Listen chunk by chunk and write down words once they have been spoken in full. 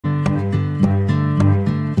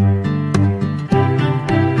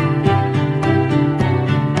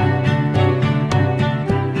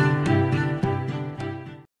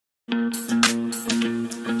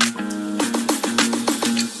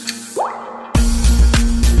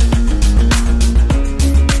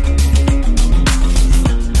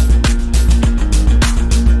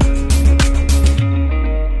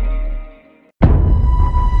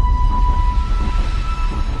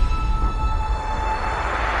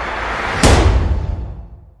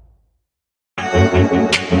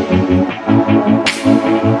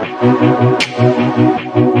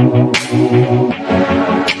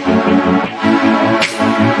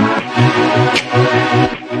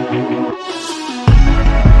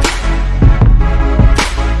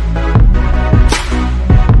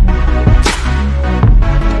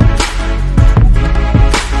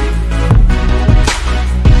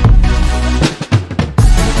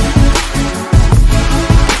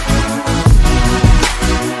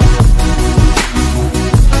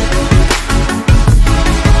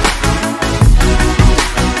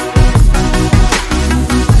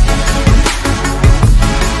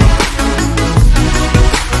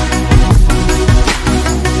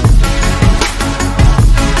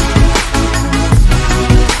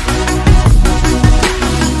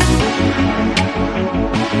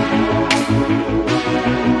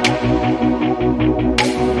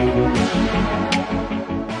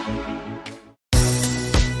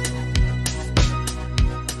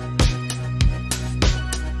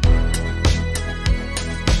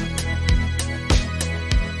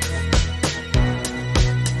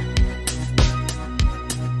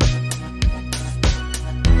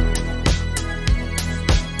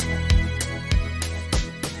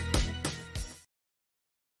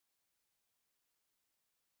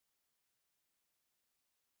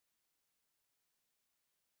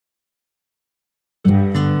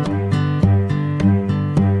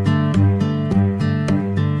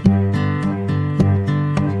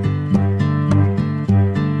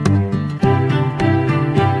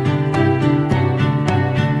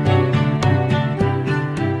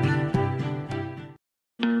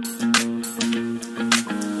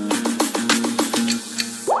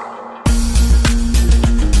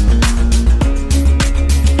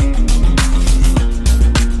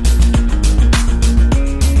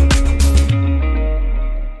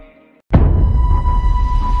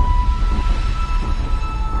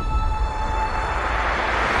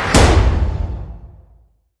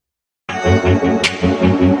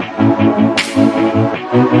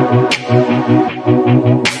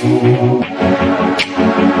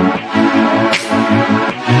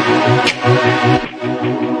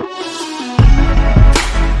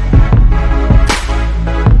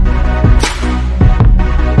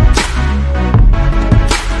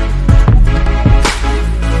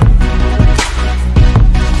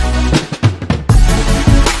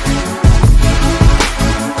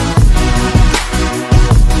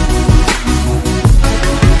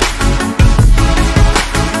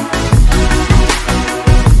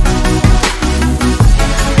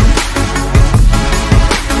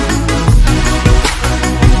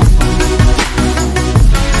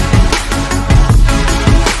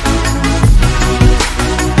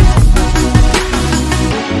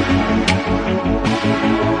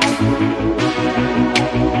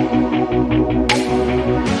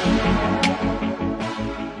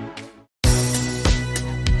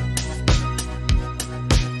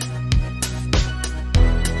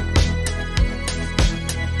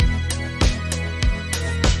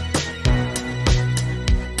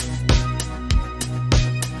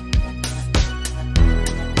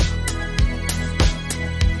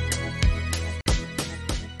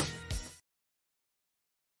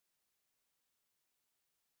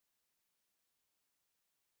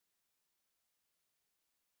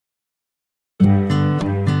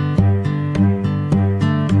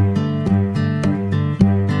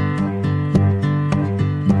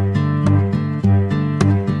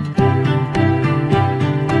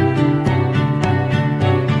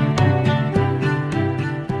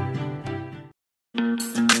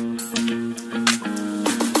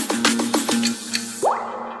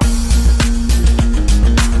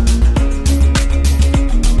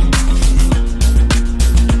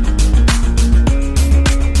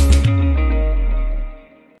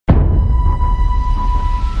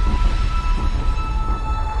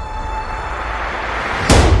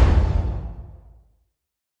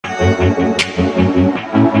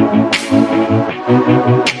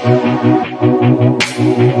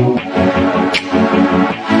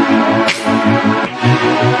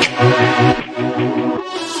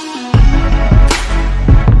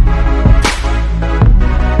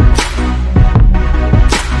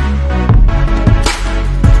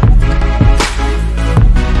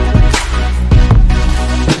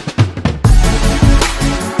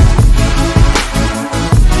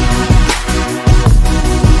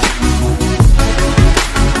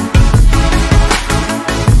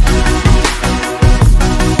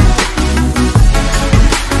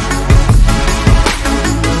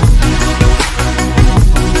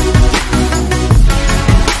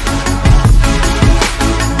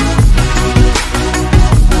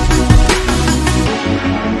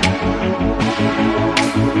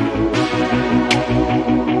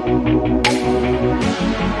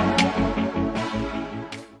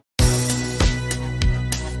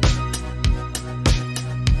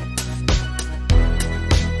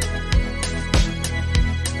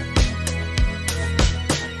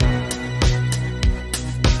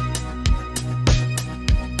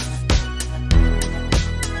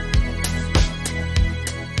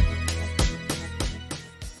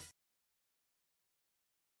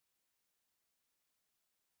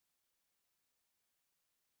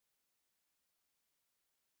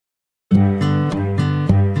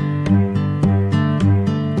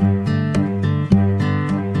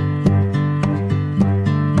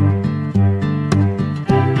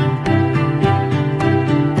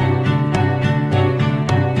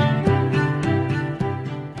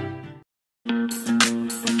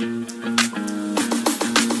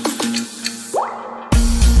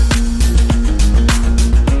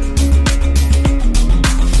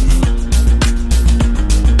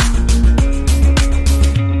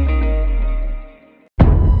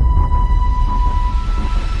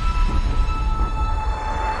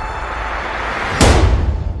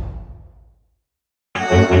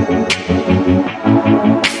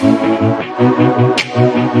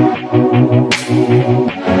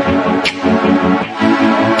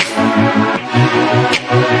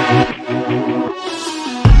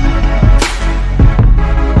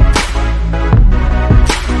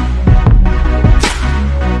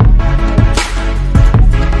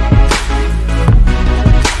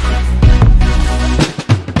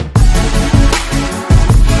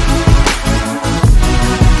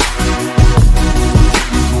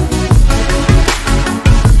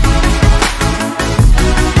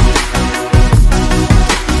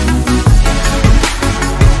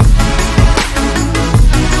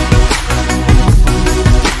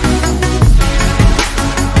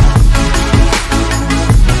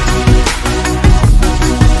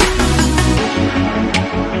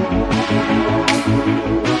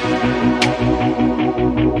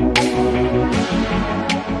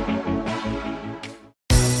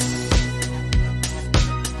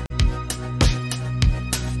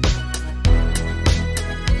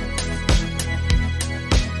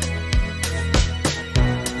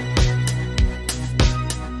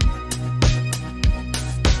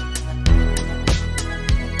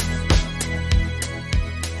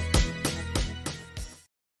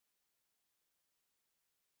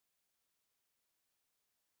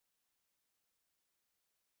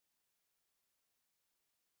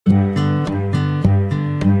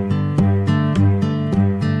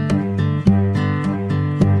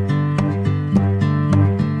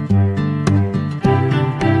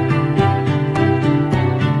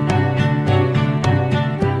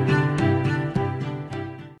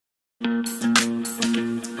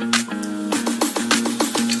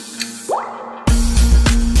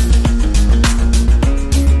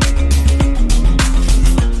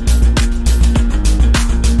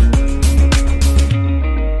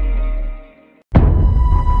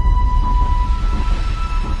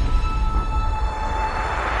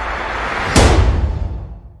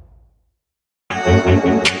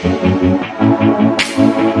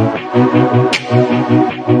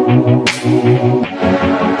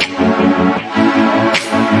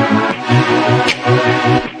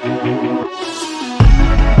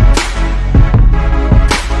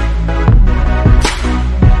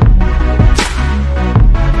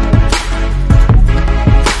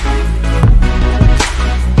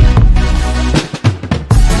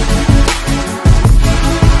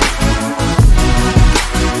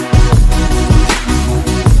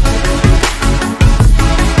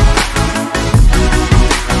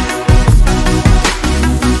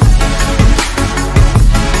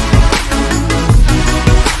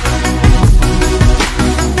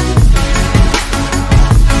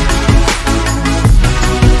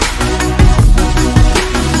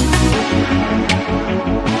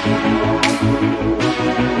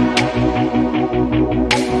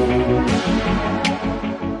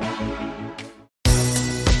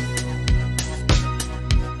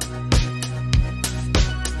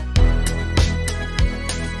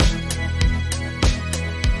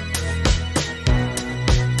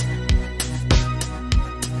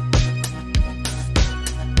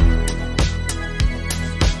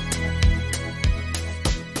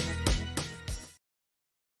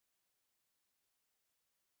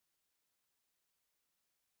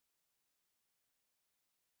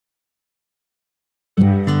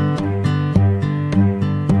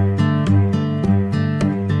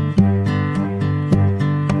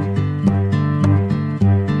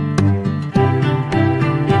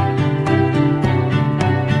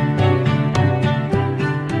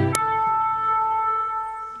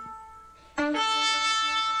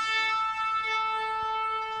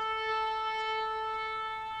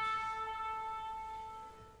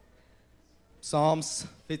Psalms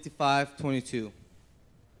 55:22.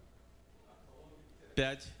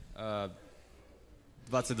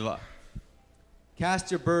 5:22.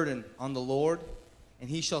 Cast your burden on the Lord, and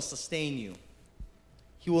he shall sustain you.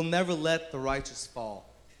 He will never let the righteous fall.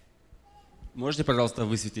 Можете, пожалуйста,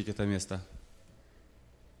 высветить это место?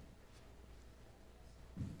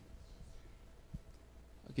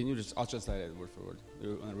 Can you just, I'll translate it word for word.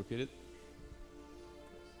 You want to repeat it?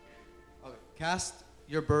 Okay. Cast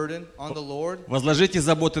your burden on the Lord, Возложите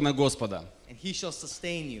заботы на Господа, and he shall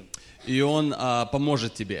sustain you. и Он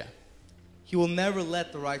поможет тебе. He will never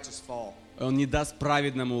let the righteous fall. Он не даст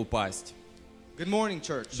праведному упасть. Good morning,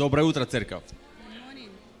 church. Доброе утро, церковь.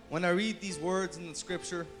 When I read these words in the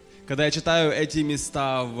scripture, Когда я читаю эти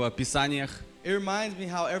места в Писаниях, it reminds me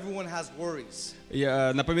how everyone has worries.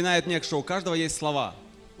 напоминает мне, что у каждого есть слова.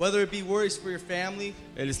 Whether it be worries for your family,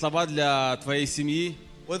 Или слова для твоей семьи,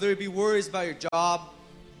 whether it be worries about your job,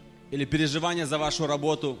 или переживания за вашу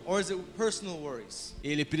работу, or is it personal worries?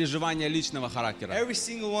 или переживания личного характера. Every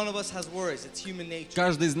single one of us has worries. It's human nature.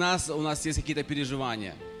 Каждый из нас, у нас есть какие-то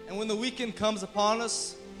переживания. And when the weekend comes upon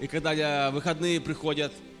us, И когда выходные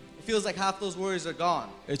приходят, it feels like half those worries are gone.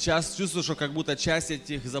 сейчас чувствую, что как будто часть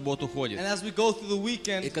этих забот And уходит. as we go through the И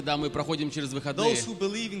weekend, когда мы проходим через выходные, those who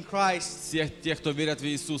believe in Christ, всех тех, кто верят в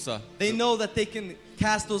Иисуса, they know that they can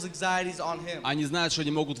cast those anxieties on Him. они знают, что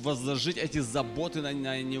они могут возложить эти заботы на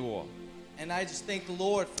Него. And I just thank the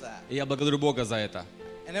Lord for that. И я благодарю Бога за это.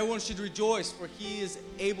 And everyone should rejoice, for He is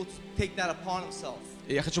able to take that upon Himself.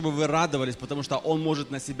 И я хочу, чтобы вы радовались, потому что Он может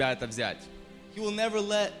на себя это взять. He will never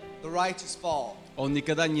let the righteous fall. Он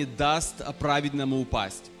никогда не даст праведному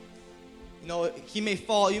упасть. You know, you may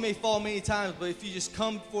fall many times, but if you just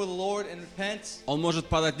come before the Lord and repent, Он может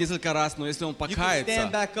падать несколько раз, но если Он you can stand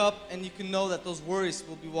покается, back up and you can know that those worries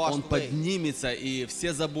will be washed Он away. поднимется, и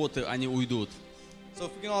все заботы, они уйдут. So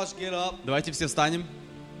if we can all just get up, Давайте все встанем.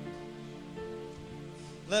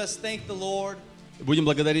 let us thank the Lord Будем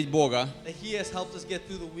благодарить Бога, that He has helped us get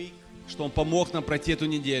through the week. что Он помог нам пройти эту He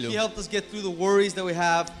неделю. helped us get through the worries that we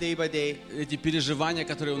have day by day. Эти переживания,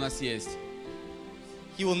 которые у нас есть.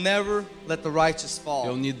 He will never let the righteous И fall.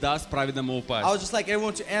 Он не даст праведному I would упасть. just like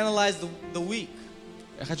everyone to analyze the week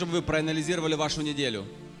Я хочу, чтобы вы проанализировали вашу неделю.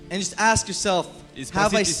 and just ask yourself, И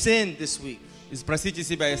have I спросите- sinned this week? И спросите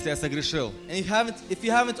себя, если я согрешил. And if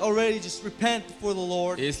you haven't already, just repent before the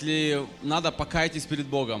Lord Если надо, покайтесь перед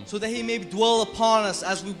Богом. so that He may dwell upon us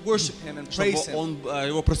as we worship Him and Чтобы praise Him.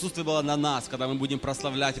 Его присутствие было на нас, когда мы будем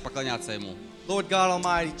прославлять и поклоняться Ему. Lord God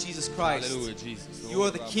Almighty, Jesus Christ, Аллилуйя, Jesus. You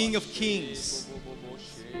are the King of Kings.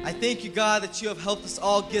 I thank you, God, that you have helped us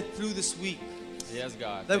all get through this week. Yes,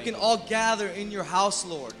 God. That we can all gather in your house,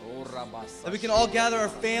 Lord. That we can all gather our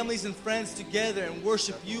families and friends together and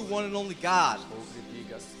worship you, one and only God.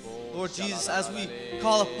 Lord Jesus, as we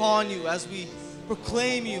call upon you, as we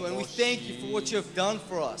proclaim you, and we thank you for what you have done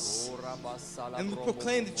for us. And we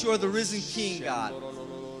proclaim that you are the risen King, God.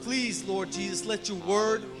 Please, Lord Jesus, let your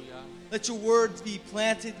word be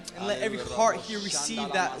planted, and let every heart here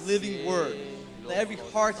receive that living word. Let every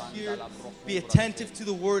heart here be attentive to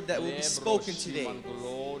the word that will be spoken today.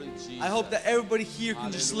 I hope that everybody here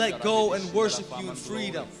can just let go and worship you in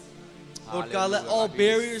freedom. Lord God, let all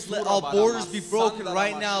barriers, let all borders be broken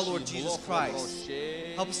right now, Lord Jesus Christ.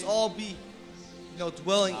 Help us all be,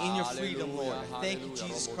 dwelling in your freedom, Lord. I thank you,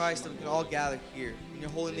 Jesus Christ, that we can all gather here. In your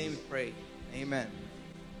holy name we pray. Amen.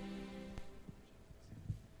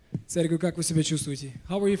 Церковь, как вы себя чувствуете?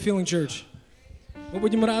 How are you feeling, church? Мы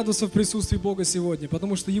будем радоваться в присутствии Бога сегодня,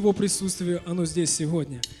 потому что Его присутствие, оно здесь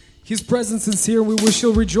сегодня. His presence is here, we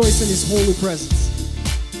shall rejoice in His holy presence.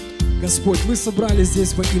 Господь, мы собрались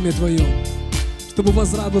здесь во имя Твое, чтобы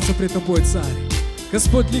возрадоваться пред Тобой, Царь.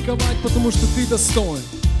 Господь, ликовать, потому что Ты достоин.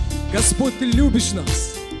 Господь, Ты любишь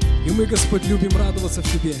нас, и мы, Господь, любим радоваться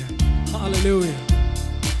в Тебе. Аллилуйя.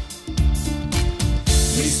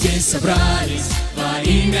 Мы здесь собрались во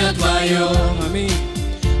имя Твое. Аминь.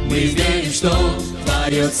 Мы верим, что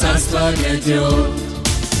Твое царство грядет.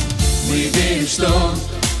 Мы верим, что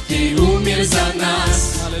Ты умер за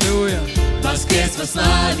нас, Аллилуйя. воскрес во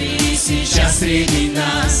славе и сейчас среди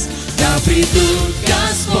нас. Да придут,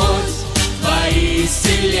 Господь, Твои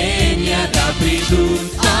исцеления, да придут,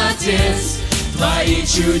 Отец, Твои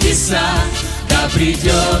чудеса, да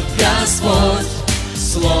придет, Господь,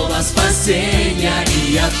 слово спасения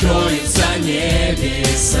и откроются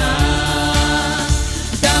небеса.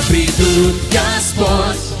 Да придут,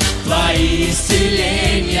 Господь, Твои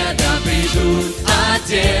исцеления, да придут,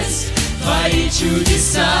 Отец, Твои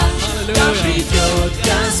чудеса, да придет,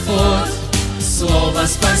 Господь, слово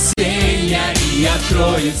спасения и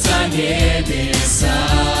откроются небеса.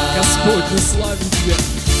 Господь, мы славим Тебя.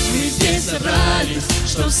 Мы здесь собрались,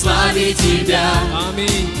 чтоб славить Тебя.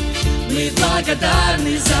 Аминь. Мы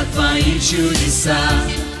благодарны за Твои чудеса.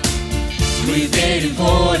 Мы верим в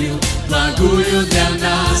волю благую для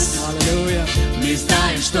нас. Аллилуйя. Мы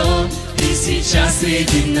знаем, что Ты сейчас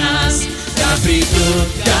среди нас. Да придут,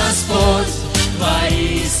 Господь,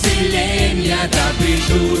 Твои исцеления. Да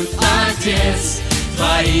придут, Отец,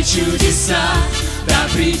 Твои чудеса. Да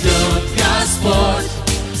придет, Господь,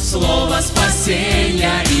 слово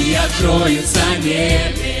спасения, и откроются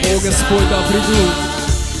небеса. О, Господь, да придут.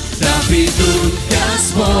 Да придут,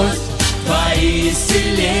 Господь, Твои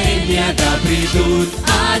исцеления. Да придут,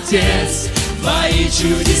 Отец, Твои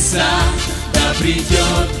чудеса. Да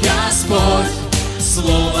придет, Господь,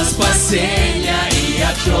 слово спасения, и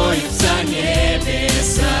откроются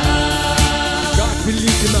небеса. Как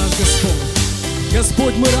великий наш Господь.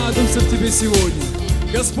 Господь, мы радуемся в Тебе сегодня.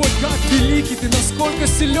 Господь, как великий Ты, насколько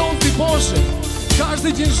силен Ты, Боже.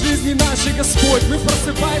 Каждый день жизни нашей, Господь, мы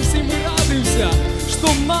просыпаемся и мы радуемся,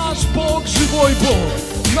 что наш Бог живой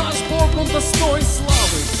Бог. Наш Бог, Он достоин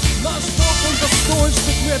славы. Наш Бог, Он достоин,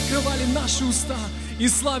 чтобы мы открывали наши уста и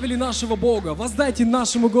славили нашего Бога. Воздайте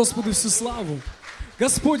нашему Господу всю славу.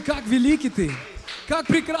 Господь, как великий Ты. Как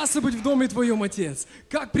прекрасно быть в доме Твоем, Отец.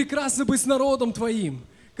 Как прекрасно быть с народом Твоим.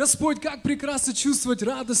 Господь, как прекрасно чувствовать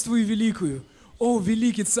радость Твою великую. О,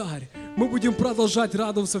 великий Царь, мы будем продолжать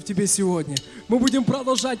радоваться в Тебе сегодня. Мы будем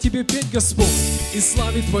продолжать Тебе петь, Господь, и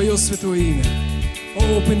славить Твое святое имя.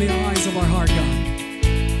 Oh, open the eyes of our heart,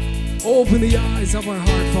 God. Open the eyes of our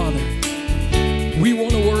heart, Father. We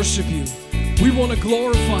want to worship You. We want to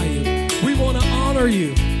glorify You. We want to honor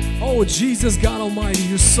You. Oh, Jesus, God Almighty,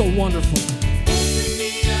 You're so wonderful. Open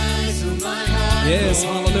the eyes of my heart. Yes,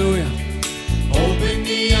 hallelujah. Open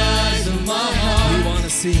the eyes of my heart. We want to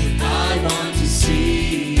see You. I want to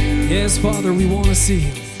see You. Yes, Father, we want to see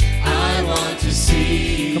You. I want to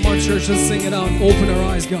see Come on, church, let's sing it out. Open our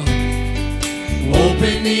eyes, God.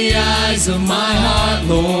 Open the eyes of my heart,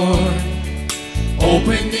 Lord.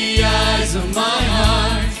 Open the eyes of my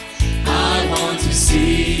heart. I want to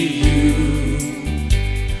see You.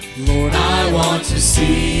 Lord, I want to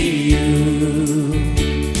see You.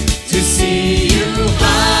 To see You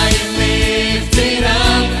high and lifted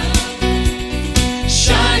up,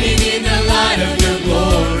 shining in the light of Your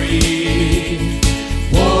glory.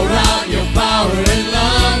 Pour out Your power and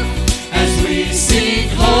love as we sing,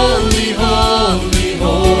 holy, holy,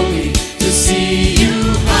 holy. To see You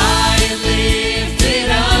high and lifted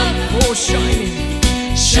up, Oh, shining.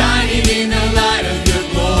 shining in the light of Your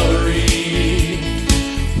glory.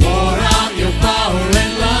 Pour out Your power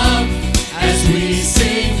and love as we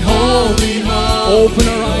sing, holy, holy. Open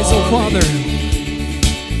our eyes, oh Father.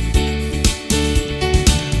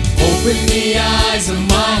 Open the eyes of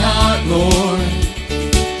my heart, Lord.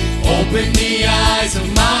 Open the eyes of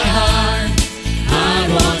my heart. I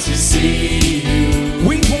want to see You.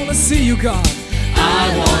 We want to see You, God.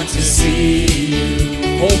 I want to see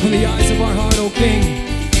You. Open the eyes of our heart, oh King.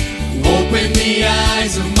 Open the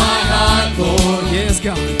eyes of my heart, Lord. Yes,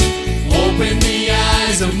 God. Open the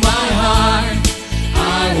eyes of my heart.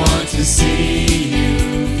 I want to see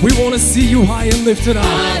You. We want to see You high and lifted I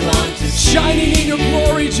up, want to see shining in Your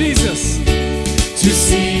glory, Jesus. To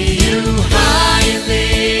see You high and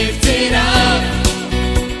lifted up,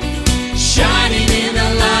 shining in the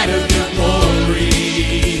light of Your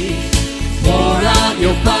glory. Pour out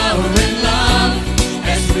Your power and love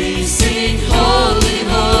as we sing, holy,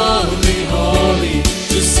 holy, holy.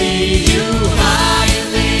 To see You high and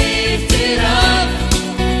lifted up,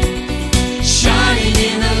 shining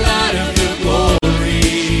in the light of Your glory.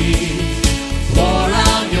 Pour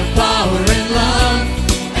out Your power and love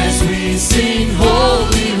as we sing,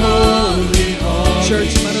 holy, holy, holy.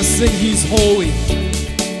 Church, let us sing He's holy.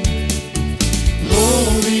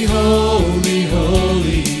 Holy, holy,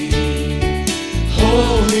 holy.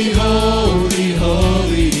 Holy, holy,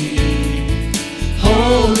 holy.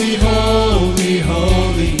 Holy, holy,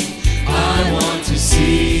 holy. I want to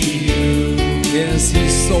see You. Yes,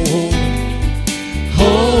 He's so holy.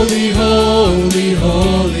 Holy, holy,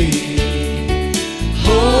 holy.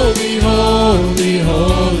 Holy, holy,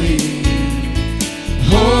 holy.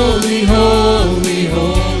 Holy, holy,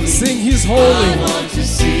 holy. Sing He's I holy. want to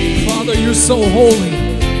see Father, You're so holy.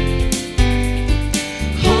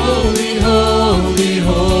 Holy, holy,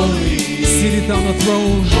 holy. Seated on the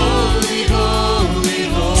throne, Holy, holy,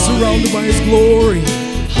 holy. surrounded by His glory.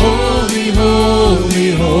 Holy,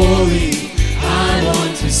 holy, holy. I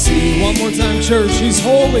want to see One more time, church, He's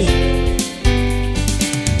holy.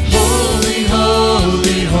 Holy,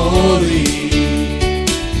 holy, holy.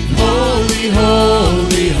 Holy,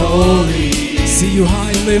 holy, holy. See You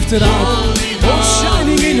high and lifted up, Holy, oh,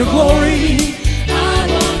 shining in your glory. I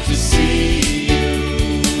want to see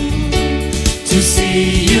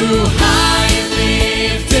you high and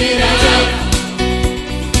lifted up,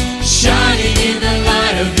 shining in the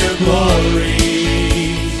light of your glory.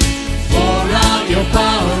 Pour out your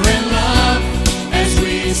power and love as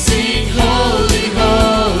we sing holy,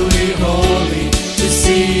 holy, holy. To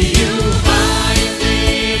see you high and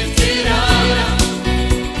lifted up,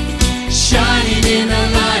 shining in the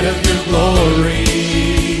light of your glory.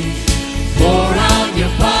 Pour out your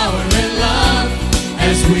power and love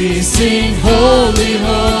as we sing holy,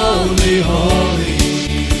 holy, holy.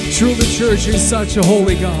 Truly, church, He's such a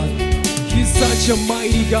holy God. He's such a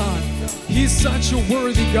mighty God. He's such a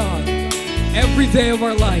worthy God. Every day of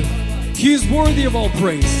our life, He's worthy of all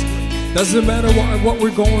praise. Doesn't matter what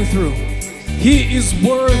we're going through. He is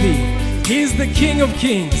worthy. He's the King of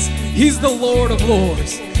Kings. He's the Lord of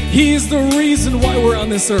Lords. He is the reason why we're on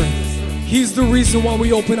this earth. He's the reason why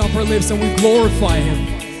we open up our lips and we glorify Him.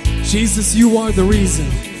 Jesus, you are the reason.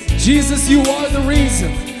 Jesus, you are the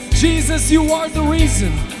reason. Jesus, you are the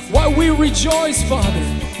reason why we rejoice, Father.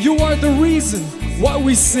 You are the reason why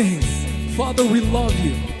we sing. Father, we love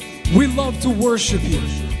you. We love to worship you.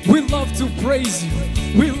 We love to praise you.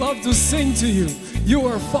 We love to sing to you. You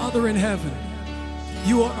are Father in heaven.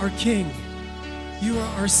 You are our King. You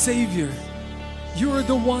are our Savior. You are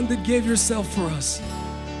the one that gave yourself for us.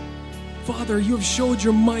 Father, you have showed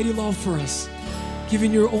your mighty love for us,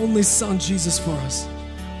 giving your only Son, Jesus, for us.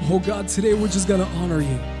 Oh God, today we're just going to honor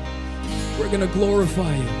you. We're going to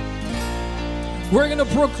glorify you. We're going to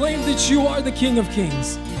proclaim that you are the King of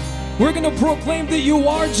Kings. We're going to proclaim that you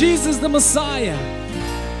are Jesus the Messiah,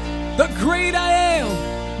 the great I am,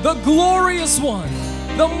 the glorious one,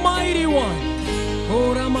 the mighty one.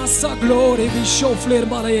 Ora massa gloria vi shofler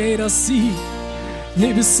malaera si.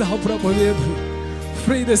 Nебеса проповедуй.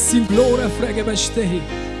 Фрейда симплора фреге баштей.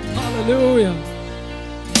 Аллилуйя.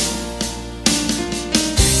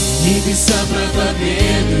 Небеса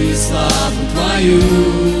проповедуй славу Твою,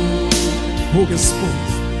 О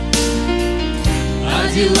Господь. о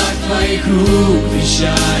делах Твоих рук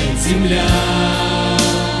вещает земля.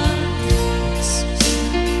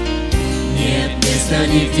 Нет места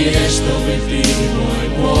нигде, чтобы Ты, мой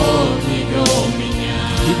Бог, не вел меня.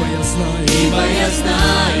 Ибо я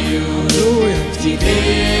знаю, Аллилуйя, в Тебе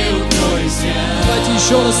укройся. Давайте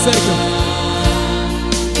еще раз, церковь.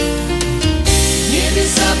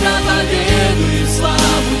 Небеса проповедуют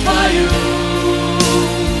славу Твою,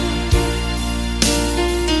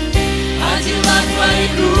 о делах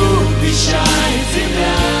Твоих рук вещает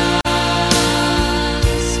земля.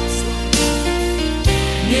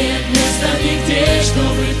 Нет места нигде,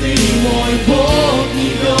 чтобы Ты, мой Бог, не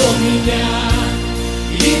вел меня.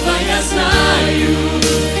 Ибо я знаю,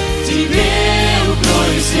 в Тебе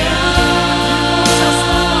укройся.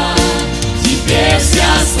 Тебе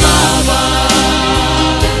вся слава,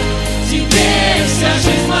 Тебе вся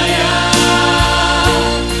жизнь моя,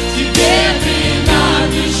 Тебе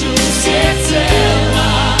принадлежу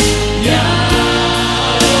всецело я.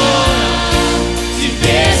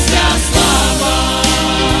 Тебе вся слава,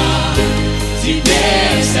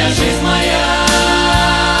 Тебе вся жизнь моя,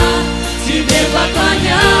 Тебе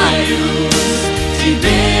поклоняюсь,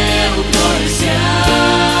 Тебе укройся.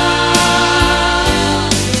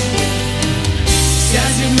 Вся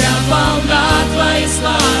земля полна Твоей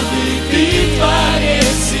славы, Ты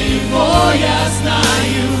Творец всего, я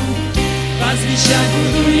знаю. Возвещать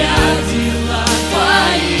буду я дела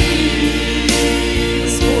Твои.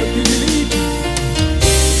 Господь, Ты великий.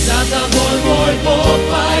 За Тобой, мой Бог,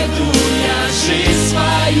 пойду я жизнь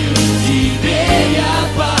свою, Тебе я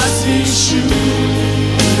посвящу.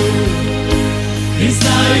 И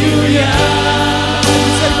знаю я,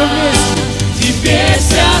 Церковь вместе. Тебе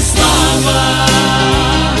вся слава,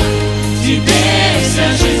 Тебе вся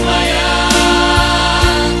жизнь моя,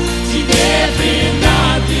 Тебе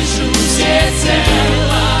принадлежу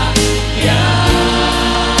всецело я.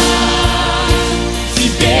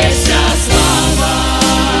 Тебе вся слава,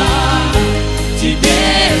 Тебе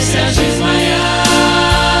вся жизнь моя,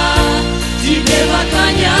 Тебе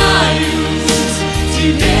поклоняюсь,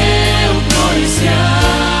 Тебе укройся.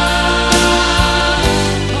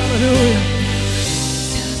 Аллилуйя.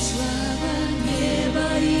 Вся слава неба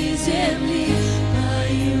и земли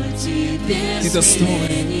поют Тебе Ты достоин.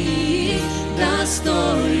 смирение.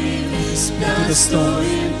 Достоин, Господь, Ты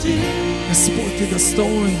достоин. Ты. Господь, Ты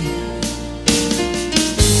достоин.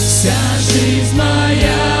 Вся жизнь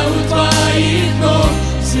моя у Твоих ног,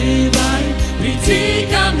 взывай, приди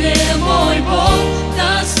ко мне, мой Бог,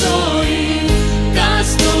 достоин,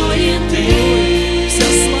 достоин Ты. Вся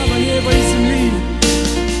слава неба и земли.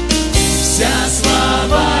 Вся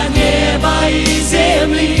слава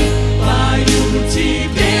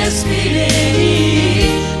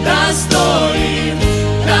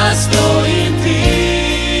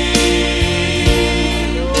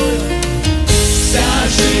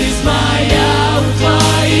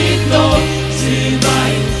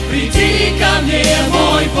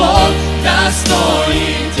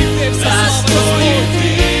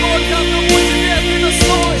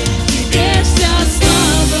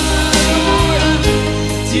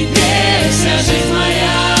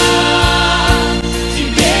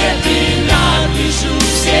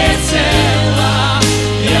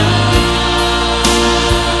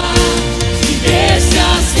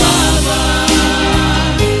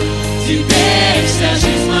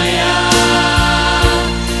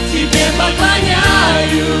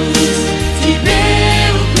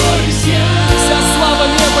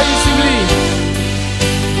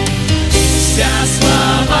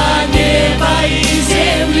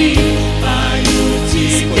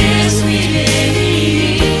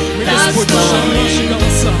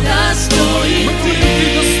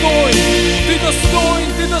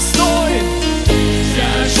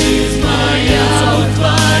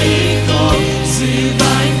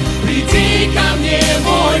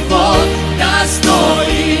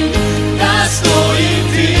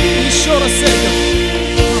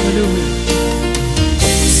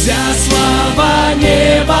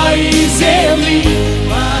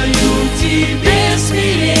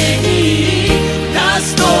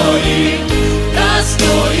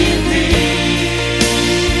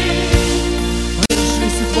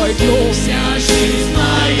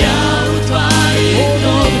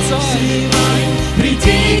взываю,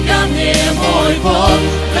 приди ко мне, мой Бог,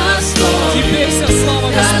 достоин. Тебе вся слава,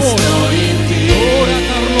 Господь. Достоин Ты.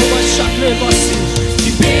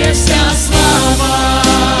 Тебе вся слава,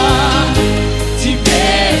 Тебе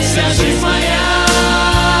вся жизнь моя,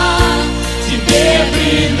 Тебе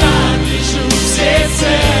принадлежу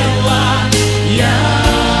всецело я.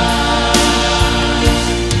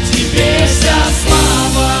 Тебе вся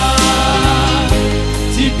слава,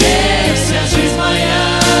 Тебе вся жизнь моя,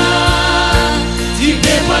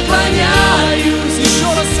 Тебе поклоняюсь. Еще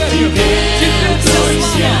раз, церковь. Тебе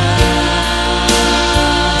друзья.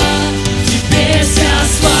 Тебе вся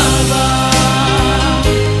слава,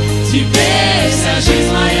 Тебе вся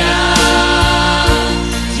жизнь моя,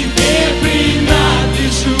 Тебе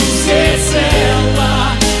принадлежу всецело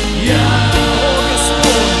я.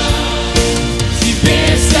 Тебе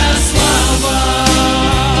вся слава,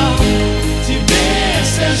 Тебе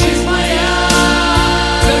вся жизнь моя.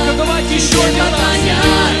 Церковь, давайте еще один раз.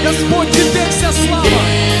 Господь, Тебе вся слава.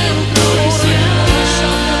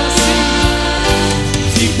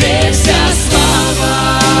 Тебе вся слава,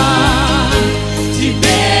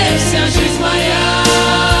 Тебе вся жизнь моя,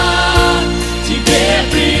 Тебе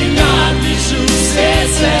принадлежу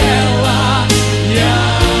всецело я.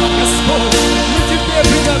 Господь, мы Тебе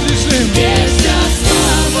принадлежим. Тебе вся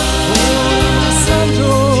слава,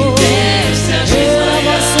 Тебе вся жизнь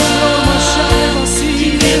моя,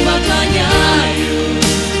 Тебе поклоняюсь,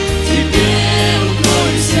 Тебе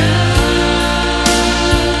укройся.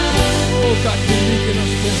 О, как великий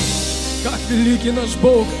наш Бог, как великий наш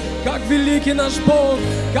Бог, как великий наш Бог,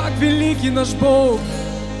 как великий наш Бог.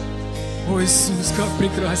 О, Иисус, как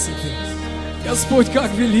прекрасен Ты. Господь,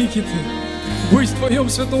 как великий Ты. Быть в Твоем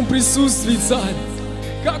святом присутствии, Царь.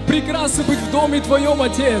 Как прекрасно быть в доме Твоем,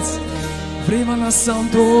 Отец. Время на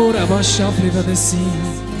Сандора, Баша,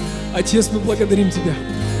 Отец, мы благодарим Тебя.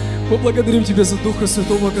 Мы благодарим Тебя за Духа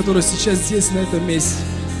Святого, который сейчас здесь, на этом месте.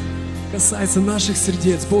 Касается наших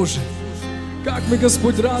сердец, Боже. Как мы,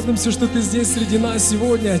 Господь, радуемся, что Ты здесь среди нас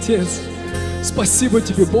сегодня, Отец. Спасибо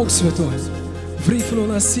Тебе, Бог Святой.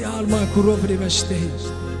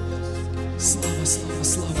 Слава, слава,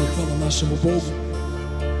 слава и хвала нашему Богу.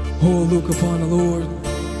 Oh, look upon the Lord,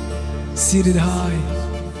 seated high,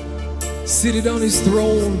 seated on His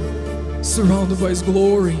throne, surrounded by His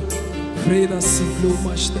glory.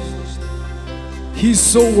 He's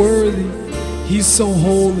so worthy, He's so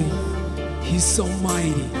holy, He's so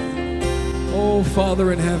mighty. Oh,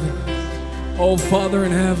 Father in heaven, oh, Father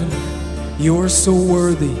in heaven, You're so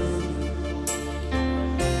worthy.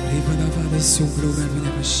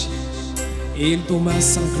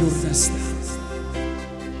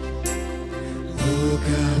 Look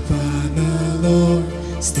upon the Lord,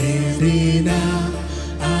 standing out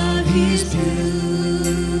of His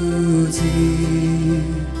beauty.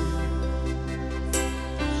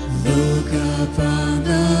 Look upon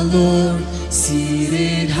the Lord,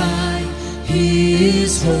 seated high, He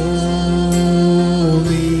is holy.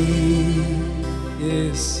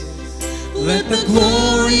 Yes. Let the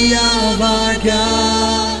glory of our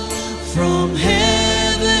God from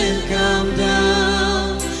heaven come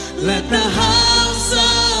down. Let the house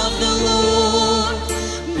of the Lord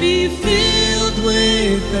be filled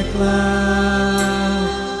with the cloud.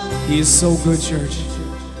 He is so good, church.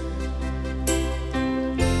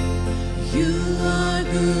 You are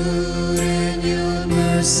good and your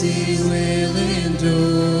mercy will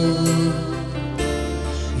endure.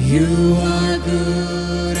 You are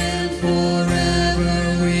good and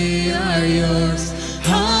forever we are yours.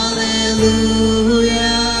 Hallelujah.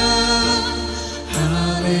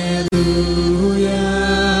 Hallelujah.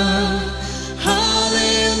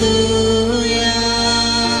 Hallelujah.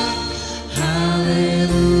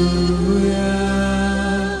 Hallelujah.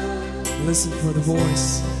 Listen for the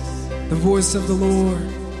voice of the Lord.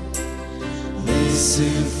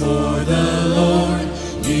 Listen for the Lord,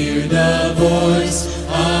 hear the voice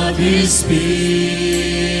of His Spirit.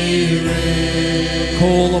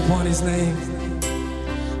 Call upon His name.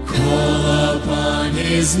 Call upon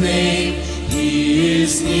His name, He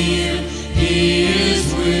is near, He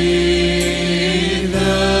is with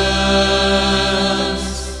us.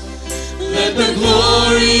 Let the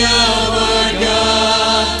glory of our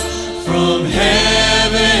God from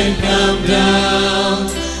heaven come down.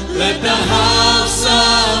 Let the house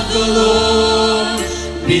of the Lord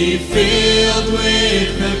be filled with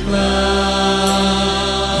the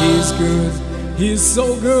cloud. He is good. He is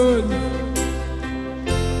so good.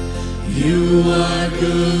 You are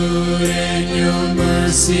good and your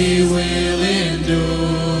mercy will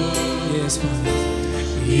endure. Yes, Father.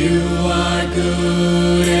 You are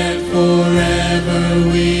good and forever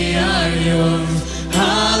we are yours.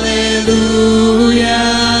 Hallelujah.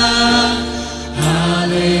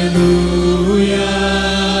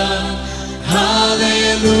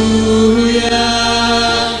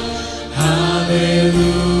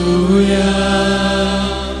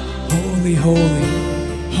 Holy, holy,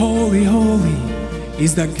 holy, holy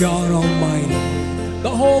is the God Almighty. The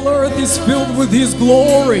whole earth is filled with His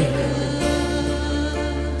glory.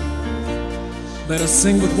 Let us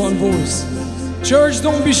sing with one voice. Church,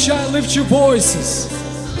 don't be shy, lift your voices.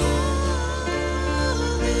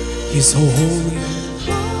 He's so holy.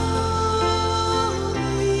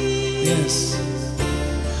 Yes.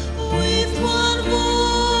 With one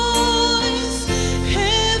voice,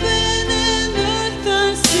 heaven and earth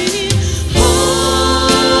are singing,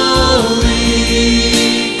 holy,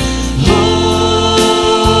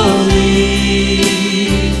 holy.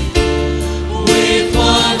 With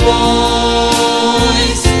one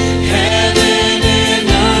voice, heaven and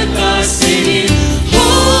earth are singing,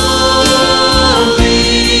 holy,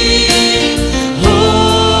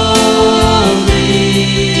 holy.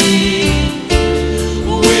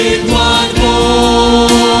 With one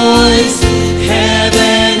voice,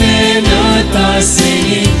 heaven and earth are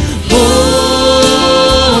singing,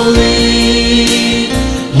 holy,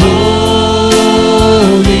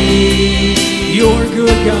 holy. You're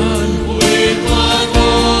good, God. With one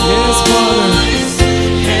Yes, Father. voice,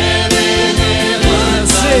 heaven and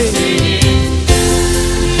earth are Sing. singing,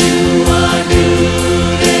 you are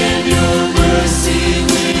good and your mercy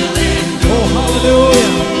will endure. Oh,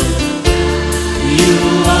 hallelujah. You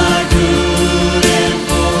are good and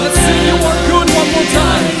Let's sing You Are Good one more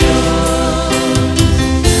time.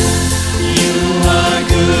 you are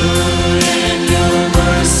good and your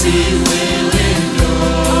mercy will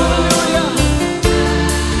endure. Hallelujah.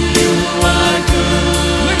 You are good.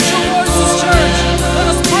 Lift your voices, church. Let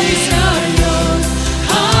us praise Him.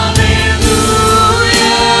 Hallelujah.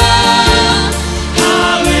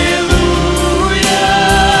 Hallelujah.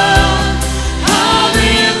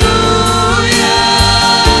 Hallelujah.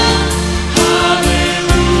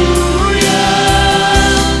 Hallelujah.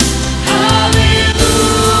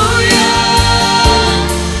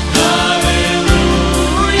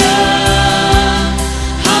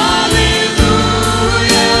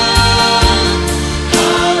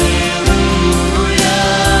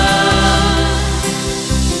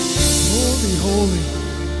 Holy,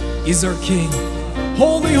 holy is our King.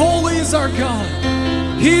 Holy, holy is our God.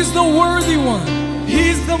 He's the worthy one.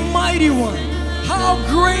 He's the mighty one. How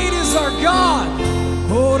great is our God.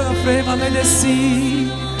 Ora freva menesi,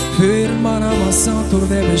 firma nama santur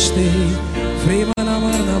debeste, freva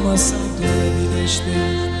nama santur debeste,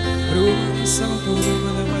 fruma santur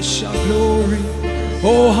debeste, glory.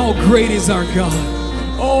 Oh, how great is our God.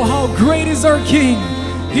 Oh, how great is our King.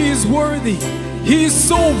 He is worthy. He is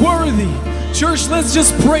so worthy. Church, let's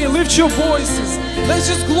just pray. Lift your voices. Let's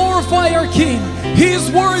just glorify our King. He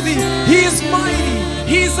is worthy. He is mighty.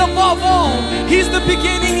 He is above all. He's the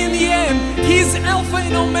beginning and the end. He's Alpha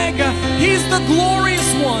and Omega. He's the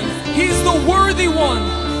glorious one. He's the worthy one.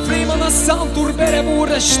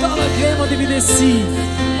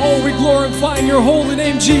 Oh, we glorify your holy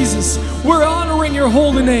name, Jesus. We're honoring your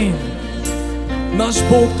holy name. Наш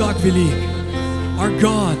Бог так велик. Our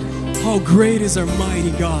God, how great is our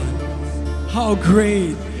mighty God. How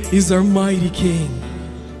great is our mighty King.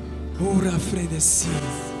 Ora fredesi.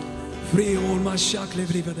 Freol mashak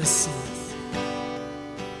levrivadesi.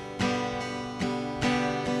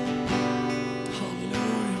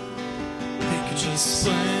 Hallelujah. Thank you, Jesus.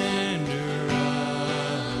 Splendor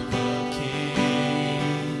of a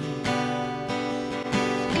king,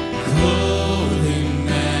 clothed in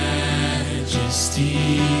majesty,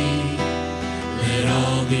 let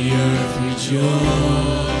all the earth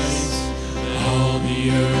rejoice, all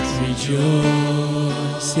the earth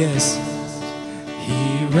rejoice. Yes.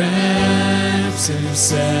 He wraps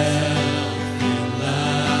himself in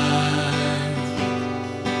light,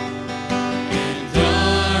 and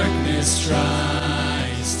darkness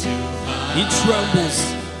tries to hide. He trembles.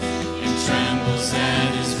 And trembles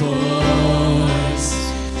at his voice.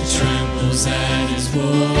 He trembles at his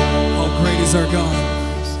voice. How great is our God.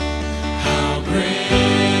 How great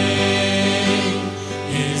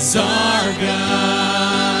is our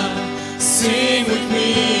God. Sing with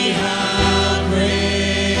me, how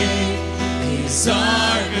great is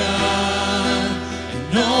our God.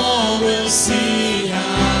 And all will see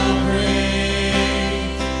how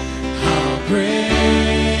great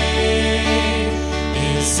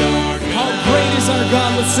is our God. How great is our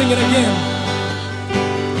God. Let's sing it again.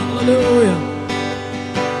 Hallelujah.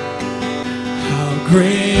 How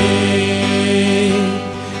great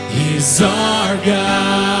is our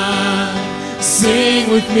God. Sing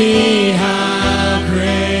with me, how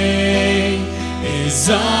great is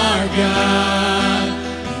our God,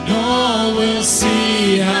 and all will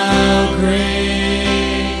see how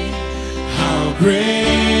great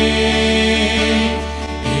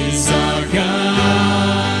is our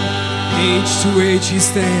God. Age to age He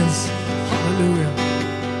stands. Hallelujah.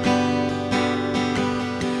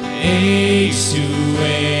 Age to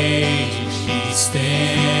age He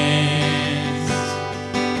stands,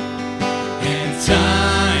 and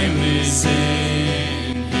time is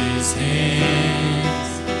in His hands,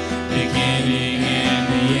 beginning and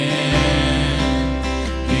the end,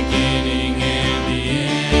 beginning and the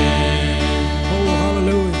end. Oh,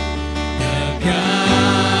 hallelujah. The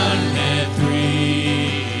Godhead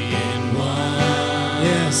three in one.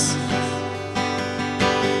 Yes.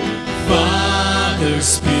 Father,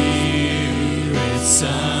 Spirit,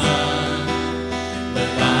 Son, the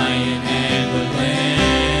Lion and the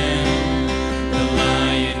Lamb, the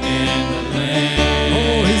Lion and the Lamb.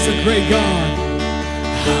 Oh, He's a great God.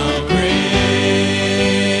 How great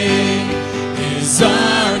is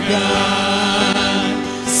our God?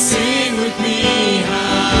 Sing with me,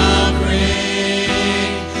 how great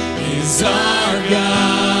is our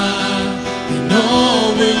God? And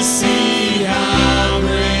all will see how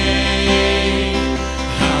great.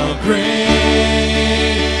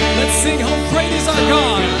 Let's sing how great is our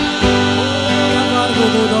God.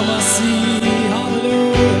 Hallelujah.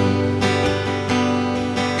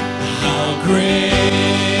 How great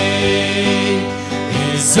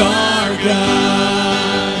is our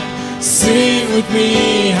God? Sing with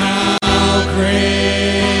me, how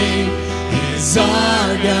great is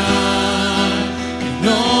our God? And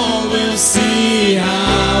all will see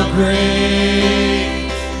how great,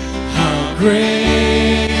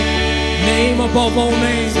 Name above all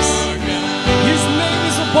names. His name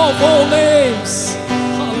is above all names.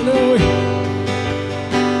 Hallelujah.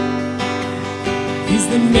 He's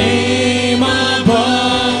the name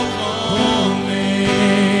above all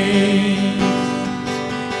names.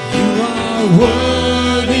 You are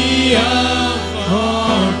worthy of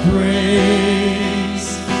our praise,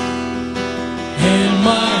 and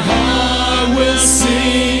my heart will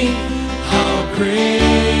sing how great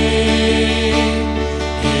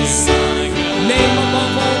is our God. Name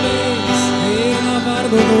above all names.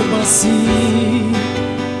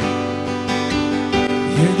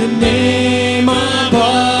 You're the name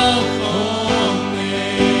above all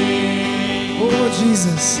names. Oh,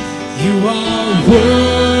 Jesus. You are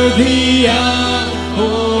worthy of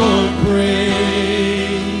all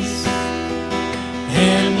praise,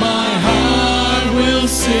 and my heart will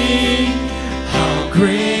sing how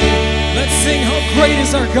great. Let's sing how great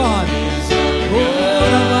is our God.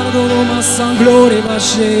 Oh, ma sanglore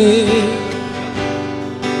vashe.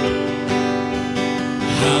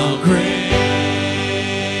 How great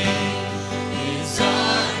is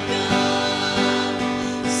our God?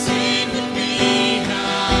 Sing with me,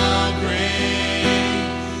 how great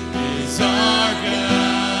is our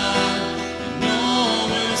God? And all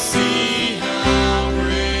will see how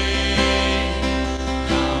great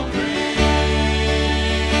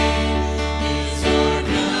is our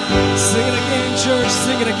God. Sing it again, church.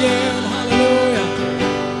 Sing it again. Hallelujah.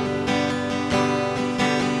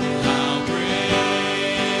 How great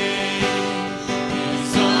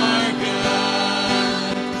is our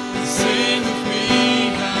God? Sing with me,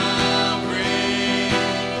 how great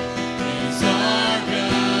is our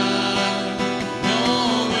God? And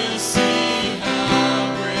all will see how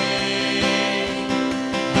great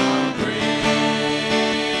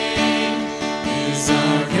is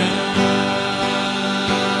our God.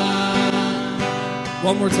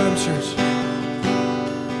 One more time, church.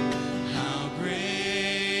 How great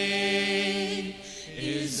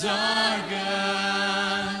is our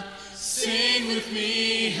God? Sing with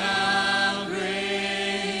me, how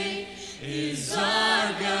great is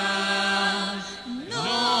our God? And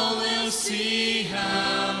all will see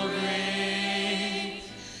how great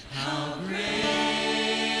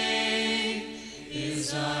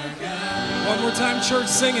is our God. One more time, church.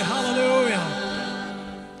 Sing it. Hallelujah.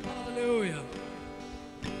 Hallelujah.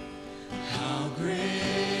 How great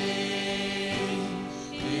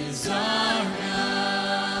is our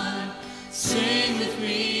God? Sing with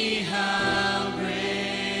me, how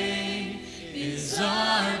great is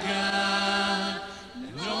our God?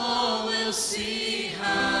 And all will see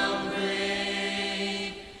how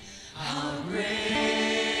great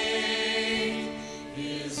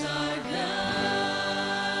is our God.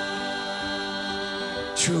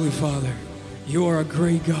 Truly, Father, you are a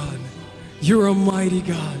great God. You're a mighty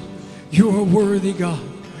God. You are a worthy God.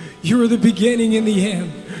 You are the beginning and the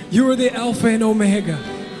end. You are the Alpha and Omega.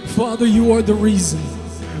 Father, you are the reason.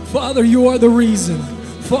 Father, you are the reason.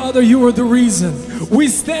 Father, you are the reason. We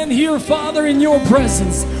stand here, Father, in your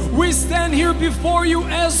presence. We stand here before you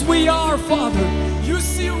as we are, Father. You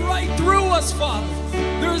see right through us, Father.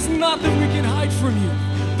 There is nothing we can hide from you.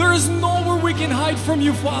 There is nowhere we can hide from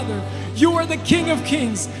you, Father. You are the King of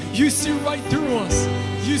Kings. You see right through us.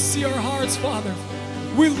 You see our hearts, Father.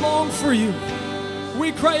 We long for you.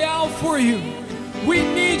 We cry out for you. We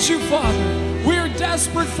need you, Father. We are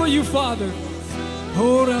desperate for you, Father.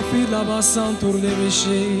 Oh,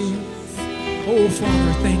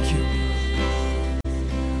 Father, thank you.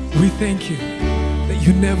 We thank you that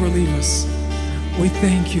you never leave us. We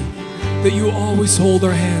thank you that you always hold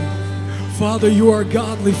our hand. Father, you are a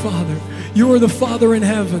godly Father. You are the Father in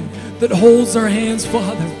heaven that holds our hands,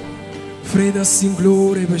 Father.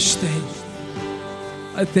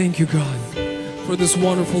 I thank you, God, for this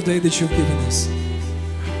wonderful day that you've given us.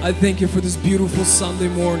 I thank you for this beautiful Sunday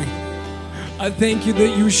morning. I thank you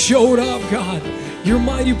that you showed up, God. Your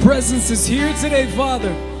mighty presence is here today,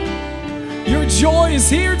 Father. Your joy is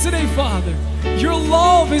here today, Father. Your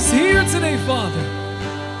love is here today, Father.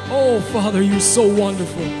 Oh, Father, you're so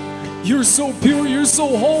wonderful. You're so pure. You're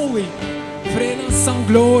so holy.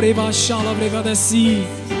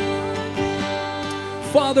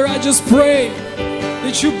 Father, I just pray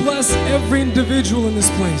that you bless every individual in this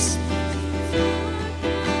place.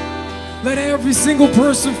 Let every single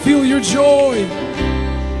person feel your joy.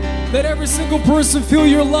 Let every single person feel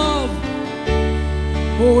your love.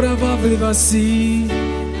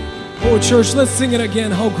 Oh, church, let's sing it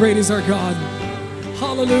again. How great is our God.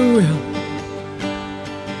 Hallelujah.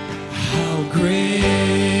 How great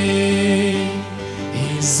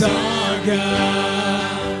is our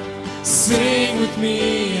God. Sing with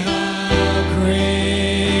me. How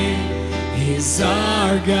great is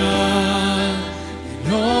our God.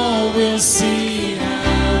 And all will see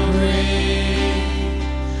how great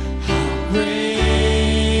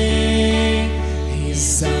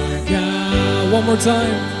is our God. One more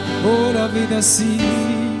time. Oh, la vida si,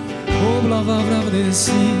 oh, la vida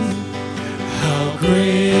si. How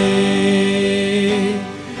great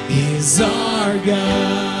is our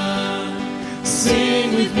God.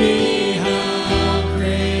 Sing with me, how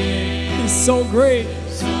great. He's so great.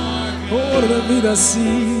 Oh, la vida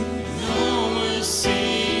si.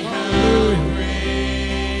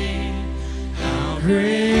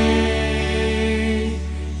 Great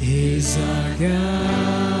is our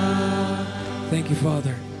God. Thank you,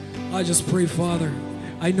 Father. I just pray, Father,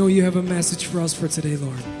 I know you have a message for us for today,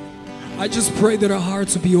 Lord. I just pray that our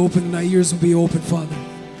hearts will be open and our ears will be open, Father,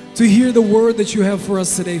 to hear the word that you have for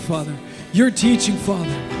us today, Father. Your teaching,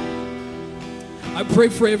 Father. I pray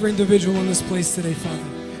for every individual in this place today, Father,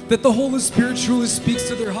 that the Holy Spirit truly speaks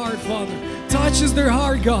to their heart, Father, touches their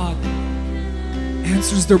heart, God,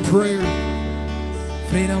 answers their prayer.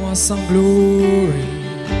 Glory.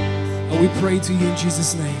 And we pray to you in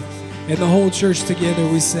Jesus' name. And the whole church together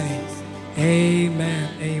we say, Amen,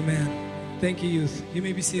 Amen. Thank you, youth. You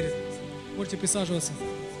may be seated. Можете присаживаться.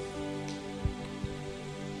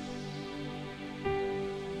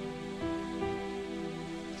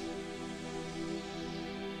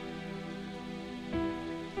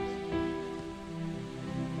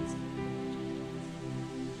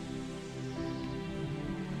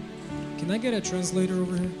 Can I get a translator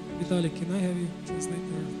over here? Vitalik, can I have you translate?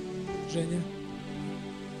 Or Zhenya?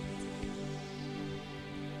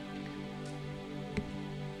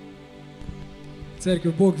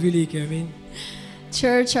 Церковь, Бог великий, аминь.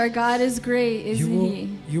 Church, our God is great, isn't He?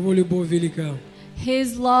 Его любовь велика.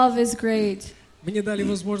 His love is great. Мне дали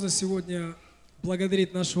возможность сегодня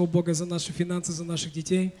благодарить нашего Бога за наши финансы, за наших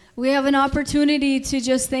детей. We have an opportunity to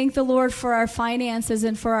just thank the Lord for our finances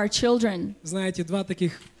and for our children. Знаете, два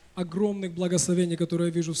таких огромных благословения, которые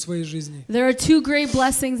я вижу в своей жизни. There are two great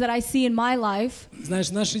blessings that I see in my life.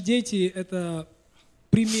 Знаешь, наши дети — это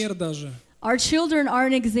пример даже. Our children are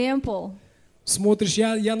an example. Смотришь,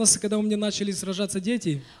 когда у меня начали сражаться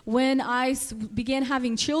дети, When I began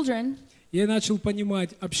having children, я начал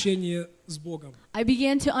понимать общение с Богом. I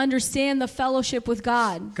began to understand the fellowship with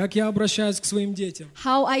God. Как я обращаюсь к своим детям.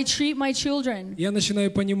 How I treat my children. Я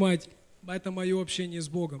начинаю понимать, это мое общение с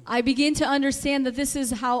Богом. I begin to understand that this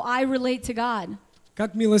is how I relate to God.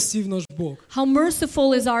 Как милостив наш Бог. How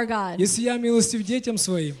merciful is our God. Если я милостив детям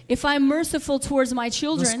своим, if I'm merciful towards my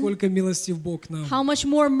children, насколько милостив Бог к нам. How much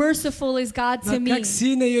more merciful is God to me. Как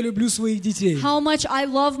сильно я люблю своих детей. How much I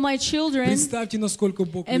love my children. Представьте, насколько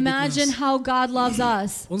Бог любит нас. Imagine how God loves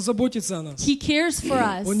us. Он заботится о нас. He cares for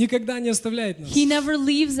us. Он никогда не оставляет нас. He never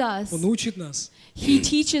leaves us. Он учит нас. He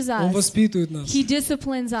teaches us. Он воспитывает нас. He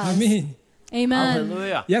disciplines us. Аминь. Amen.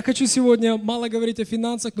 Hallelujah. Я хочу сегодня мало говорить о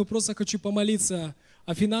финансах, но просто хочу помолиться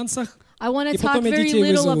о финансах. I want to И talk потом я very детей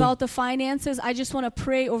little вызову. about the finances. I just want to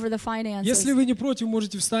pray over the finances. Если вы не против,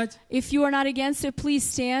 можете встать. If you are not against it, please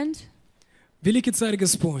stand. Великий Царь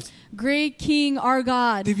Господь, Great King, our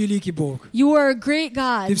God. Ты великий Бог, You are a great Ты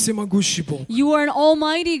God. всемогущий Бог, You are an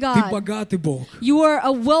almighty Ты God. богатый Бог. You are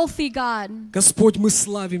a wealthy God. Господь, мы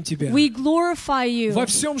славим Тебя. We glorify you. Во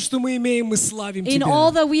всем, что мы имеем, мы славим In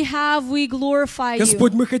all Тебя. that we have, we glorify you.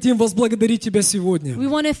 Господь, мы хотим возблагодарить Тебя сегодня, We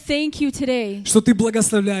want to thank you today что Ты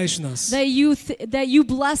благословляешь нас. that you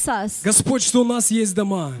bless us, Господь, что у нас есть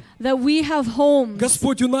дома. that we have homes,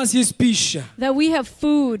 Господь, у нас есть пища. that we have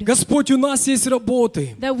food, Господь, у нас есть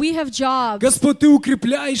работы. that we have jobs. Господь, Ты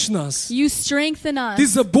укрепляешь нас. You strengthen us. Ты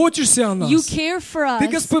заботишься о You нас. care for Ты,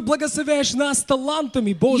 us. Господь, благословляешь нас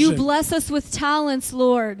талантами, You Боже. bless us with talents,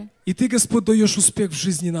 Lord, И Ты, Господь, даешь успех в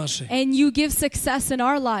жизни нашей. and you give success in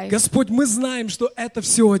our life. Господь, мы знаем, что это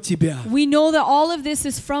все от Тебя. We know that all of this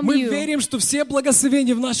is from Мы you. верим, что все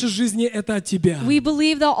благословения в нашей жизни это от Тебя. We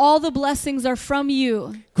believe that all the blessings are from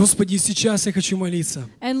you. Господи, сейчас я хочу молиться.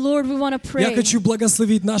 And Lord, we want to Я pray. хочу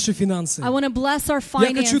благословить наши финансы. I want to bless our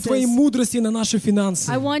Я хочу Твоей finances. мудрости на наши финансы.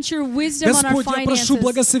 I want your wisdom on our Господь, я прошу finances.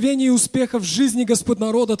 благословения и успеха в жизни, Господь,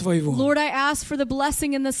 народа Твоего. Lord, I ask for the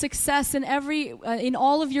blessing and the success in in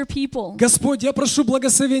all of your people. Господь, я прошу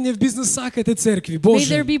благословения в бизнесах этой церкви, May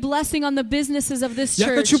there Боже. be blessing on the businesses of this Я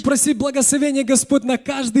church. хочу просить благословения, Господь, на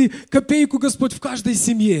каждую копейку, Господь, в каждой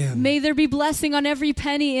семье. May there be blessing on every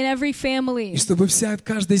penny in every И family. чтобы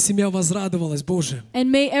каждая семья возрадовалась, Боже.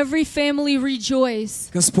 And may every family rejoice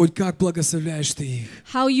Господь, как благословляешь Ты их.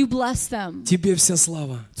 how you bless them. Тебе вся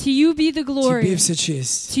слава, To you be the Тебе glory. вся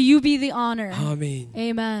честь. To you be the honor. Аминь.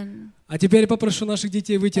 Amen. А теперь я попрошу наших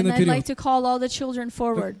детей выйти And I'd like наперед. to call all the children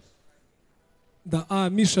forward. Да,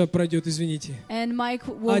 Миша пройдет, извините. And Mike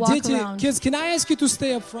will walk Дети, around. kids, can I ask you to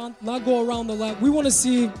stay up front, not go around the lab? We want to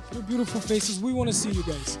see your beautiful faces. We want to see you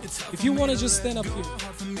guys. If you want to just stand up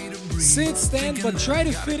here. Sit, stand, but try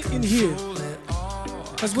to fit in here.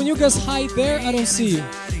 Because when you guys hide there, I don't see you.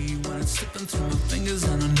 Slipping through my fingers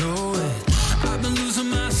and I know it. I've been losing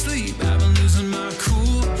my sleep, I've been losing my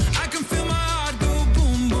cool. I can feel my heart go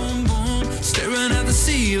boom, boom, boom. Staring at the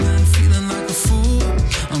ceiling, feeling like a fool.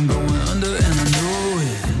 I'm going under and I know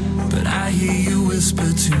it. But I hear you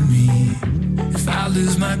whisper to me. If I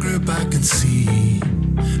lose my grip, I can see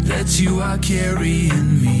that you are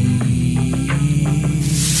carrying me.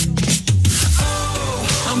 Oh,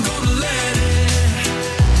 I'm gonna let it.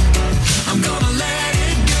 I'm gonna let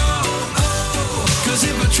it go. Oh, 'cause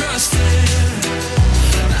if I trust it,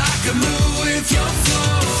 I can move with your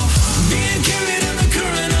flow. Being carried in the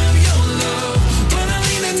current of your love. When I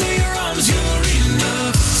lean into your arms, you're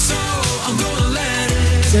enough. So I'm gonna let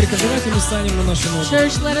it. Церковь, давайте мы станем на наши ноги.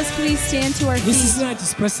 Church, let us please stand to our Не feet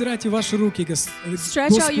стесняйтесь, простирайте ваши руки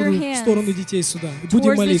Stretch out your Господу в hands сторону детей сюда. И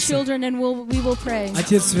будем towards the молиться. children and we will pray.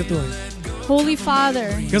 Отец Святой, Holy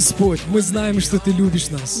Father, Господь, мы знаем, что Ты любишь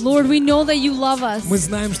нас. Lord, we know that you love us. Мы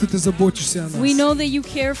знаем, что Ты заботишься о нас. We know that you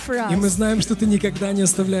care for И мы us. знаем, что Ты никогда не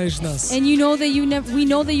оставляешь нас. And you know that we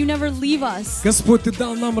know that you never leave us. Господь, Ты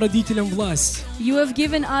дал нам, родителям, власть You have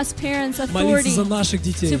given us parents молиться authority за наших to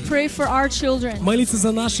детей, pray for our children, молиться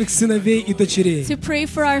за наших сыновей и дочерей. to pray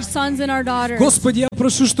for our sons and our daughters. Господи, я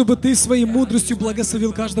прошу, чтобы Ты своей мудростью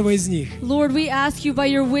благословил каждого из них. Lord, we ask you by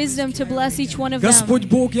your wisdom to bless each one of them. Господь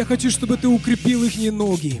Бог, я хочу, чтобы Ты укрепил их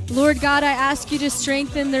ноги. Lord God, I ask you to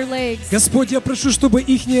strengthen their legs. Господь, я прошу, чтобы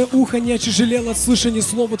их ухо не отяжелело от слышания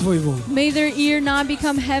Слова Твоего. May their ear not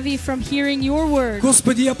become heavy from hearing your word.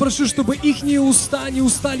 Господи, я прошу, чтобы их уста не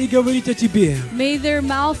устали говорить о Тебе. May their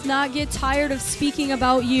mouth not get tired of speaking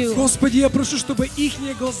about you. Господи, я прошу, чтобы их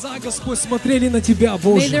глаза, Господь, смотрели на Тебя, May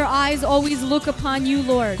Боже. their eyes always look upon you,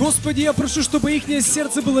 Lord. Господи, я прошу, чтобы их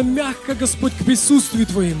сердце было мягко, Господь, к присутствию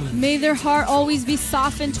Твоему. May their heart always be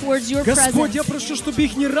softened towards your Господь, presence. я прошу, чтобы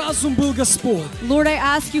их разум был, Господь, Lord, I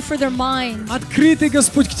ask you for their mind открытый,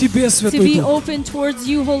 Господь, к Тебе, to Святой be Дух. open towards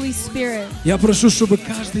you, Holy Spirit. Я прошу, чтобы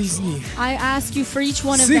каждый из них I ask you for each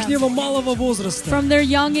one of с them, ихнего малого возраста from their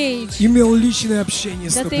young age, имел личное общение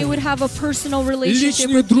с that they would Тобой, have a personal relationship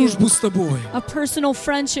личную with дружбу you, с Тобой, a personal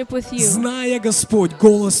friendship with you, зная, Господь,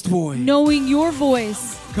 голос Твой. knowing your voice,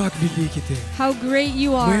 Как великий Ты. how great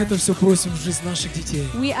you Мы are. это все просим в жизнь наших детей.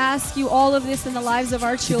 We ask you all of this in the lives of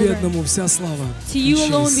our Тебе children. одному вся слава To и you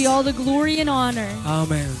alone честь. be all the glory and honor.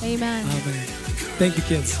 Amen. Amen. Amen. Thank you,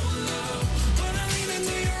 kids.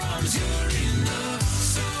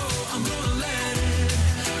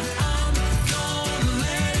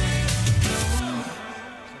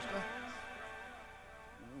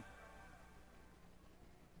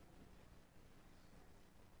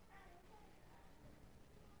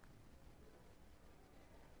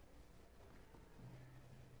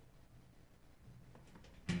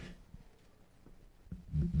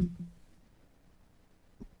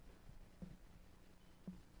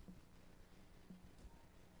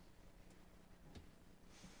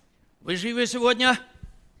 Вы живы сегодня?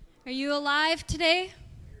 Are you alive today?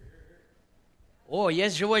 О,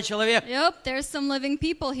 есть живой человек. Yep, there's some living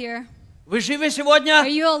people here. Вы живы Are сегодня?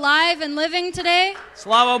 you alive and living today?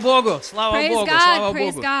 Слава Богу, слава Praise Богу, God, слава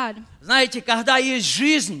praise Богу. God. Знаете, когда есть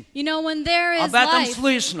жизнь, You know, when there is об этом life,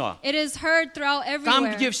 слышно. it is heard throughout Там,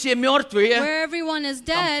 everywhere. где все мертвые, Where everyone is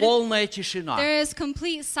там dead, полная тишина. there is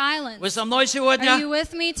complete silence. Вы со мной Are you сегодня?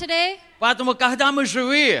 with me today? Поэтому, когда мы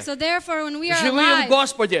живые, So therefore, when we are живые в alive,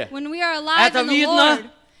 Господе, when we are alive это in the видно, Lord,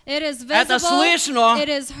 it is это visible, слышно, it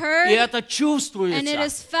is и heard, это and it чувствуется,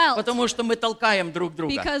 is felt, потому что мы толкаем друг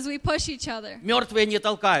друга. because we push each other. Мертвые не The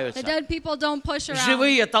толкаются, dead people don't push around.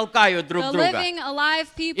 живые толкают друг The друга. living, alive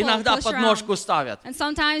people Иногда push подножку around. ставят. And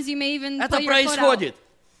sometimes you may even Это put your foot out. происходит.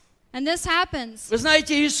 And this happens. Вы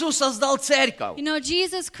знаете, Иисус создал церковь. You know,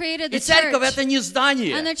 Jesus created the И церковь church. это не And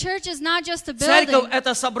здание. the church is not just a Церковь building.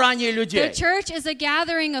 это собрание The людей. church is a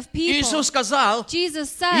gathering of people. Иисус сказал, Jesus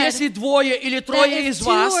said если двое или that трое if из 2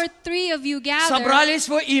 вас or 3 of you gather собрались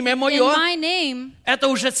во имя in мое, my name, это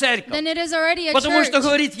уже церковь. then it is already a Потому что church.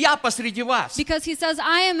 говорит, я посреди вас. Because he says,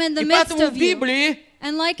 I am in the И midst поэтому of в you. Библии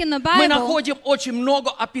And like in the мы Bible, находим очень много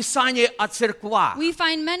описаний о церквах. we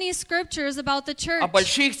find many scriptures about the church, О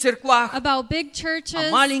больших церквах, about big о churches,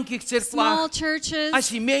 маленьких small церквах, churches, о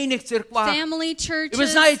семейных церквах. family И вы churches.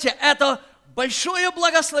 знаете, это большое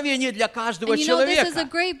благословение для каждого And you know, this is a человека.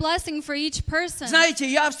 great blessing for each person. Знаете,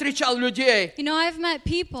 я встречал людей, You know, I've met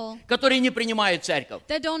people которые не принимают церковь.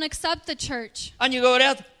 that don't accept the church. Они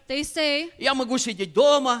говорят, They say, я могу сидеть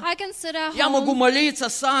дома, I can sit at я могу home, молиться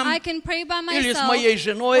сам, I can pray by или с myself, моей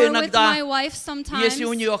женой or with иногда, my wife sometimes, если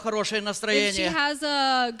у нее хорошее if she настроение, has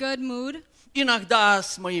a good mood, иногда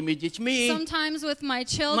с моими детьми, sometimes with my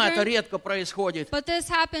но это children. редко происходит, But this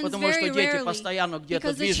happens потому что very дети rarely постоянно где-то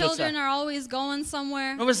because the children движутся. are always going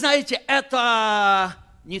somewhere. Но вы знаете, это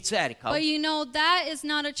не But церковь, you know, that is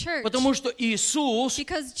not a church потому что Иисус,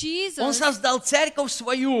 because Он Jesus, создал церковь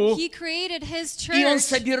свою, He created His и Он church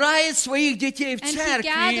собирает своих детей в and He церкви.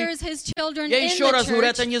 gathers His children Я in еще раз the говорю,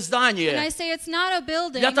 это church. не And I здание. say it's not a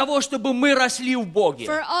building Для того, чтобы мы росли в Боге.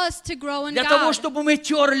 for us to grow in Для того, God, чтобы мы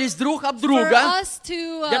терлись друг об for друга, us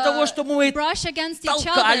to для того, чтобы мы brush against each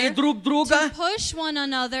толкали other, друг друга, to push one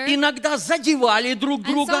another, иногда задевали друг and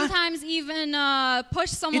друга. sometimes even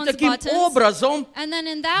push И someone's таким buttons. образом And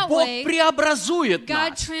then in that Бог way, преобразует God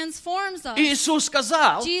нас. transforms us. Иисус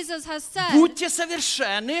сказал, Jesus has said, будьте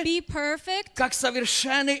совершенны, be perfect как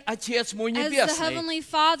совершенный Отец мой as the Небесный. Heavenly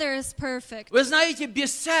Father is perfect. Вы знаете,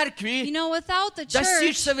 без You церкви know, without the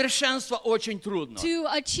достичь church, совершенства очень трудно. to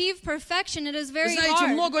achieve perfection, it is Вы very знаете,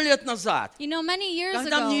 hard. много лет назад, You know, many years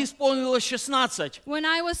когда мне ago, исполнилось 16, when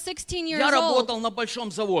I was 16 years я old, работал на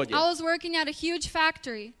большом заводе. I was working at a huge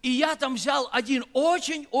factory. И я там взял один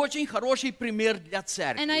очень-очень хороший пример для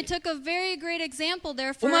And I церкви. took a very great example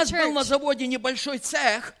there У for a нас был на church. заводе небольшой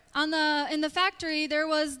цех, In the factory, there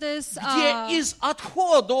was this, где из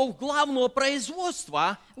отходов главного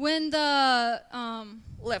производства when the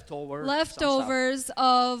leftovers, leftovers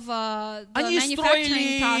of the они manufacturing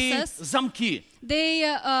строили process, замки. they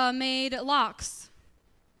made locks.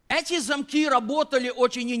 Эти замки работали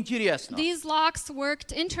очень интересно. These locks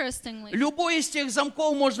worked interestingly. Любой из тех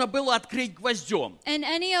замков можно было открыть гвоздем. And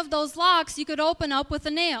any of those locks you could open up with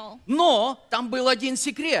a nail. Но там был один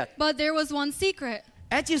секрет. But there was one secret.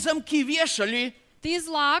 Эти замки вешали These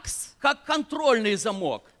locks как контрольный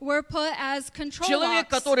замок. were put as control Человек, locks.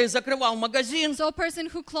 который закрывал магазин, So a person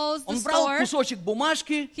who closed the он брал store, кусочек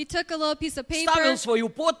бумажки, he took a little piece of paper, ставил свою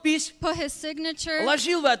подпись, put his signature,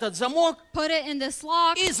 ложил в этот замок put it in this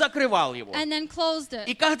lock, и закрывал его. and then closed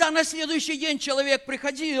И it. когда на следующий день человек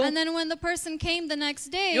приходил, And then when the person came the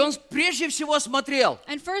next day, и он прежде всего смотрел,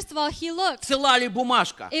 and first of all, he looked цела ли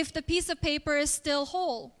бумажка. if the piece of paper is still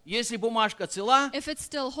whole. Если бумажка цела, If it's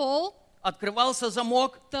still whole, открывался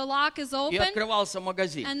замок the lock is и open, открывался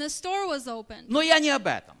магазин. and the store was open. Но я не об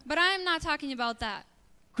этом. But I am not talking about that.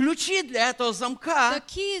 Ключи для этого The замка,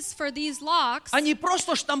 keys for these locks, они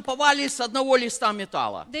просто штамповались с одного листа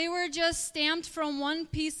металла. they were just stamped from one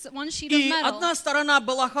sheet of И metal. одна сторона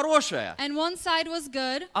была хорошая, And one side was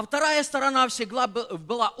good, а вторая сторона всегда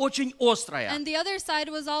была очень острая. and the other side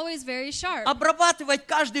was always very sharp. Обрабатывать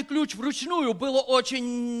каждый ключ вручную было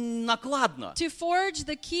очень накладно. To forge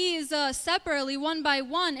the keys separately, one by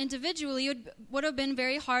one, individually, would have been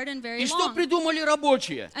very hard and very И что long. придумали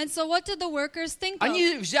рабочие? And so what did the workers think of?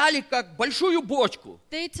 Они взяли как большую бочку.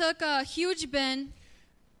 They took a huge bin.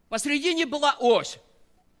 Посредине была ось.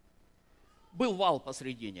 Был вал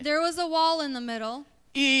посредине. There was a wall in the middle,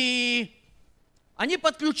 И они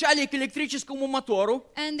подключали к электрическому мотору.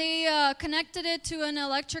 and they connected it to an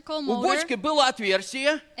electrical У motor. бочки было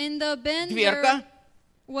отверстие, In the bin, there дверка.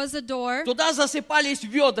 was a door, Туда засыпались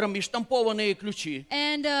ведрами штампованные ключи.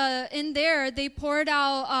 and in there they poured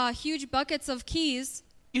out huge buckets of keys.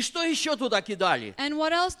 И что еще туда кидали? And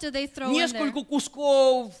what else did they throw in there? Несколько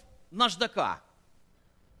кусков наждака.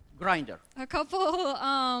 Грайндер. A couple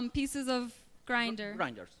pieces of grinders.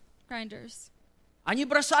 Они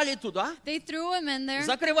бросали туда, They threw them in there.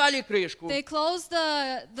 закрывали крышку, They closed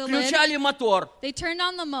the lid. включали мотор, They turned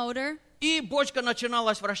on the motor, и бочка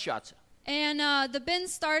начиналась вращаться. and the bin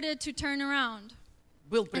started to turn around.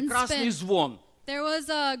 Был прекрасный spin. звон. There was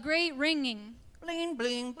a great ringing. Блин,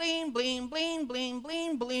 блин, блин, блин, блин, блин,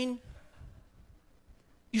 блин, блин.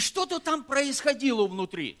 И что-то там происходило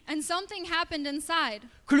внутри. And something happened inside.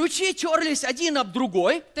 Ключи терлись один об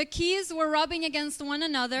другой. The keys were rubbing against one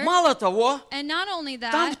another. Мало того, And not only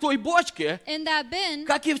там в that, той бочке, in that bin,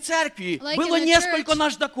 как и в церкви, Like было in the несколько church.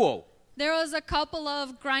 наждаков, there was a couple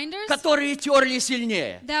of grinders которые терли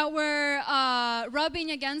сильнее. that were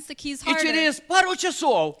rubbing against the keys И harder. через пару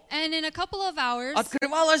часов And in a couple of hours,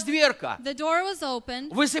 открывалась дверка, the door was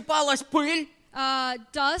opened. высыпалась пыль,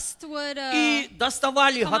 Dust would, и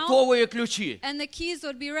доставали come out. готовые ключи. and the keys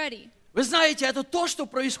would be ready. Вы знаете, это то, что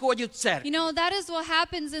происходит в You церкви. know, that is what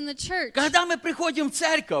happens in the church. Когда мы приходим в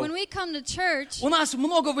церковь, When we come to church, у нас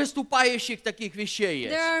много выступающих таких вещей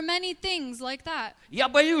there есть. are many things like that. Я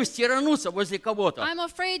боюсь тирануться возле кого-то. I'm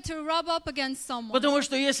afraid to rub up against someone. Потому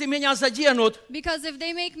что если меня заденут, Because if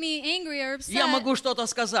they make me angry or я upset, могу что-то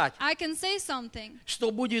сказать, I can say something что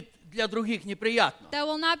будет для других неприятно. that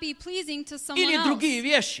will not be pleasing to someone Или else. другие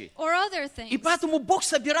вещи. Or other И things. поэтому Бог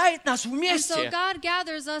собирает нас And so вместе God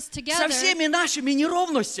gathers us со together всеми нашими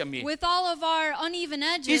неровностями. with all of our uneven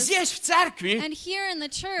И edges. здесь, в церкви, And here in the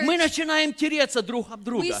church, мы начинаем тереться друг об we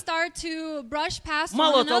друга. start to brush past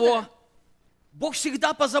Мало one того, another. Бог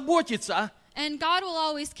всегда позаботится, And God will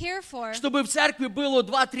always care for чтобы в церкви было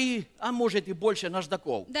 2-3, а может и больше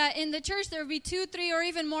наждаков, that in the church there will be 2, 3, or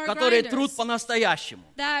even more которые трут grinders по-настоящему.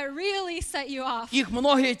 that really set you off. Их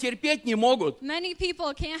многие терпеть не могут. Many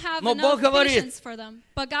people can't have Но enough Бог говорит, patience for them.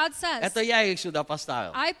 But God says, Это я их сюда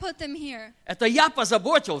поставил. I put them here. Это я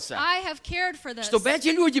позаботился, I have cared for this. чтобы эти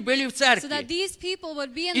люди были в So that церкви. these people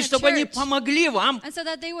would be in И the чтобы они church. помогли вам And so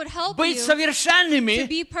that they would help быть you to совершенными,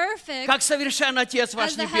 be perfect как совершен Отец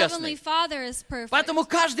ваш as the Heavenly Небесный. Father is perfect. Поэтому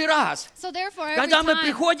каждый раз, So therefore, every когда мы time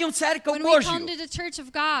приходим в Церковь when we come to Божью, the church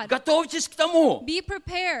of God, готовьтесь к тому, be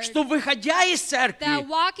prepared что, выходя из that церкви,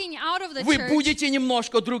 walking out of the вы church, будете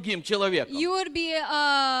немножко другим человеком. you would be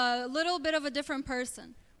a little bit of a different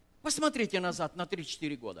person. Посмотрите назад на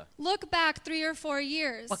 3-4 года. Look back 3 or 4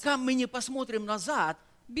 years. Пока мы не посмотрим назад,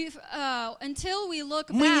 Until we look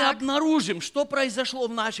мы не back, обнаружим, что произошло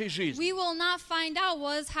в нашей жизни. we will not find out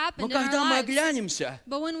what has Но happened in our когда мы lives. оглянемся,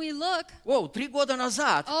 But when we look, 3 года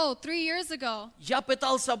назад, 3 years ago, я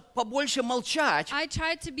пытался побольше молчать, I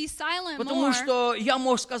tried to be silent потому more что я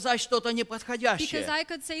мог сказать что-то because неподходящее. I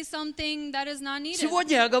could say something that is not needed.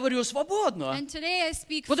 Сегодня я говорю свободно, And today I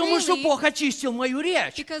speak потому что freely Бог очистил мою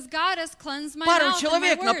речь. because God has cleansed my Пару mouth and my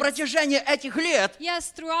человек на words. протяжении этих лет,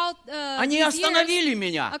 Yes, throughout они these остановили years,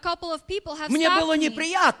 меня. a couple of people have Мне было stopped me.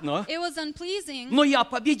 неприятно, It was unpleasing, но я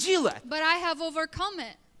победила. but I have overcome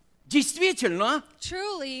it. Действительно,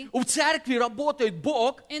 Truly, в церкви работает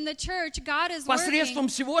Бог in the church, God is посредством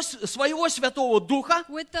working своего Святого Духа,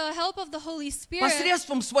 with the help of the Holy Spirit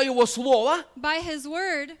посредством своего Слова, by His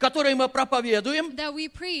Word которое мы проповедуем. that we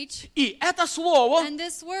preach. И это Слово, And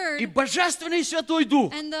this и Word Божественный Святой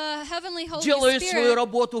Дух and the Heavenly Holy делают свою Spirit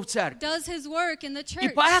работу в церкви. does His work in the И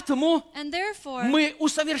church. поэтому And therefore, мы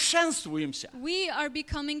усовершенствуемся. we are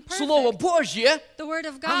becoming Слово perfect. Божье, The Word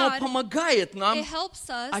of оно God, помогает нам it helps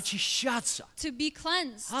us очищаться. to be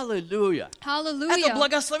cleansed. Аллилуйя. Это Hallelujah.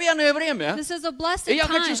 благословенное время. This is a blessed И я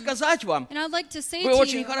хочу time. сказать вам, And I'd like to say вы to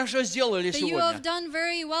очень you хорошо сделали that you have сегодня, done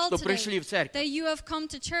very well что пришли в today, церковь. that you have come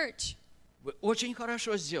to church. Вы очень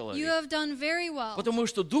хорошо You сделали. have done very well Потому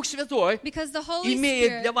что Дух Святой because the Holy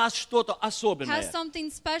имеет для Spirit вас что-то has особенное.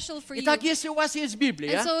 something special for you. Итак, если у вас есть And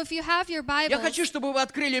Библия, so if you have your я хочу, Bibles, чтобы вы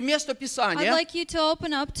открыли место I'd Писания. like you to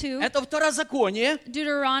open up to Это Второзаконие,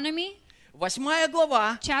 Deuteronomy 8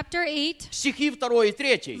 глава, chapter 8, стихи 2 и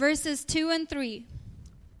 3. verses 2 and 3.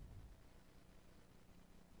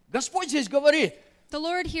 Господь здесь говорит: The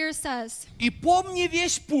Lord here says, «И помни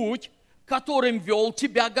весь путь, которым вел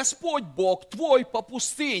тебя Господь Бог твой по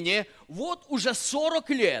пустыне, вот уже 40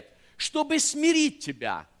 лет, чтобы смирить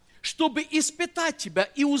тебя, чтобы испытать тебя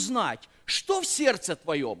и узнать, что в сердце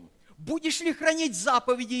твоем, будешь ли хранить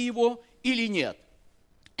заповеди Его или нет».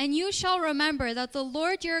 And you shall remember that the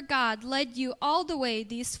Lord your God led you all the way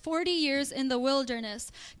these 40 years in the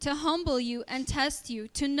wilderness to humble you and test you,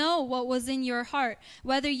 to know what was in your heart,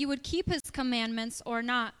 whether you would keep his commandments or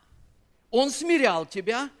not. Он смирял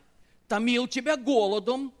тебя, томил тебя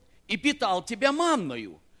голодом и питал тебя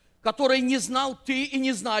манною, которой не знал ты и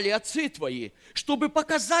не знали отцы твои, чтобы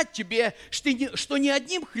показать тебе, что не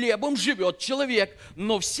одним хлебом живет человек,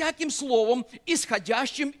 но всяким словом,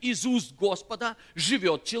 исходящим из уст Господа,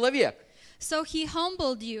 живет человек. So he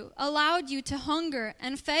humbled you, allowed you to hunger,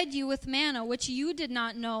 and fed you with manna which you did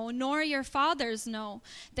not know, nor your fathers know,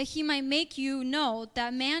 that he might make you know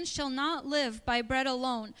that man shall not live by bread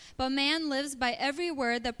alone, but man lives by every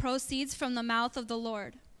word that proceeds from the mouth of the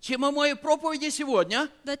Lord. Тема моей проповеди сегодня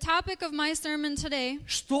The topic of my sermon today, –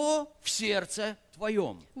 что в сердце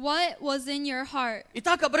твоем? what was in your heart?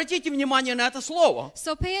 Итак, обратите внимание на это слово.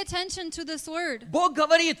 So pay attention to this word. Бог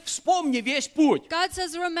говорит, вспомни весь путь. God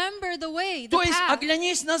says, remember the way, the То есть path.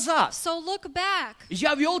 оглянись назад. So look back.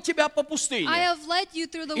 Я вел тебя по пустыне. I have led you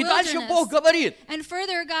through the И дальше wilderness. Бог говорит, And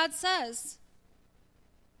further God says,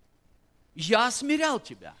 я смирял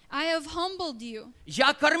тебя, I have humbled you.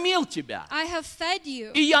 я кормил тебя, I have fed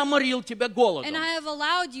you. и я морил тебя голодом. And I have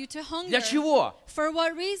allowed you to hunger. Для чего? For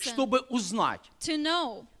what reason? Чтобы узнать, To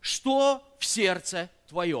know что в сердце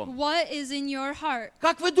твоем. what is in your heart.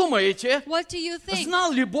 Как вы думаете, What do you think?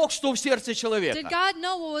 знал ли Бог, что в сердце Did человека? God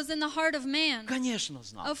know what was in the heart of man? Конечно,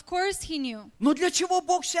 знал. Of course he knew. Но для чего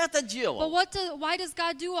Бог все это But делал? why does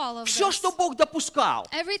God do all of Все, this? что Бог допускал.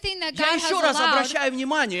 Everything that Я God еще has раз allowed, обращаю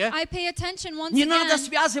внимание, I pay attention once не надо again,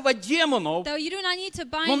 связывать демонов, though you do not need to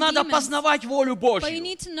bind но надо demons, познавать волю but you Божью.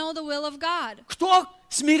 need to know the will of God. Кто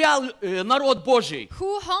смирял народ Божий?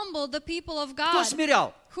 Who humbled the people of Кто God?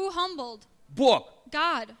 смирял? Who humbled? Бог.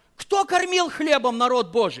 God. Кто кормил хлебом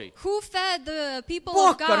народ Божий? Who fed the people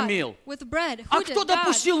Бог of God кормил. with bread? А Who кто did God?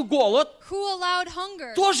 допустил голод? Who allowed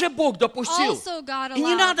hunger? Тоже Бог допустил. Also God И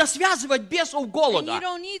не allowed. надо связывать бесов And you голода.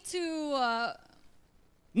 don't need to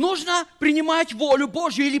Нужно принимать волю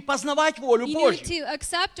Божью или познавать волю you need Божью. to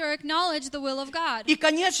accept or acknowledge the will of God. И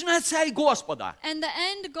конечная цель Господа, And the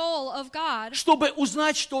end goal of God чтобы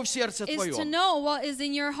узнать, что в сердце is to твоем. know what is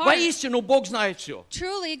in your heart. Воистину, Бог знает все.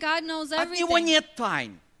 Truly, God knows От Него everything. нет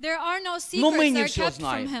тайн. There are no Но мы secrets не that are всё kept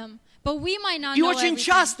знаем. from Him. But we might not И know очень everything.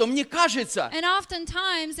 часто мне кажется, And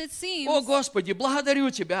oftentimes it seems, о Господи, благодарю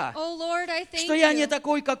Тебя, oh Lord, I thank что я не you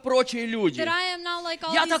такой, как прочие люди. that I am not like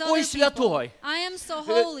all Я these такой other святой. people. I am so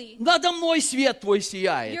holy. Надо мной свет Твой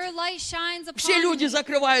сияет. Your light shines Все upon люди me.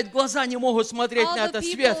 закрывают глаза, не могут смотреть All на the этот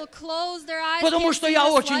people свет. close their eyes Потому can't что see я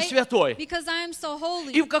this очень light святой. because I am so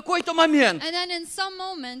holy. И в какой-то момент And then in some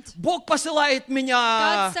moment, Бог посылает God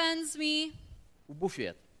меня sends me в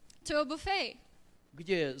буфет, to a buffet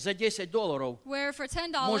где за $10 where for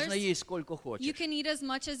можно $10 есть сколько you хочешь. can eat as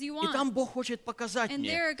much as you И там want. Бог хочет показать And мне,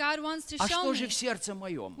 there God wants to а show что же me, в сердце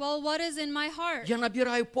моем. well, what is in my heart? Я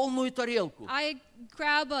набираю полную тарелку, I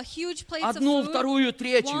grab a huge plate of одну, food, вторую,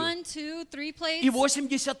 третью, 1, 2, 3 plates, и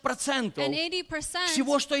 80% and 80%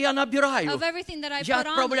 всего, что я набираю, of everything that I я put on the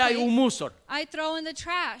отправляю в plate, мусор. I throw in the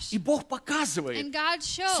trash. И Бог показывает, And God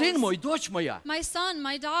shows, сын мой, дочь моя, my son,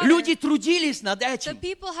 my daughter, люди трудились над the этим,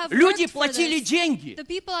 people have люди worked for платили this. деньги, The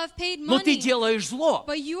people have paid но ты money, делаешь зло.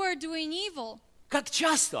 but you are doing evil. Как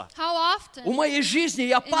часто How often в моей жизни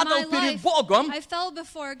я in my падал перед life Богом, I fell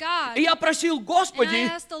before God и я просил, and I Господи,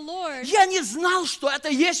 asked the Lord, я не знал, что это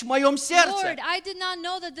есть в моем сердце. Lord, I did not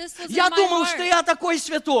know that this was Я in my думал, heart. что я такой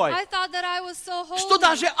святой, I thought that I was so holy что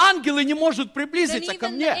даже ангелы не могут that приблизиться ко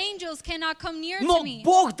even the мне. angels cannot come near Но to me.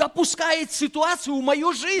 Бог допускает ситуацию в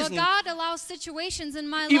мою But жизнь. God allows situations in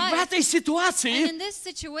my И в life. этой And ситуации in this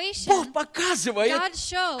situation, Бог показывает, God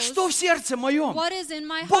shows что в сердце моем. what is in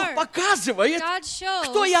my Бог heart. показывает, God shows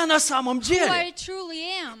кто я на самом who I деле. truly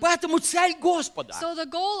am. Поэтому цель Господа, So the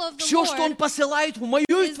goal of the все, что Он Lord посылает в мою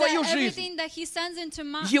и is твою that жизнь, everything that He sends into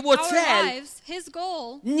Его our цель lives, His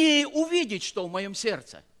goal, не увидеть, что в моем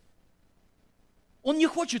сердце. Он не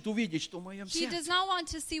хочет увидеть, что в моем He does сердце. not want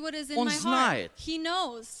to see what is in Он my heart. знает. He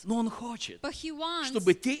knows, Но Он хочет, but He wants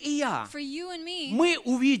чтобы ты и я, for you and me мы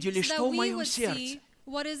увидели, so that что в we моем would сердце. see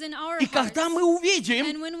what is in our И hearts. когда мы увидим,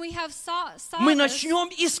 And when we have saw мы this, начнем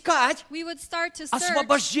искать we would start to search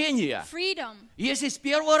освобождение. freedom. Если с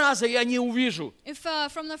первого раза я не увижу, If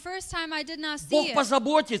from the first time I did not see Бог it,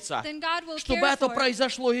 позаботится, then God will чтобы care это for it,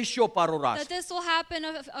 произошло еще пару раз. that this will happen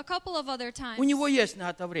a couple of other times. У него есть на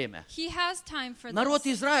это время. He has time for Народ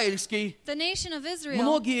this. израильский The nation of Israel,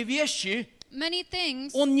 многие вещи many things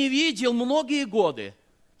он не видел многие годы.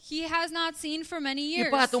 He has not seen for many И years.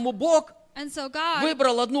 поэтому Бог And so God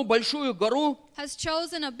выбрал одну большую гору. has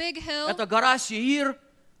chosen a big hill, Это гора Сеир.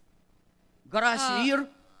 Гора Сеир.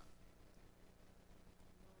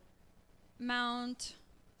 Mount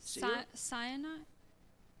Seir? Sinai.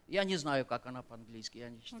 Я не знаю, как она по-английски, я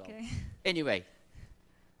не читал. Okay. Anyway.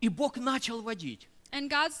 И Бог начал водить. And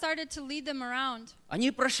God started to lead them around.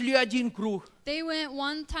 Они прошли один круг, They went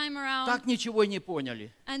one time around так ничего и не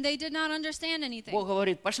поняли. and they did not understand anything. Бог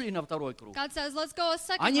говорит, пошли на второй круг. God says, let's go a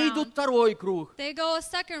second Они идут round. второй круг. They go a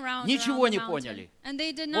second round Ничего around не the mountain. поняли. And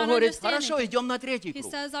they did Бог not говорит, understand хорошо, anything. идем на третий He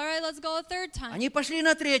круг. says, all right, let's go a third time. Они пошли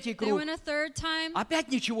на третий They круг. went a third time. Опять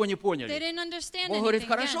ничего не They поняли. didn't understand Бог говорит, anything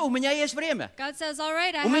хорошо, у again. меня есть время. God says, all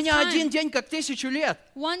right, I У have меня один time. день как 1000 лет.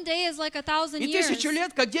 One day is like 1,000 И years. 1000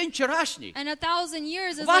 лет как день вчерашний. And 1,000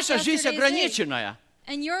 years is like Ваша жизнь yesterday's day. ограниченная.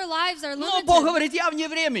 And your lives are Но Бог limited. говорит, я вне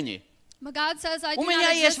времени. But God says, I У do меня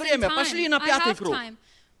not есть exist in время. time. Пошли на I пятый have круг. time.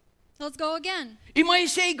 Let's go again. И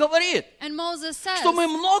Моисей говорит, And Moses says что мы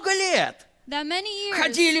много лет that many years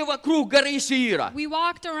ходили вокруг горы Сеира. we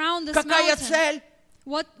walked around this Какая mountain. цель?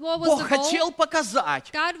 What was Бог the goal? хотел показать,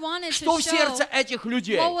 God wanted что to в show сердце этих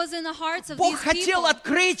людей. what was in the hearts of Бог these хотел people.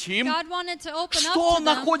 открыть им, God wanted to open что up to them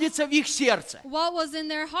находится в их сердце. what was in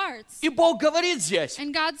their hearts. И Бог говорит здесь,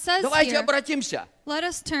 And God says давайте here, обратимся let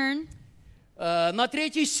us turn на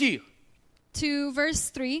 3 стих. to verse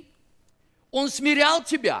 3. Он смирял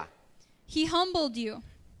тебя, He humbled you,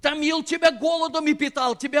 томил тебя голодом и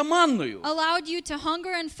питал тебя манную, allowed you to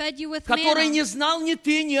hunger and fed you with которой manna, не знал ни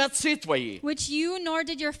ты, ни отцы твои, which you nor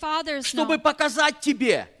did your fathers чтобы know, показать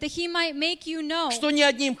тебе, that he might make you know что не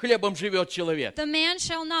одним хлебом живет человек, the man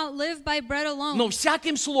shall not live by bread alone, но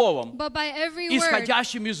всяким словом, but by every word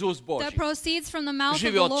исходящим из уст that Божьих, proceeds from the mouth of the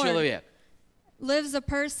живет Lord человек. lives a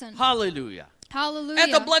person. Аллилуйя. Это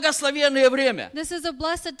Hallelujah. благословенное время. This is a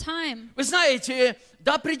blessed time. Вы знаете,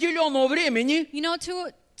 до определенного времени You know,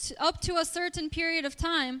 up to a certain period of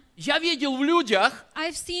time, я видел в людях,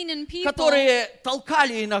 I've seen in people которые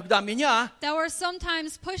толкали иногда меня, that were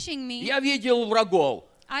sometimes pushing me, я видел врагов.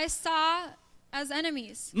 I saw as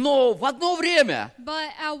enemies. Но в одно время But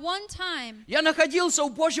at one time, я находился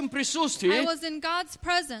в Божьем I присутствии, was in God's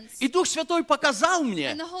presence, и Дух Святой показал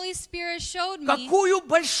мне, and the Holy Spirit showed me какую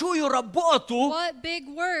большую работу what big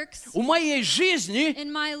works в моей жизни in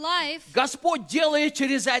my life Господь делает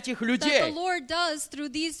через этих that the людей. Lord does through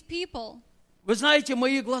these people. Вы знаете,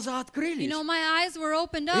 мои глаза You открылись. know, my eyes were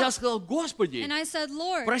opened Я up, сказал, Господи, and I said,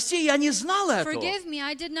 Lord, прости, я не знал этого. forgive me,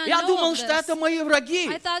 I did not Я know думал, of что this. это мои враги.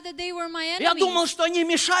 I thought that they were my Я думал, enemies. что они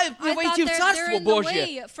мешают мне I thought войти в they're Царство in the Божье.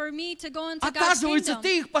 way for me to go into God's Оказывается, kingdom.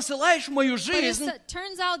 ты их посылаешь в мою But it жизнь.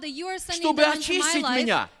 turns out that you are sending чтобы them into my очистить life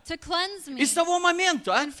меня. to cleanse me. И с того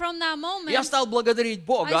момента And from that moment, я стал благодарить I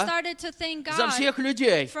Бога started to thank за God всех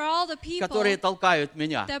людей, for all the people которые толкают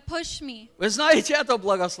меня. that push me. Вы знаете, это You know,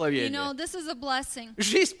 благословение. this is a blessing.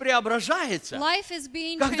 Жизнь преображается, Life is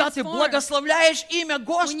being когда ты transformed благословляешь имя when you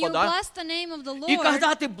Господа, bless the name of the и Lord,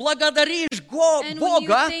 когда ты благодаришь and when you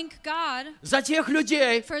Бога thank God за тех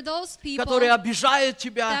людей, for those people которые обижают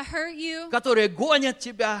тебя, that hurt you, которые гонят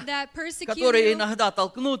тебя, that persecute которые you, иногда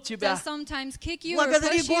толкнут тебя. that sometimes kick you or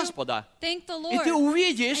Благодари push you. Господа. Thank the И Lord, ты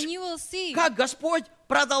увидишь, and you will see как Господь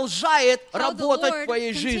продолжает how the работать в Lord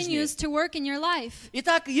твоей жизни. continues to work in your life.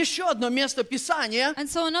 Итак, еще одно место Писания. And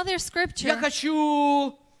so another Я scripture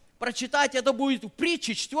хочу прочитать, это будет в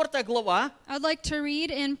Притче, 4 глава, I'd like to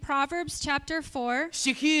read in Proverbs chapter 4,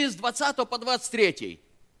 стихи с 20 по 23.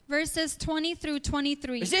 verses 20 through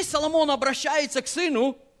 23. Здесь Соломон обращается к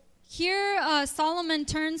сыну. Here Solomon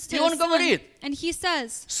turns to И his он говорит, son, and he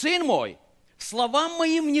says, «Сын мой, словам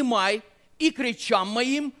моим внимай, и к речам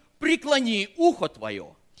моим преклони ухо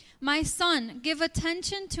твое». My son, give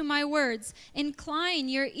attention to my words, incline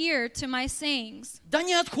your ear to my sayings. Да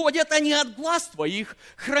не отходят они от глаз твоих,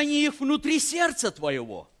 храни их внутри сердца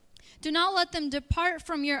твоего. Do not let them depart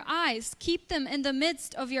from your eyes, keep them in the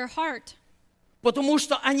midst of your heart. Потому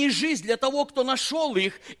что они жизнь для того, кто нашел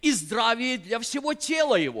их, и здравие для всего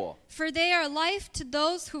тела его. For they are life to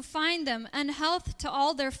those who find them, and health to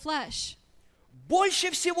all their flesh. Больше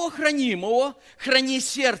всего хранимого храни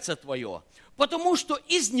сердце твое, потому что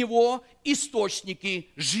из него источники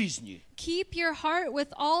жизни. Keep your heart with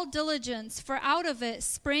all diligence, for out of it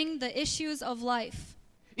spring the issues of life.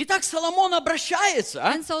 Итак, Соломон обращается,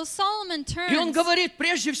 And so Solomon и он turns, говорит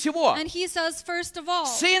прежде всего, and he says, first of all,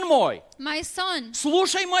 «Сын мой, my son,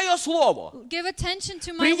 слушай мое слово, give attention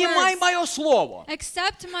to my принимай words, мое слово,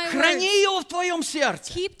 accept my храни words, его в твоем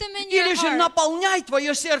сердце, keep them in или your же heart, наполняй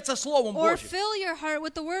твое сердце Словом or Божьим». fill your heart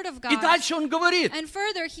with the word of И God. дальше он говорит, And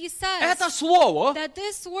further, he says это слово, that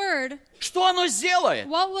this word, что оно сделает?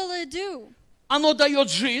 what will it do? Оно дает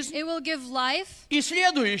жизнь. It will give life. И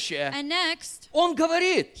следующее, And next, он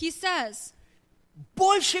говорит, he says,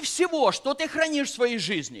 больше всего, что ты хранишь в своей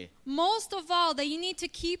жизни, most of all that you need to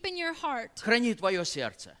keep in your heart, храни твое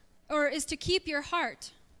сердце. is to keep your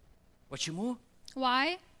heart. Почему?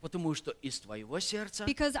 Why? Потому что из твоего сердца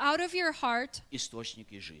Because out of your heart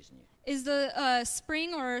источники жизни. is the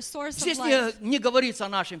spring or source of Здесь life. не говорится о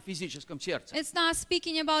нашем физическом сердце. It's not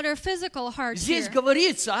speaking about our physical heart Здесь here.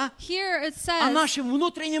 говорится Here it о says нашем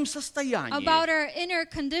внутреннем состоянии. about our inner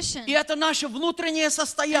condition. И это наше внутреннее And this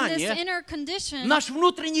состояние, inner condition, наш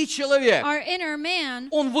внутренний человек, our inner man,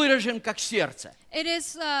 он выражен как сердце. it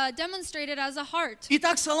is demonstrated as a heart.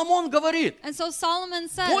 Итак, Соломон говорит, And so Solomon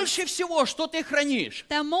says больше всего, что ты хранишь,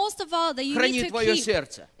 that most of all that you храни need to твое keep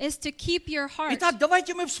сердце. is to keep your heart. Итак,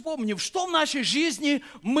 давайте мы вспомним, что в нашей жизни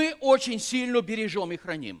мы очень сильно бережем и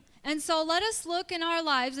храним. And so let us look in our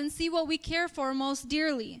lives and see what we care for most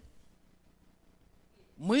dearly.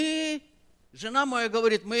 Мы, жена моя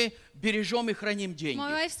говорит, мы бережем и храним деньги.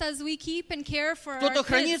 My wife says we keep and care for Кто-то our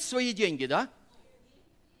хранит kids. свои деньги, да?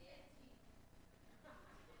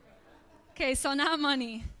 Okay, so not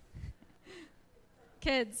money.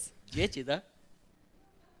 Kids. Дети, да?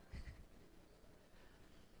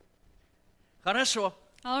 Хорошо,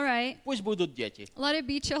 All right. пусть будут дети. Let it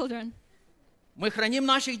be children. Мы храним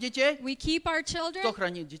наших детей. We keep our children. Кто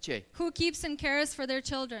хранит детей? Who keeps and cares for their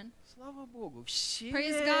children? Слава Богу, все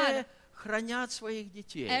Praise God. хранят своих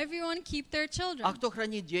детей. Everyone keep their А children. кто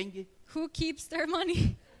хранит деньги? Who keeps their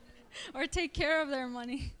money? Or take care of their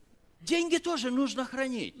money? Деньги тоже нужно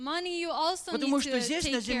хранить. Money you also Потому need что to здесь на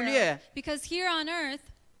take care земле of. Because here on earth,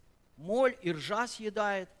 Моль и ржа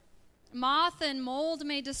съедает. moth and mold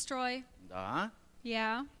may destroy. Да.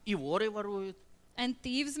 Yeah. И воры воруют. And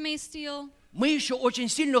thieves may steal. Мы еще очень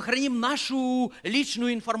сильно храним нашу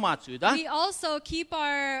личную информацию, да? We also keep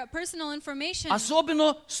our personal information,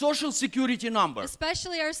 Особенно social security number.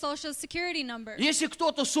 especially our social security number. Если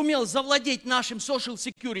кто-то сумел завладеть нашим social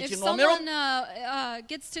security If номером, someone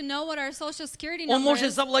gets to know what our social security он number может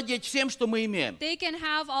is, завладеть всем, что мы имеем. they can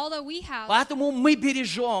have all that we have. Поэтому мы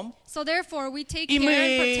бережем, So therefore, we take и care and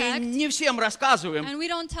мы protect, не всем рассказываем. and we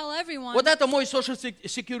don't tell everyone. Вот это мой social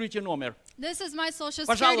security номер. This is my social security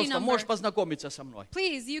Пожалуйста, number. можешь познакомиться со мной.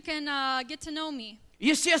 Please, you can get to know me.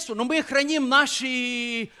 Естественно, мы храним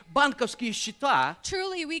наши банковские счета,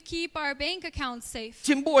 Truly, we keep our bank accounts safe.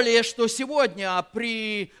 тем более, что сегодня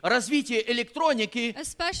при развитии электроники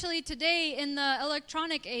Especially today in the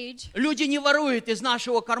electronic age, люди не воруют из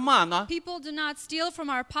нашего кармана, people do not steal from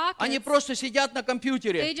our они pockets. просто сидят на They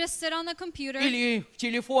компьютере just sit on the computer или в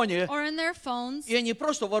телефоне, or in their phones, и они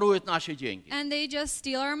просто воруют наши деньги. and they just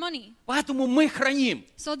steal our money. Поэтому мы храним.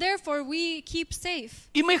 So therefore, we keep safe.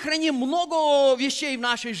 И мы храним много вещей в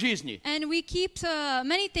нашей жизни. And we keep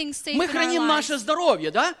many things safe Мы in our храним наше lives.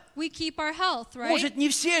 здоровье, да? We keep our health, right? Может, не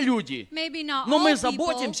все люди, Maybe not но all мы people,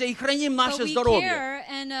 заботимся и храним but наше we здоровье. care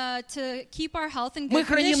and to keep our health in Мы good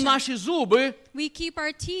храним condition. наши зубы We keep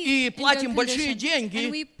our teeth и in платим good большие condition. деньги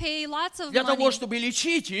And we pay lots of для money того, чтобы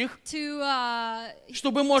лечить их, to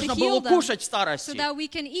чтобы можно to было heal them, кушать в so старости. that we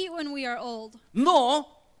can eat when we are old.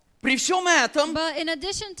 Но при всем этом But in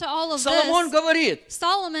addition to all of Соломон this, говорит,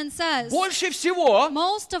 Solomon says, больше всего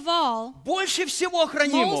most of all,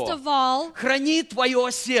 хранимого, храни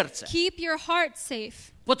твое сердце. keep your heart safe.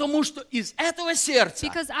 Потому что из этого сердца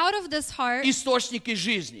Because out of this heart источники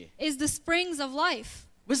жизни. is the springs of life.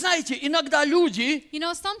 Вы знаете, иногда люди You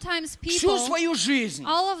know, sometimes всю people, свою жизнь,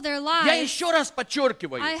 all of their я lives, еще раз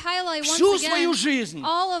подчеркиваю, I highlight once всю again, свою жизнь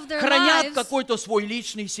all of their хранят lives, какой-то свой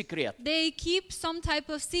личный секрет. they keep some type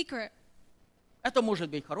of secret. Это может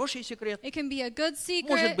быть хороший секрет, It can be a good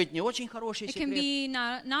может secret, быть не очень хороший it can секрет, be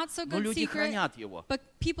not so но good люди secret, хранят его. but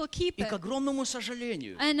people keep И it. к огромному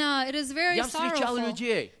сожалению, And it is very я встречал sorrowful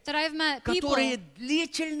людей, that I've met people которые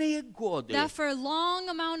длительные годы, that for a long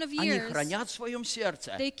amount of они years, хранят в своем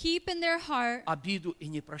сердце they keep in their heart обиду и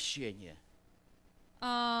непрощение.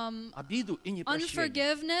 Обиду и непрощение.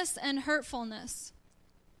 unforgiveness and hurtfulness.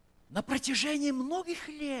 На протяжении многих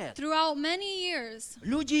лет Throughout many years,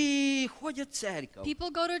 люди ходят в церковь, people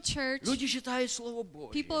go to church, люди читают Слово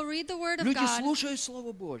Божье, people read the Word of люди God, слушают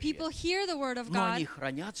Слово Божье, people hear the Word of но они God,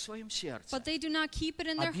 хранят в своем сердце but they do not keep it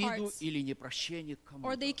in their обиду hearts, или непрощение к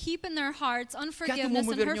or they кому-то. keep in their hearts К этому unforgiveness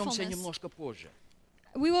мы and вернемся hurtfulness. немножко позже.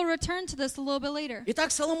 We will return to this a little bit later.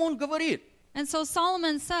 Итак, Соломон говорит, And so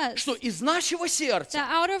Solomon says что из нашего сердца that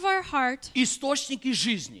out of our heart источники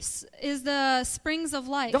жизни. is the springs of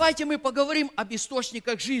life. Давайте мы поговорим об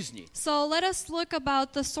источниках жизни. So let us look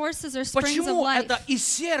about the sources or springs of Почему life. это из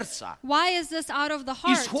сердца Why is this out of the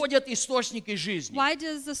heart? исходят источники жизни? Why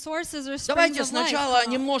does the sources or springs Давайте of life сначала come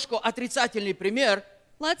out? немножко отрицательный пример.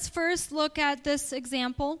 Let's first look at this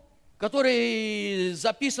example. который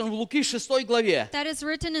записан в Луки 6 главе, that is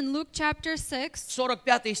written in Luke chapter 6,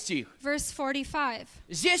 45 стих. verse 45.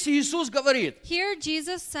 Здесь Иисус говорит, Here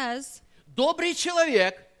Jesus says, добрый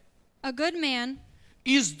человек a good man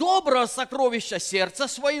из доброго сокровища сердца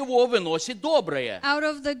своего выносит доброе, out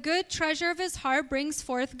of the good treasure of his heart brings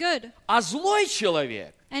forth good. а злой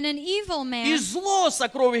человек And an evil man из злого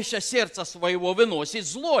сокровища сердца своего выносит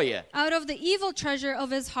злое. out of the evil treasure of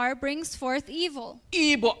his heart brings forth evil.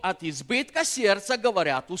 Ибо от избытка сердца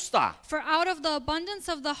говорят уста. For out of the abundance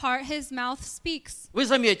of the heart his mouth speaks. Вы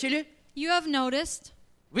заметили? You have noticed,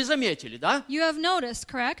 Да?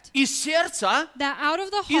 correct? Из сердца, That out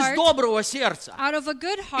of the из heart, доброго сердца, out of a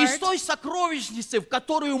good из heart, той сокровищницы, в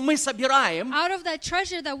которую мы собираем, out of that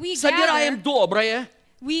treasure that we собираем gather, доброе,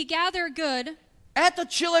 we gather good, этот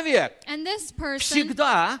человек and this person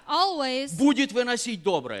всегда always будет выносить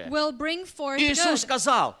доброе. will bring forth Иисус good.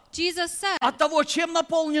 сказал, Jesus said, от того, чем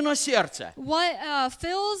наполнено сердце, what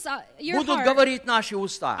fills your будут heart, говорить наши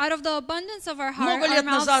уста. out of the abundance of our heart, Много our лет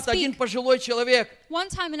mouths назад один speak. пожилой человек, One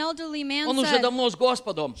time an elderly man он уже said, давно с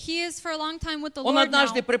Господом, he is for a long time with the он Lord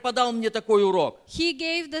однажды now. преподал мне такой урок. He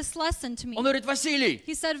gave this lesson to me. Он говорит, Василий,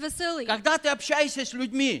 He said, Vasily, когда ты общаешься с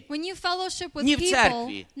людьми, when you fellowship with не в people,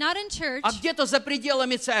 церкви, not in church, а где-то за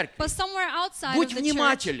пределами церкви, but somewhere outside будь of the church,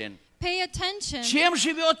 внимателен. pay attention Чем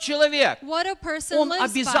живет человек, what a person он lives by.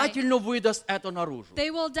 обязательно выдаст это наружу. They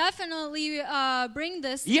will definitely bring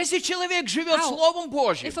this Если человек живет out. Словом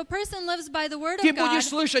Божьим, If a person lives by the word ты of God, будешь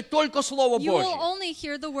слышать только Слово you will Божье. only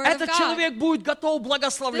hear the word of Этот God. человек будет готов This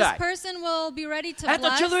благословлять. person will be ready to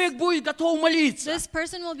Этот bless. человек будет готов молиться. This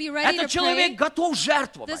person will be ready Этот to человек pray. готов This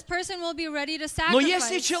жертвовать. person will be ready to Но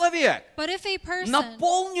если sacrifice. человек But if a person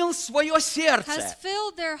наполнил свое has сердце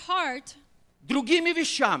filled their heart другими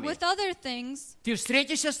вещами, with other things, ты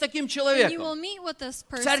встретишься с таким then you человеком. will meet with this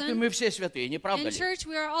В церкви person. мы все святые, не правда In ли? church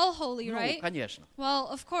we are all holy, Ну, right? конечно. Well,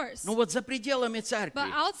 of course. Но вот за пределами церкви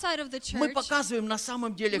But outside of the мы church, показываем на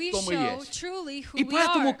самом деле, we кто мы show есть. truly who И we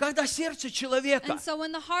поэтому, are. когда сердце человека, And so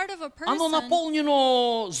when the heart of a оно person,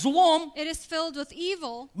 наполнено злом, it is filled with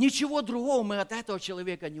evil, ничего другого мы от этого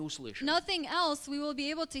человека не услышим. nothing else we will be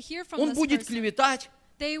able to hear from Он this будет person. клеветать,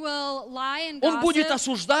 They will lie and он будет gossip.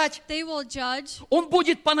 осуждать, They will judge. он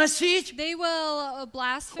будет поносить, They will он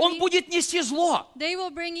blaspheme. будет нести зло. They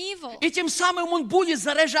will bring evil. И тем самым он будет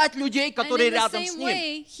заражать людей, And которые in the рядом с same ним.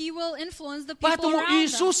 way, he will influence the people Поэтому around them.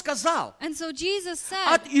 Иисус сказал, And so Jesus said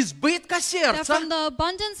от избытка that сердца from the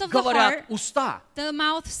abundance of the говорят heart, уста. the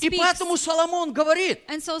mouth И speaks. поэтому Соломон говорит,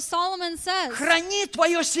 And so Solomon says, храни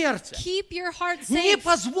твое сердце. keep your heart Не safe.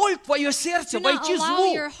 позволь твое сердце Do not войти allow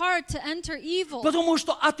злу. your heart to enter evil. Потому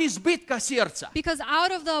что от избытка сердца Because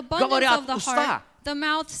out of the abundance говорят of the уста. heart, the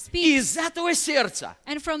mouth и speaks. из этого сердца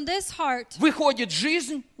And from this heart, выходит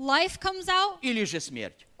жизнь life comes out или же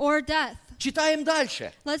смерть. or death. Читаем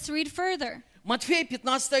дальше. Let's read further. Матфея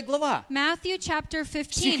 15 глава, Matthew chapter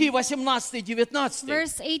стихи 15, 18-19.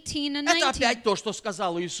 verse 18 and Это 19. опять то, что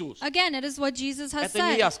сказал Иисус. Again, it is what Jesus has Это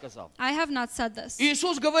не я said. сказал. I have not said this.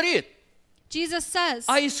 Иисус говорит, Jesus says,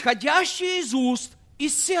 а исходящее из уст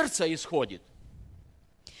из сердца исходит.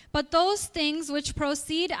 but those things which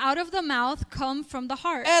proceed out of the mouth come from the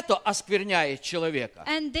heart, Это оскверняет человека.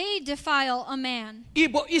 and they defile a man.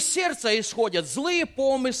 Ибо из сердца исходят злые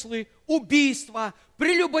помыслы, убийства,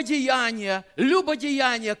 прелюбодеяния,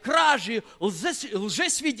 любодеяния, кражи,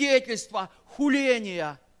 лжесвидетельства,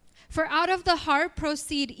 хуления. For out of the heart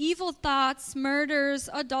proceed evil thoughts, murders,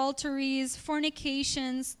 adulteries,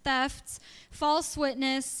 fornications, thefts, false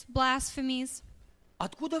witness, blasphemies.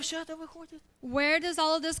 Откуда все это выходит? Where does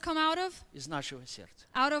all of this come out of? Из нашего сердца.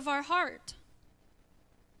 Out of our heart.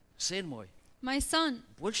 Сын мой, My son,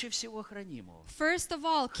 больше всего хранимого, first of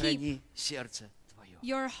all, keep храни сердце твое.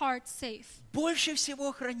 your heart safe. Больше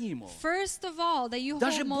всего хранимого. First of all, that you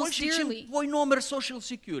Даже hold most больше, чем dearly, твой номер Social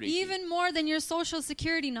Security. even more than your social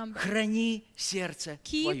security number. Храни сердце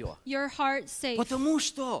Keep твое. your heart safe. Потому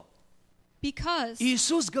что Because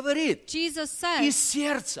Иисус говорит, Jesus из says,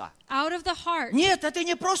 сердца. out of the heart. Нет, это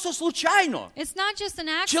не просто случайно. It's not just an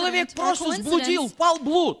Человек accident or просто сблудил, coincidence впал в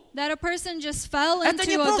блуд. that a person just fell Это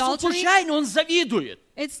не into просто adultery. случайно, он завидует.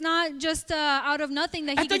 It's not just out of nothing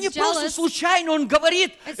that he Это не gets просто jealous. случайно, он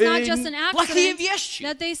говорит It's not just an плохие accident вещи.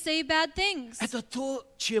 that they say bad things. Это то,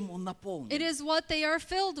 чем он It наполнен. is what they are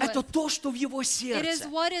filled Это with. то, что в его It is сердце.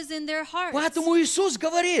 what is in their hearts. Поэтому Иисус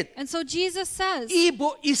говорит, And so Jesus says,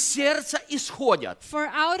 ибо из сердца исходят. for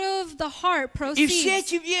out of the heart И все proceeds,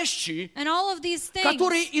 эти вещи, вещи, And all of these things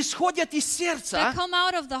которые исходят из that сердца, come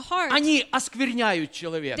out of the heart, они оскверняют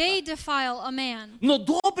человека. they defile a man. Но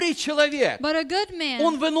добрый человек, But a good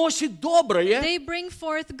он man, выносит доброе, they bring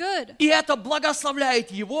forth good. и это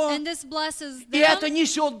благословляет его, And this blesses и это them,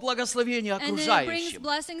 несет благословение and it brings окружающим.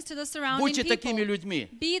 blessings to the surrounding Будьте такими people. людьми.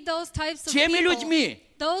 Be those types of Теми people, людьми,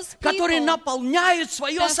 those которые people наполняют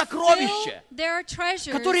свое that сокровище, fill their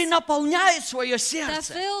treasures, которые наполняют свое that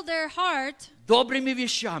сердце fill their heart добрыми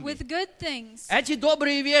вещами. with good things. Эти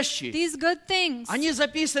добрые вещи, These good things, они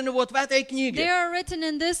записаны вот в этой they книге, are written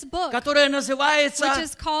in this book, которая which называется,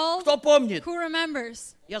 is called кто помнит? Who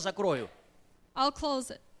Remembers? Я закрою. I'll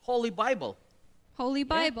close it. Holy Bible. Holy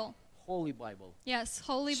Bible. Holy Bible. Yes,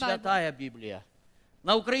 Holy Bible. Святая Библия.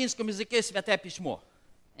 На украинском языке святое письмо.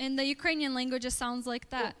 In the Ukrainian language, it sounds like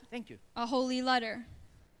that. Thank you. A holy letter.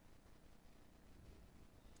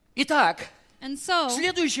 Итак, And so,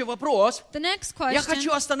 следующий вопрос. the next Я question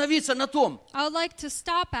хочу остановиться на том, I would like to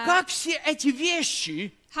stop at как все эти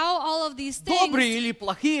вещи, how all of these добрые things, или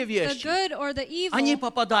плохие the вещи, good or the evil, они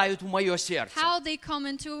попадают в мое сердце. how they come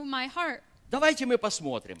into my heart. Давайте мы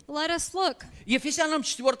посмотрим. Let us look. Ефесянам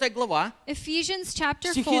 4 глава, Ephesians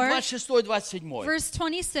chapter стихи 4, 26-27. verse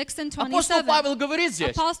 26 and Апостол 27. Павел говорит здесь,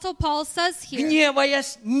 Apostle Paul says here,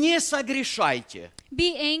 гневаясь, не согрешайте.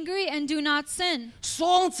 be angry and do not sin.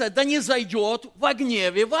 Солнце да не зайдет во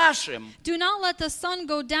гневе вашем, Do not let the sun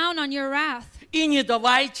go down on your wrath, и не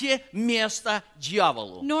давайте места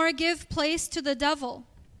дьяволу. nor give place to the devil.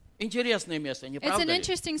 Интересное место, не It's an правда ли?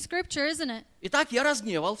 interesting scripture, isn't it? Итак, я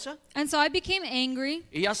разгневался, And so I became angry,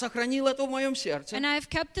 и я сохранил это в моем сердце. and I've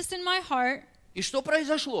kept this in my heart. И что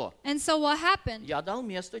произошло? And so what happened? Я дал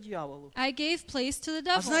место дьяволу. I gave place to the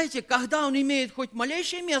А devil. знаете, когда он имеет хоть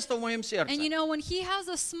малейшее место в моем сердце, And you know, when he has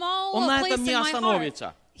a small он на place этом in не my heart,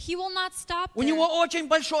 остановится. he will not stop У there. него очень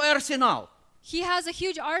большой арсенал. He has a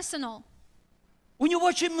huge arsenal. У него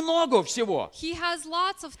очень много всего. He has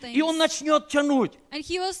lots of И он things. начнет тянуть. And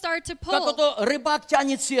he will start to Как pull, это рыбак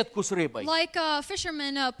тянет сетку с рыбой. like a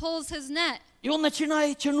fisherman pulls his net. И он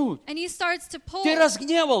начинает тянуть. And he starts to pull. Ты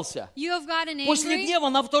разгневался. You have gotten После angry. гнева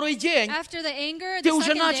на второй день After the anger, ты the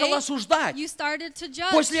уже second начал day, осуждать. you started to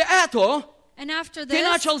judge. После этого And after ты this,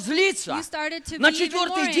 начал злиться. you started to На be even more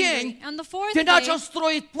четвертый день angry. On the fourth ты начал day,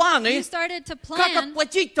 строить планы, you started to как plan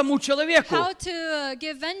отплатить тому человеку, how to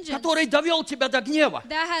give vengeance который довел тебя до гнева.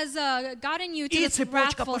 that has gotten you to И this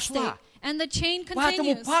цепочка wrathful пошла. state. And the chain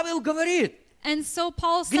Поэтому continues. Павел говорит, And so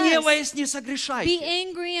Paul says, гневаясь не be согрешайте.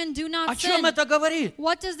 angry and do О not чем sin. это говорит?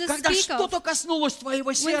 What does this Когда speak of? что-то коснулось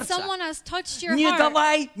твоего When сердца, someone has touched your не heart,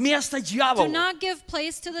 давай места do дьяволу. not give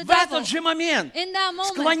place to the В devil. этот же момент In that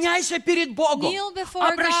moment, склоняйся перед Богом, kneel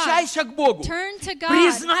before обращайся к Богу, turn to God,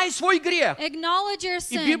 признай свой грех. acknowledge your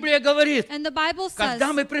И sin. Библия говорит, And the Bible says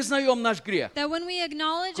когда мы признаем наш грех, that when we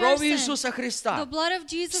acknowledge our кровь sin, Иисуса the Христа blood of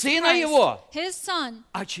Jesus Сына Christ, Его His Son,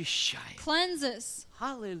 очищает. cleanses.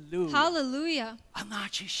 Аллилуйя. Hallelujah. Она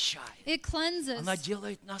очищает. It cleanses. Она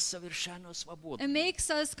делает нас совершенно свободными. It makes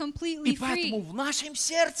us И completely поэтому free. в нашем And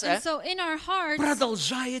сердце so in our hearts,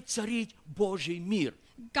 продолжает царить Божий мир.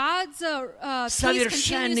 God's peace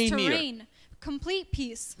Совершенный continues to мир. reign. Complete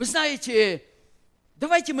peace. Вы знаете,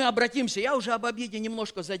 давайте мы обратимся. Я уже об обиде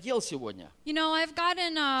немножко задел сегодня. You know, I've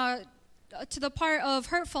gotten to the part of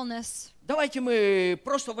hurtfulness. Давайте мы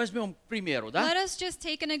просто возьмем к примеру, да? Let us just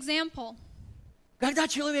take an example. Когда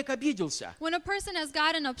человек обиделся, When a person has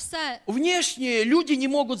gotten upset, внешне люди не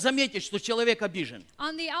могут заметить, что человек обижен.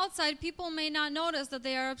 on the outside, people may not notice that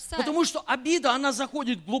they are upset. Потому что обида, она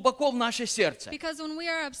заходит глубоко в наше сердце. Because when we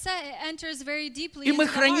are upset, it enters very deeply И мы into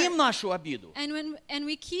the храним heart. нашу обиду. And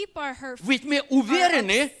we keep our hurt, Ведь мы our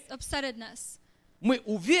уверены, upsetedness. мы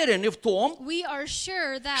уверены в том, We are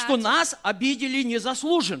sure что that нас обидели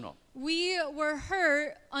незаслуженно. we were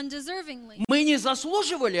hurt undeservingly. Мы не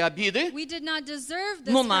заслуживали обиды, We did not deserve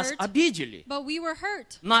this но нас hurt, обидели. but we were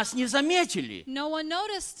hurt. Нас не заметили. No one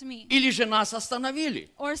noticed me, Или же нас остановили.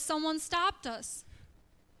 or someone stopped us.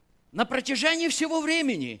 На протяжении всего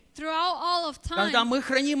времени, Throughout all of когда time, мы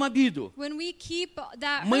храним обиду, when we keep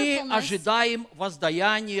that мы hurtfulness, ожидаем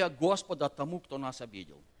воздаяния Господа тому, кто нас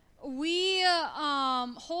обидел. we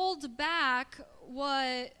hold back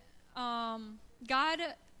what God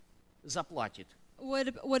Заплатит.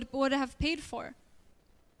 would have paid for.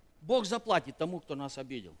 Бог заплатит тому, кто нас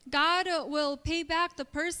обидел. God will pay back the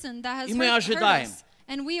person that has И мы hurt ожидаем. us.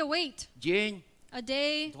 And we await День, a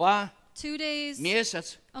day, 2, 2 days,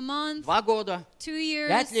 месяц, a month, 2 года, 2 years,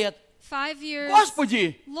 5 лет. 5 years.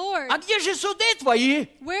 Господи, Lord, а где же суды твои?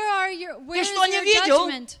 where is что, не your видел?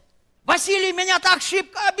 judgment? Василий меня так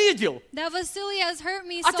шибко обидел, that Vasily has hurt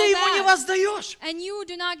me а so ты ему не bad, воздаешь. and you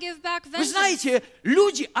do not give back Вы vengeance. знаете,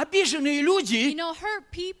 люди, обиженные You люди, know, hurt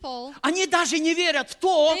people, они даже не верят в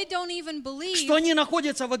то, they don't even believe что они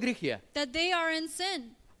находятся во грехе. that they are in sin.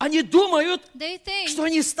 Они думают, They think что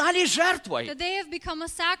они стали жертвой. that they have become a И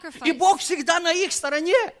sacrifice, Бог всегда на их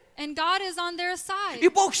стороне. and God is on their side, И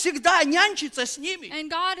Бог всегда нянчится с ними, and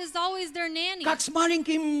God is always their nanny, как с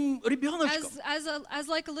маленьким ребеночком. as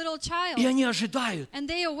like a little child, И они ожидают. and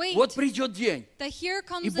they await Вот придет день, that here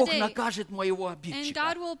comes и the Бог day, накажет моего and обидчика.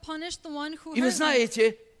 God will punish the one who И вы hurt me.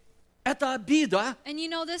 знаете, эта обида, And you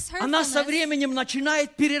know, this она со hurtfulness, временем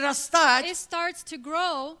начинает it перерастать starts to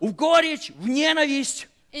grow в горечь, в ненависть.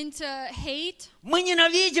 into hate. Мы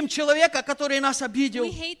ненавидим человека, который нас обидел.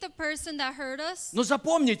 We hate the person that hurt us. Но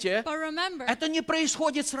запомните, But remember это не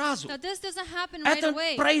происходит сразу. that this doesn't happen right Это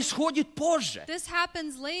away. происходит позже. This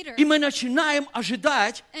happens later. И мы начинаем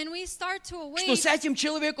ожидать, And we start to что await с этим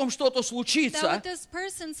человеком что-то that with случится, this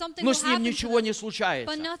person something но will с ним happen to ничего them. не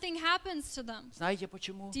случается. But nothing happens to them. Знаете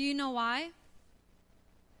почему? Do you know why?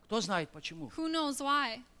 Кто знает почему? Who knows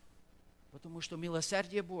why? Потому что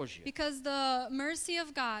милосердие Божье, Because the mercy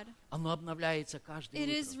of God, оно обновляется каждое it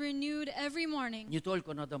is утро. renewed every morning. Не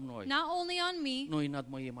только надо мной, Not only on me, но и над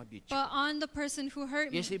моим обидчиком. but on the person who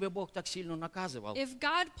hurt me. Если бы Бог так сильно наказывал, If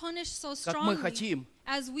God punished so как мы strongly хотим,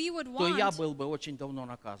 as we would то я want, был бы очень давно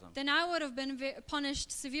наказан. then I would have been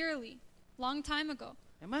punished severely long time ago.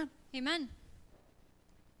 Amen? Amen.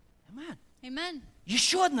 Amen. Amen.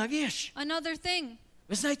 Еще одна вещь. Another thing,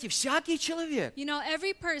 Вы знаете, всякий человек, you know,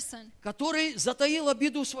 every person который затаил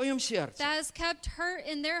обиду в своем сердце, that has kept hurt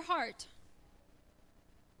in their heart,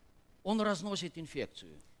 он разносит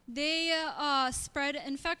инфекцию. they spread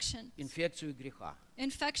infection, Инфекцию греха.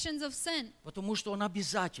 infections of sin, Потому что он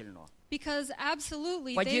обязательно because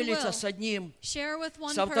absolutely they поделится will с одним, share with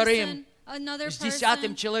one со вторым, person, another с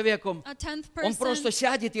 10-м person, человеком. a 10th Он person. просто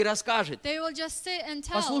сядет и расскажет. They will just sit and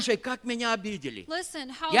tell, Послушай, как меня обидели. listen,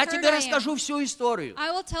 how Я hurt тебе I am. расскажу всю историю.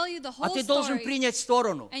 I will tell you the А whole ты должен story, принять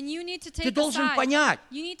сторону, and you need to Ты take a должен side. понять,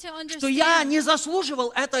 You need to что я understand не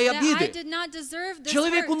заслуживал этой that I обиды. did not deserve this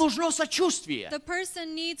Человеку hurt. нужно сочувствие. The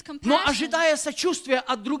person needs Но compassion, ожидая сочувствия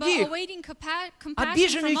от but других, awaiting compassion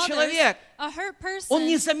обиженный from others, человек, a hurt он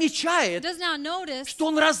не person замечает, does not notice что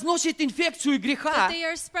он разносит инфекцию that греха they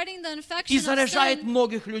are spreading the и infection of заражает sin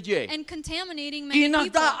многих людей. and contaminating И many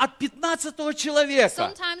иногда people. от 15-го человека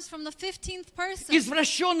Sometimes from the 15th person,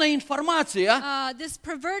 извращенная информация this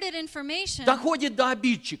perverted information доходит до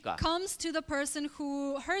обидчика. comes to the person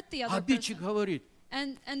who hurt the other Обидчик person. говорит,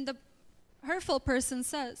 And the hurtful person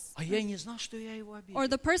says, а я и не знал, что я его обидел. or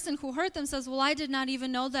the person who hurt them says, well, I did not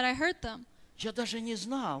even know that I hurt them. Я даже не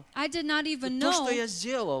знал, I did not что even то, что know я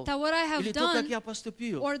сделал, that what I или have то, как done я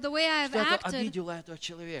поступил, or the way I have что это acted, обидело этого that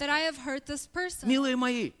человека. I have hurt this person. Милые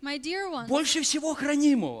мои, My dear ones, больше всего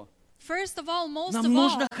хранимого first of all, most нам of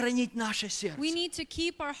нужно all, хранить наше сердце. we need to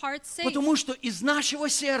keep our hearts safe. Потому что из нашего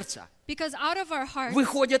сердца Because out of our hearts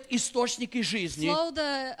выходят источники жизни. flow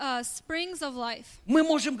the springs of life. Мы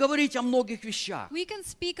можем говорить о многих вещах. We can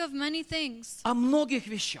speak of many things. О многих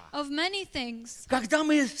вещах. Of many things. Когда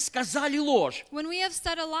мы сказали ложь, When we have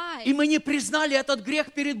said a lie, и мы не признали этот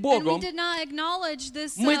грех перед and we Богом, did not acknowledge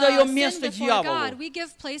this мы даем sin место before дьяволу. God, we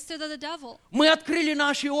give place to the devil. мы открыли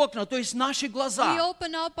наши окна, то есть наши We глаза.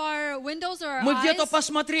 open up our windows or our Мы где-то eyes.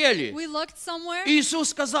 посмотрели. We looked somewhere. Иисус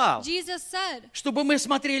сказал, Jesus said чтобы мы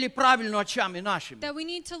смотрели правильно очами нашими. that we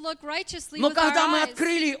need to look righteously Но with our когда мы eyes.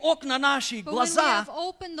 открыли окна наши, But when we глаза, have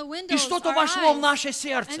opened the и windows, что-то our вошло в eyes, наше and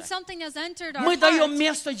сердце, something has entered our мы даем heart,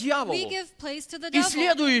 место we дьяволу. give place to the И devil.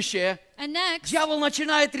 следующее, And next, дьявол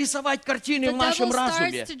начинает рисовать картины the в нашем devil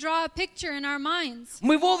разуме. starts to draw a picture in our minds.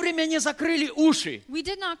 Мы вовремя не закрыли уши, We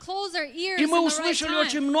did not close our ears и in мы the right услышали time.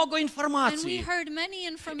 очень много And we информации. heard many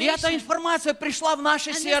И эта information. информация пришла в наше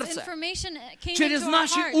And this сердце information came через into our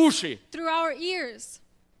наши hearts уши. through our ears.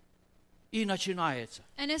 И начинается.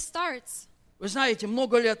 And it starts. Вы знаете,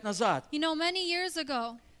 много лет назад You know, many years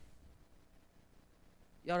ago,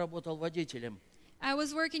 я работал водителем, I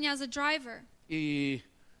was working as a driver. и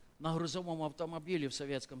на грузовом автомобиле в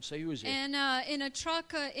Советском Союзе And in a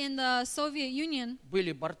truck in the Soviet Union,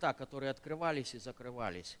 были борта, которые открывались и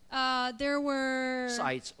закрывались. there were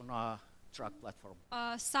Sides on a truck platform.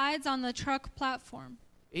 sides on the truck platform.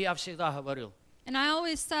 И я всегда говорил, And I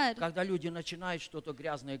always said, когда люди начинают что-то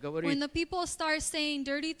грязное when говорить, the people start saying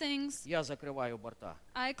dirty things, я закрываю борта.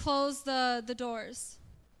 I close the doors.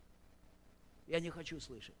 Я не хочу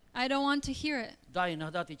слышать. I don't want to hear it. Да,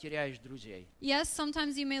 иногда ты теряешь друзей. Yes,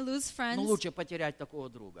 sometimes you may lose Но friends, лучше потерять такого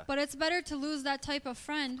друга. but it's better to lose that type of В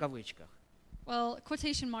friend. кавычках. well,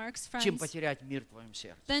 quotation marks, чем friends, потерять мир в твоем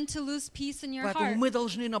сердце. than to lose peace in your Поэтому heart. мы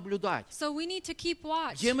должны наблюдать, So we need to keep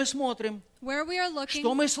watch. где мы смотрим, Where we are looking,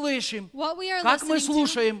 что мы слышим. what we are как мы listening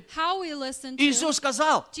слушаем. to, how we listen to. Иисус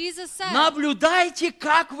сказал, Jesus said, наблюдайте,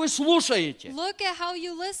 как вы слушаете. look at how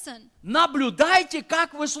you listen. Наблюдайте,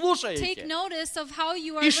 как вы Take слушаете. notice of how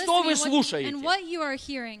you are И что вы listening слушаете. and what you are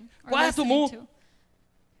hearing or Поэтому listening to.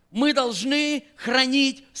 мы должны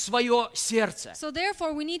хранить свое сердце. So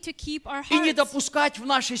therefore we need to keep our И не hearts, допускать в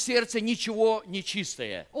наше сердце ничего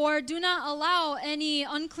нечистое. or do not allow any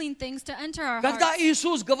unclean things to enter our Когда hearts.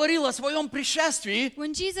 Иисус говорил о своем пришествии,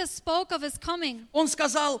 When Jesus spoke of his coming, Он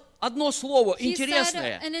сказал одно слово he said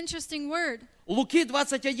интересное. an interesting word. Луки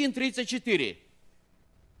 21:34.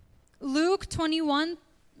 Luke 21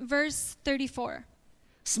 verse 34.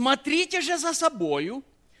 Смотрите же за собою,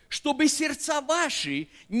 чтобы сердца ваши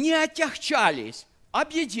не отягчались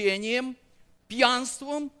объедением,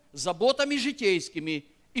 пьянством, заботами житейскими,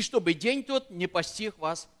 и чтобы день тот не постиг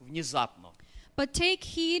вас внезапно. But take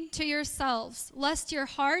heed to yourselves, lest your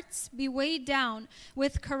hearts be weighed down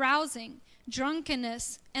with carousing,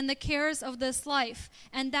 drunkenness, and the cares of this life,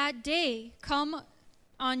 and that day come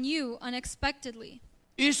on you unexpectedly.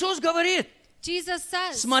 Иисус говорит, Jesus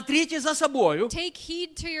says, смотрите за собою, take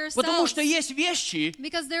heed to потому yourselves, что есть вещи,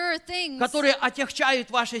 because there are things которые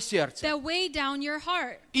отягчают ваше сердце. that weigh down your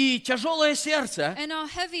heart. И тяжелое сердце, And a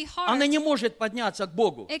heavy оно heart, не может подняться к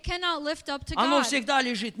Богу. it cannot lift up to Оно God. всегда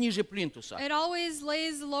лежит ниже плинтуса. It always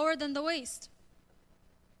lays lower than the waist.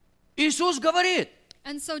 Иисус говорит,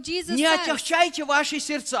 And so Jesus не says, отягчайте ваши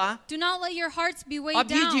сердца do not let your hearts be weighed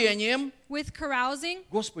down объедением. with carousing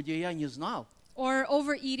Господи, я не знал, or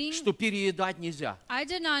overeating. что переедать нельзя. I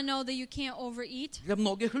did not know that you can't overeat. Для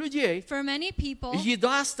многих людей For many people,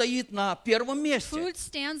 еда стоит на первом месте. food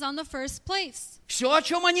stands on the first place. Все, о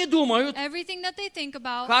чем они думают, Everything that they think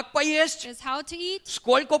about как поесть, is how to eat,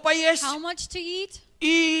 сколько поесть how much to eat,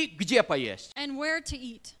 и где поесть. and where to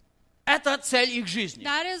eat. Это цель их жизни.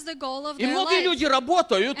 That is the goal of И their многие life. люди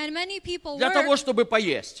работают And many people для того, work чтобы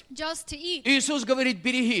поесть. just to eat. Иисус говорит,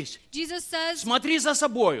 берегись, Jesus says, смотри за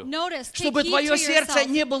собою, notice, take чтобы heed твое to сердце yourself,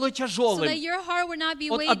 не было so that тяжелым. your heart would not be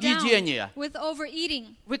от weighed down объедения. with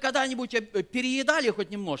overeating. Вы когда-нибудь переедали хоть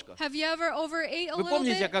немножко? Have you ever overate a Вы little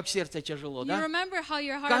помните, bit? как в сердце тяжело, You да? remember how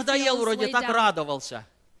your heart Когда ел, feels вроде weighed так down. радовался,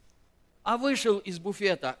 а вышел из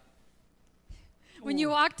буфета, When you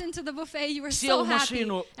walked into the buffet, you were Сел so в happy.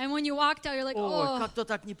 машину. And when you walked out, you're like, ой, oh, как-то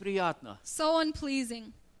так неприятно. so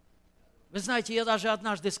unpleasing. Вы знаете, я даже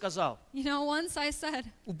однажды сказал, You know, once I said,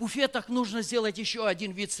 в буфетах нужно сделать еще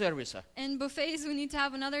один вид сервиса. in buffets, we need to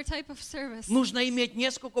have another type of service. Нужно иметь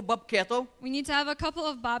несколько бабкетов, We need to have a couple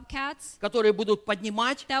of bobcats которые будут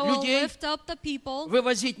поднимать that will людей, lift up the people,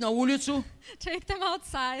 вывозить на улицу take them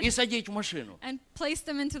outside, и садить в машину. and place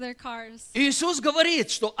them into their cars. Иисус говорит,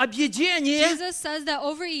 что объедение, Jesus says that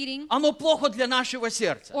overeating оно плохо для нашего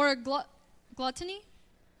сердца. or gluttony,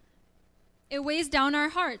 it weighs down our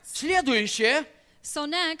hearts. Следующее, So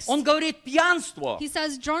next, он говорит, пьянство. he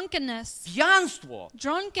says drunkenness. Пьянство, оно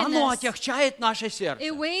Drunkenness, отягчает наше it сердце.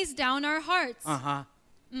 weighs down our hearts. Ага.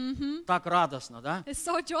 Так радостно, да? It's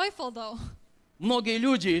so joyful though. Многие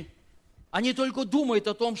люди, они только думают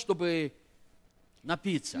о том, чтобы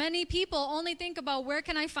напиться. Many people only think about where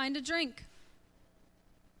can I find a drink.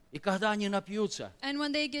 И когда они напьются, And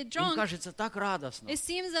when they get им drunk, кажется так радостно. it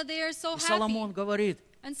seems that they are so И Соломон happy. говорит,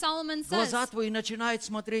 And Solomon глаза says, твои начинают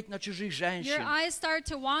смотреть на чужих your женщин. eyes start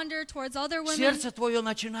to wander towards other women. Сердце твое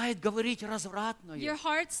начинает говорить развратное. Your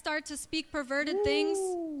hearts start to speak perverted things.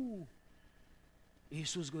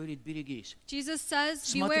 Иисус говорит, берегись. Jesus says,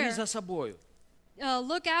 Смотри beware. за собой.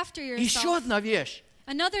 Look after Еще yourself. одна вещь.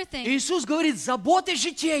 Another thing, Иисус говорит, заботы Jesus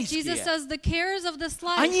житейские, says the cares of this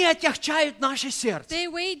life, они отягчают наше сердце. they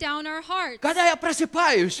weigh down our hearts. Когда я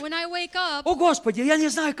просыпаюсь, When I wake up, о Господи, я не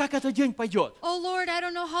знаю, как этот день пойдет. oh Lord, I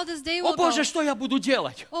don't know how this day О will go. Боже, что я буду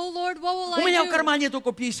делать? Oh Lord, what will У меня I в do? кармане только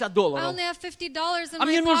I $50. only have $50 in А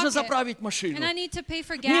мне my нужно pocket. заправить And машину. I need to pay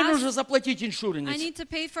for Мне нужно gas. заплатить I иншуренс. need to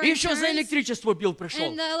pay for И еще за insurance. электричество билл пришел.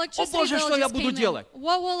 And the О electricity Боже, bill что я just буду came in. делать?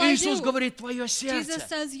 What will I Иисус do? говорит, твое Jesus сердце,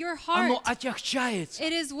 says your оно heart, отягчается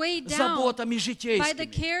it is weighed down заботами by the житейскими.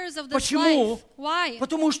 cares of this Почему? life. Why?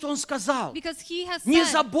 Потому что Он сказал, Because he has не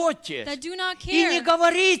said заботьтесь that do not и не care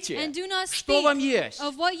говорите, and do not что speak вам есть,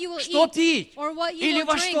 of what you will что eat пить or what you или will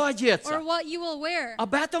во что drink одеться. or what you will wear.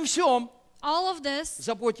 Об этом всем All of this,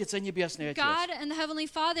 заботится Небесный Отец. God and the Heavenly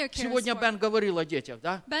Father cares Сегодня for. Бен говорил о детях,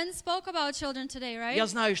 да? Ben spoke about children today, right? Я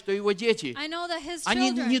знаю, что его дети, I know that his они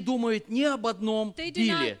не children, думают ни об одном they do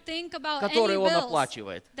not биле, think about который any он bills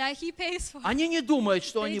оплачивает. that he pays for. Они не думают,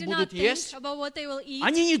 что They они do будут not think есть. about what they will eat.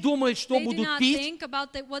 Они не думают, что They do будут not пить. think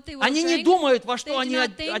about what they will Они не drink. думают, во They что do они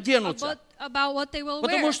not think оденутся. about what they will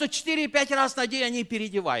Потому wear. что 4-5 раз на день они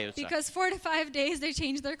переодеваются. Because 4 to 5 days they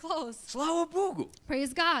change their clothes. Слава Богу.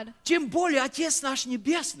 Praise God. Тем более Отец наш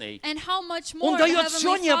Небесный, And how much Он more the дает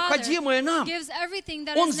все Heavenly необходимое Father нам. gives everything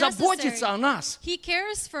that Он is заботится о necessary. нас. He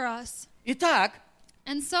cares for us. Итак,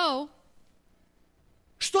 And so,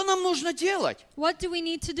 что нам нужно делать, what do we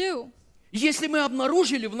need to do? если мы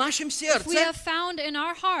обнаружили в нашем If we сердце have found in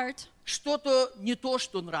our heart что-то не то,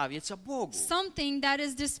 что нравится Богу? something that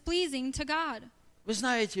is displeasing to God? Вы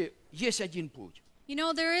знаете, есть один путь. You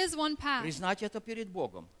know, there is one path Признать это перед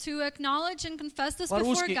Богом. to acknowledge and confess this before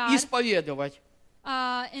По-русски God. исповедовать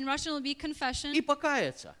In Russian it will be confession и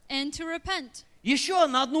покаяться. and to repent. Еще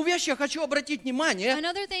на одну вещь я хочу обратить внимание.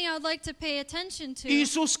 Another thing I would like to pay attention to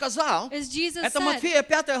Иисус сказал, is Jesus это said, Матфея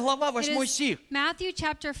 5 глава, it 8 is стих. Matthew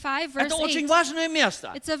chapter 5 verse Это очень 8. важное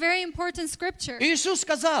место. It's a very important scripture. Иисус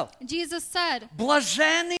сказал, Jesus said,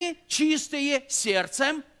 блаженны чистые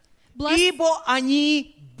сердцем, Blessed, ибо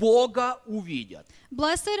они Бога увидят.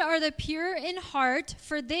 Blessed are the pure in heart,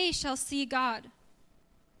 for they shall see God.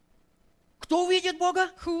 Кто увидит Бога?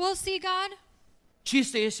 Who will see God?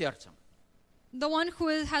 Чистые сердцем. The one who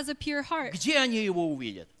has a pure heart. Где они его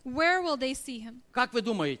увидят? Where will they see him? Как вы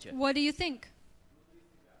думаете? What do you think?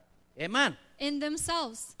 Amen. In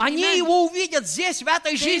themselves. Они Amen. его увидят здесь, в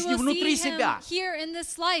этой They жизни, will внутри see him себя. here in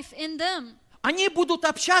this life, in them. Они будут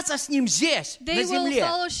общаться с ним здесь, на They will земле.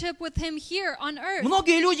 fellowship with him here on earth.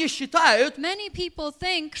 Многие люди считают, Many people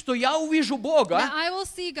think что я увижу that Бога, I will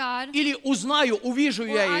see God, или узнаю, увижу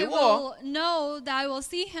or я I Его, will know that I will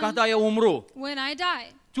see him когда я умру. when I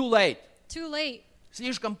die. Too late. Too late.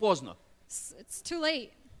 Слишком поздно. It's too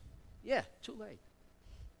late. Yeah, too late.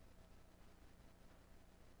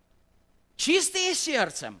 Чистые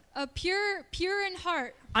сердцем, A pure in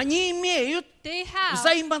heart, они имеют they have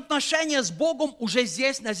взаимоотношения с Богом уже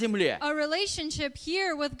здесь, на земле. a relationship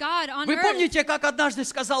here with God on Вы earth. помните, как однажды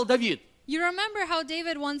сказал Давид? You remember how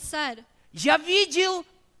David once said, Я видел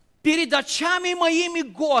перед очами моими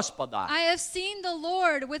Господа, I have seen the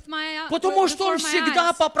Lord with my потому что before Он my всегда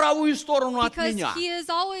eyes, по правую сторону от because меня. he is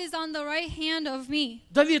always on the right hand of me.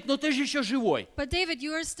 Давид, но ты же еще живой. But David,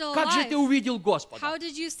 you are still Как же ты alive. увидел Господа? How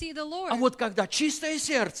did you see the Lord? А вот когда чистое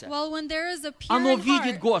сердце, Well, when there is a pure оно in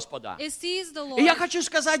видит heart, Господа. it sees the И я Lord. хочу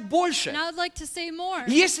сказать больше. And I would like to say more.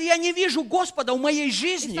 Если я не вижу Господа в моей If I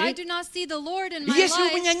жизни, do not see the Lord in my если у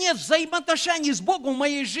life, меня нет взаимоотношений с Богом в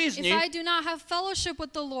моей if жизни, I do not have fellowship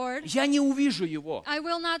with the Lord, я не увижу Его, I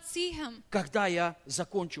will not see him когда я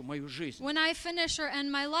закончу мою жизнь. when I finish or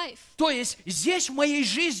end my life. То есть здесь в моей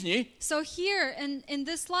жизни So here in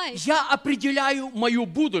this life, я определяю мою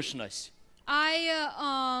будущность.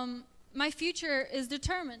 my future is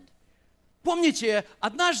determined. Помните,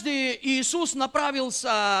 однажды Иисус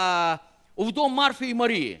направился в дом Марфы и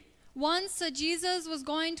Марии. Once Jesus was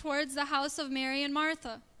going towards the house of Mary and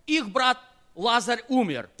Martha. Их брат Лазарь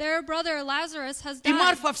умер. Their brother Lazarus has И died.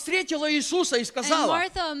 Марфа встретила Иисуса и And сказала,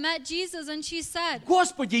 Martha met Jesus and she said,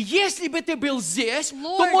 Господи, если бы ты был здесь, то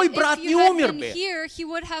Lord, мой брат if не you had умер been бы. here, he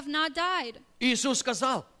would have not died. Иисус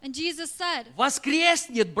сказал, And Jesus said,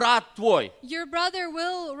 воскреснет брат твой. your brother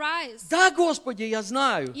will rise. Да, Господи, я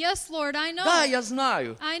знаю. Yes, Lord, I know. Да, я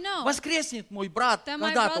знаю. I know. Воскреснет мой брат That my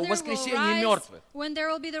когда-то в brother will воскресенье rise мертвых. when there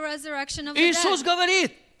will be the resurrection of the Иисус dead.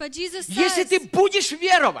 говорит, But Jesus если says, ты будешь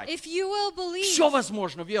веровать, if you will believe, все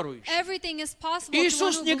возможно верующим. everything is possible to one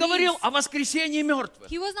Иисус who не говорил believes. о воскресении мертвых.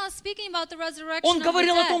 He was not speaking about the resurrection Он of the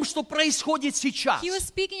говорил о том, dead. что происходит сейчас. He was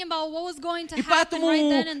speaking about what was going to И happen поэтому, right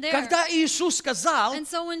then and there. когда Иисус сказал, And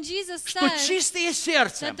so when Jesus что said чистые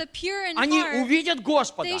сердцем, that the pure in они heart, увидят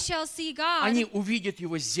Господа, they shall see God, они увидят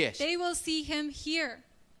Его здесь. they will see Him here.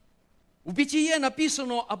 В Бытие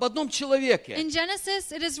написано об одном человеке. In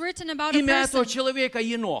Genesis, it is written about a Имя этого person, человека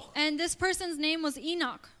Енох. and this person's name was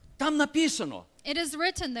Enoch. Там написано, It is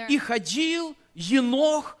written there. и ходил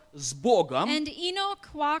Енох с Богом, And Enoch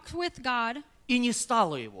walked with God, и не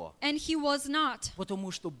стало его, and he was not,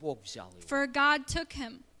 потому что Бог взял его. for God took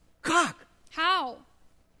him. Как? How?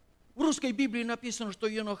 В русской Библии написано, что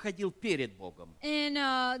Енох ходил перед Богом. In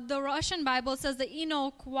the Russian Bible, it says that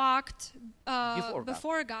Enoch walked Before God.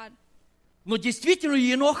 before God. Но действительно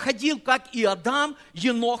Енох ходил, как и Адам,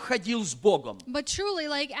 Енох ходил с Богом. But truly,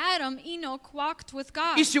 like Adam, Enoch walked with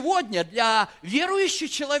God. И сегодня для верующего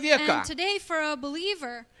человека And today, for a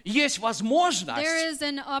believer, есть there возможность is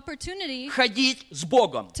an opportunity ходить с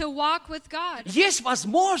Богом. to walk with God. Есть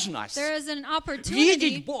возможность There is an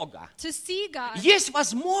видеть opportunity Бога. to see God. Есть There's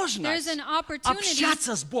возможность an opportunity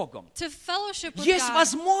общаться с Богом. to fellowship with Есть God.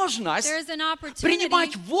 возможность There is an opportunity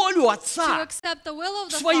принимать волю to Отца accept the will of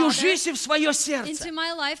в the свою Father жизнь и в свое сердце. into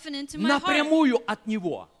my life and into my heart, Напрямую от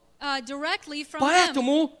Него. directly from Him.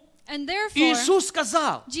 Поэтому And therefore, Иисус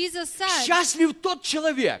сказал, Jesus said счастлив тот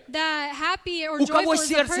человек, that happy or у кого joyful is the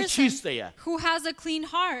сердце person чистое, who has a clean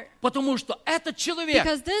heart, потому что этот человек,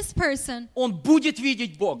 because this person, он будет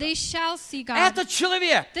видеть Бога. they shall see God. Этот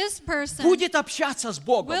человек This person будет общаться с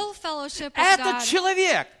Богом. will fellowship with Этот God.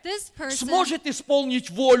 человек This person сможет исполнить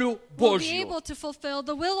волю will be Божью. able to fulfill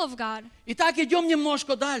the will of God. Итак, идем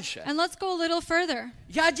немножко дальше. And let's go a little further.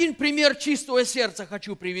 Я один пример чистого сердца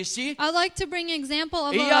хочу привести. I'd like to bring an example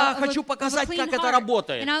of И я a хочу clean показать, как это heart.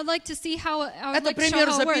 работает. And I'd like to see how I would Это like to show пример,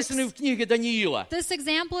 how it works. записанный в книге Даниила. This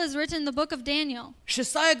example is written in the book of Daniel,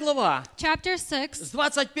 6 глава, chapter с 6,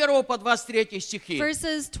 21 по 23 стихи.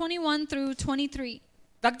 verses 21 through 23.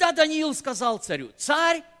 Тогда Даниил сказал царю: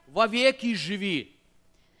 «Царь, вовеки живи».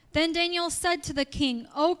 Then Daniel said to the king,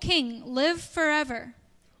 O king, live forever.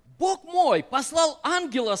 Бог мой послал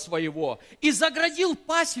ангела своего и заградил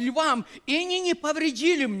пасть львам, и они не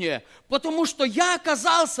повредили мне, потому что я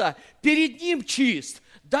оказался перед ним чист.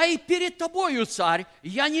 Да и перед тобою, царь,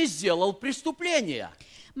 я не сделал преступления.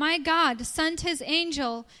 My God sent his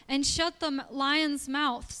angel and shut the lions'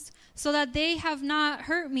 mouths, so that they have not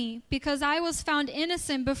hurt me, because I was found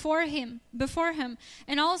innocent before him.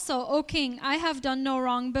 And also, O king, I have done no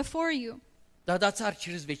wrong before you. Тогда царь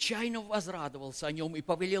чрезвычайно возрадовался о нем и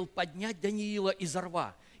повелел поднять Даниила из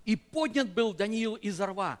рва. И поднят был Даниил из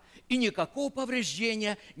рва, и никакого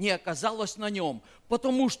повреждения не оказалось на нем,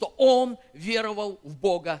 потому что он веровал в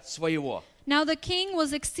Бога своего. Now the king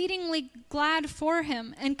was exceedingly glad for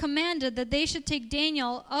him, and commanded that they should take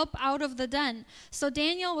Daniel up out of the den. So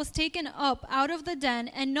Daniel was taken up out of the den,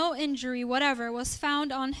 and no injury whatever was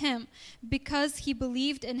found on him, because he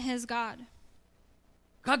believed in his God.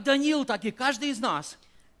 Как Даниил, так и каждый из нас,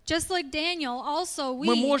 Just like Daniel, also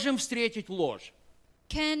мы we можем встретить ложь.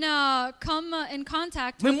 can come in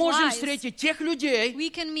contact Мы with можем lies. встретить тех людей, We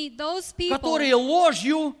can meet those people которые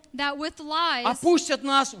ложью that with lies, опустят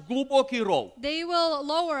нас в глубокий ров. they will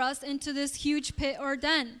lower us into this huge pit or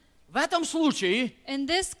den. В этом случае In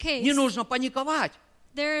this case, не нужно паниковать.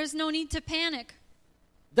 there is no need to panic.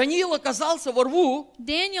 Даниил оказался во рву,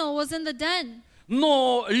 Daniel was in the den,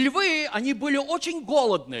 но львы, они были очень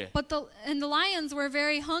голодные. and the lions were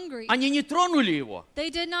very hungry. Они не тронули его. They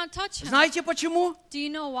did not touch him. Знаете почему? Do you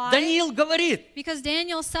know why? Даниил говорит: Because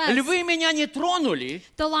Daniel says, львы меня не тронули,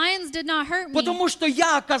 the lions did not hurt me, потому что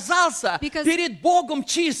я оказался Because- перед Богом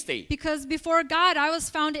чистый. because before God I was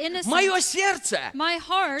found innocent. Мое сердце My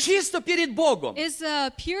heart чисто перед Богом. is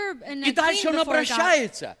pure and И дальше clean он before God.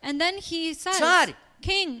 обращается: And then he says, Царь,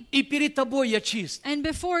 King, и перед тобой я чист. and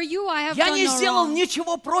before you I have Я done не no сделал wrong.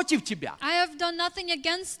 ничего против тебя. I have done nothing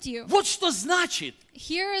against you. Вот что значит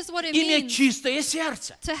Here is what it иметь means чистое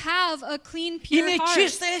сердце. to have a clean, pure Иметь heart.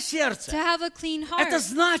 чистое To сердце. have a clean Это heart.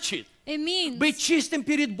 значит It means быть чистым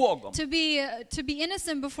перед Богом. to be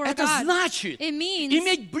innocent before Это God. значит It means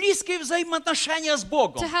иметь близкие взаимоотношения с to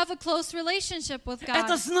Богом. have a close relationship with God.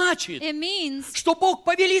 Это значит, It means что Бог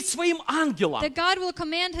повелит своим ангелам, that God will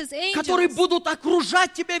command His которые angels будут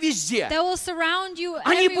окружать тебя везде. that will surround you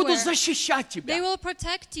Они будут everywhere. защищать They тебя. will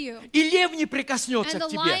protect you, И лев не прикоснется and к the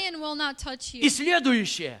тебе. lion will not touch И you.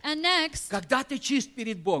 следующее, And next, когда ты чист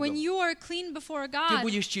перед when Богом, you are clean before ты God,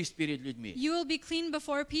 будешь чист перед людьми. you will be clean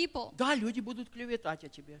before people. Да, люди будут клеветать о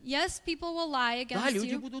тебе. Yes, people will lie Да, against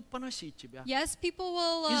люди you. будут поносить тебя. Yes, people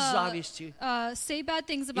will Из зависти. say bad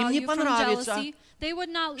things about не you from понравится, jealousy. They would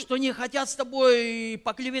not. Что не хотят с тобой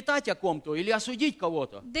поклеветать о ком-то или осудить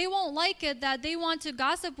кого-то. They won't like it that they want to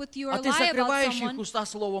gossip with you or А ты lie about закрываешь их someone, уста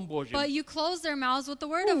Словом Божьим. but you close their mouths with the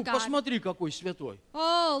word of God. Посмотри, какой святой.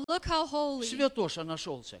 Oh, look how holy. Святоша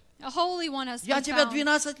нашелся. A holy one has Я been тебя found.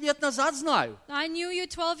 12 лет назад знаю. I knew you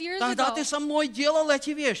 12 years Тогда ago ты со мной делал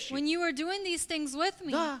эти вещи. when you were doing these things with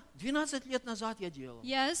me. Да, 12 лет назад я делал.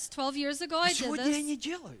 Yes, 12 years ago А I did сегодня я this, не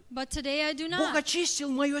делаю. but today I do Бог not.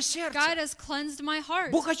 очистил мое God сердце. has cleansed my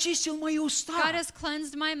heart. Бог очистил мои God уста. has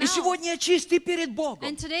cleansed my И mouth. сегодня я чистый перед Богом.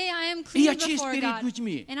 And today I am И я clean чист before перед God.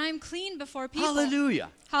 людьми. And I am clean before people.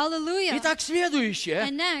 Аллилуйя. Hallelujah. Итак, следующее.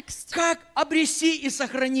 And next, Как обрести и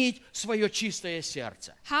сохранить свое чистое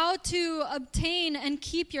сердце? how to obtain and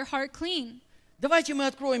keep your heart clean. Давайте мы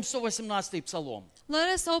откроем 118-й Псалом. Let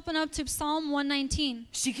us open up to Psalm 119,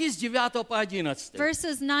 Стихи с 9 по 11.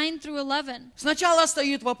 verses 9 through 11. Сначала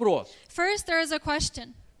стоит вопрос. First, there is a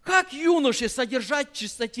question. Как юноше содержать в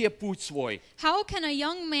чистоте путь свой? How can a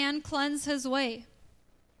young man cleanse his way?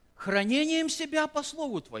 Хранением себя по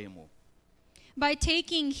слову Твоему. By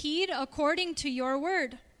taking heed according to your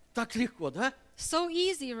word. Так легко, да? So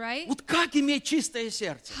easy, right? Вот как иметь чистое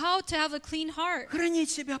сердце? How to have a clean heart. Хранить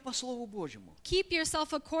себя по Слову Божьему. Keep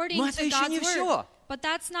yourself according Но to это еще God's не word. все. But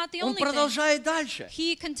that's not the Он only thing. продолжает дальше.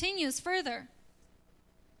 He continues further.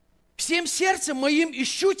 Всем сердцем моим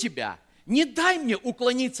ищу Тебя. Не дай мне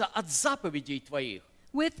уклониться от заповедей Твоих.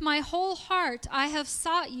 With my whole heart I have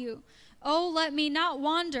sought you. Oh, let me not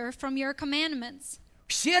wander from your commandments.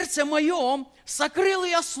 В сердце моем сокрыл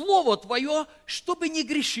я Слово Твое, чтобы не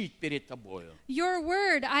грешить перед Тобою. Your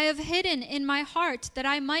word I have hidden in my heart that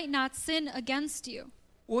I might not sin against you.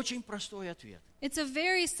 Очень простой ответ. It's a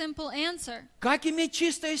very simple answer. Как иметь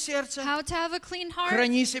чистое сердце? How to have a clean heart?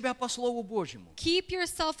 Храни себя по Слову Божьему. Keep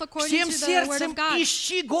yourself according Всем to the word сердцем of God.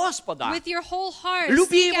 ищи Господа. With your whole heart,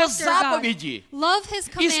 Люби seek Его after God. заповеди. Love His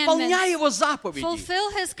Исполняй commandments. Его заповеди. Fulfill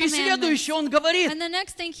His И commandments. следующее Он говорит: And the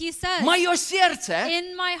next thing He says, мое сердце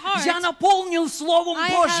in my heart, я наполнил Словом I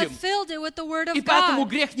Божьим. have filled it with the word of И поэтому God.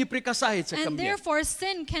 грех не прикасается ко And мне. therefore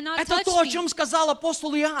sin cannot Это touch то, о me. чем сказал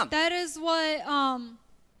апостол Иоанн. That is what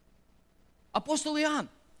Апостол Иоанн,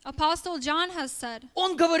 Apostle John has said.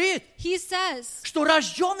 он говорит, He says что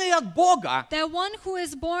рожденный от Бога, that one who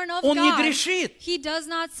is born of он не God, грешит. he does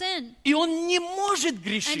not sin. И он не может And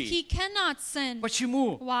he грешить. cannot sin.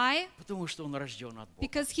 Почему? Why? Потому что он рожден от Бога.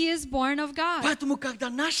 Because he is born of God. Поэтому, когда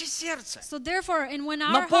наше сердце So therefore, and when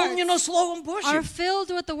our наполнено hearts Словом are Божьим, filled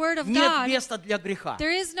with the word of нет God, места для греха.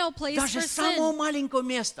 there is no place Даже for самого sin. маленького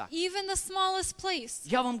места. Even the smallest place.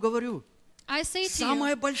 Я вам говорю, I say to you,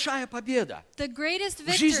 самая большая победа the greatest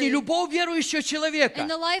в жизни victory любого верующего человека in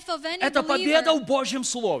the life of any – это победа в believer Божьем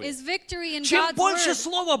Слове. is victory in Чем God's больше word.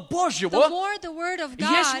 Слова The Божьего more the word of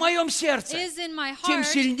есть в God моем сердце, is in my тем heart,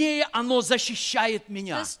 сильнее оно защищает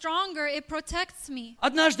меня. the stronger it protects me.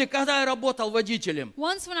 Однажды, когда я работал водителем,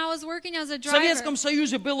 Once when I was working as a в Советском driver,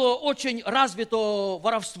 Союзе было очень развито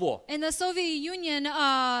воровство. in the Soviet Union,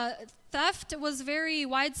 theft was very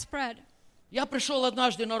widespread. Я пришел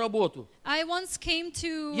однажды на работу. I once came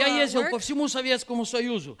to Я ездил по work. всему Советскому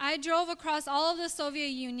Союзу. I drove across all of the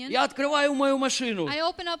Soviet Union. Я открываю мою машину, I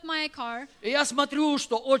open up my car, и я смотрю,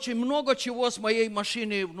 что очень много чего с моей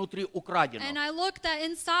машины внутри украдено. and I looked at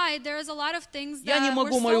inside. There is a lot of things Я не that were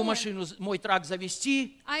могу мою stolen. машину, мой трак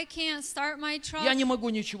завести, I can't start my truck. я не могу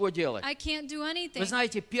ничего делать. I can't do anything. Вы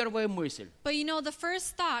знаете, первая мысль. But you know, the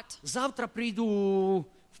first thought, Завтра приду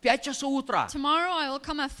в 5 часов утра tomorrow I will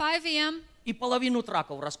come at 5 a.m. и половину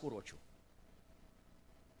траков раскурочу.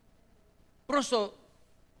 Просто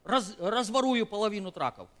разворую половину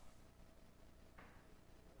траков.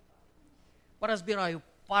 Поразбираю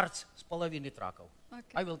parts с половины траков. Okay.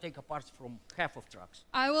 I will take a parts from half of trucks.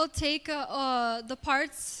 I will take the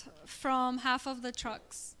parts from half of the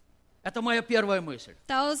trucks. Это моя первая мысль.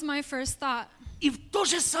 That was my first thought. И в то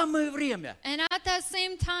же самое время And at that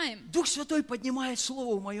same time, Дух Святой поднимает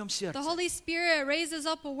слово в моем the сердце. Holy Spirit raises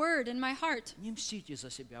up a word in my heart. Не мстите за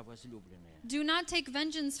себя, возлюбленные. Do not take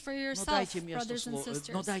vengeance for Но yourself, дайте место, brothers and но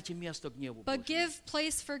sisters, дайте место гневу but Божьему. give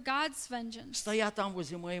place for God's vengeance. Стоя там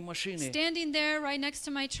возле моей машины, Standing there right next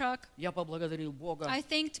to my truck, я поблагодарил Бога I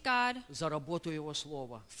thanked God за работу Его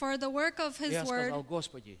Слова. for the work of И я His сказал: word,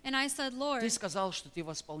 Господи, and I said, Lord, Ты сказал, что Ты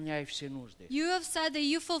восполняешь все нужды. you have said that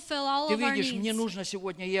you fulfill all Ты of our видишь, мне needs. нужно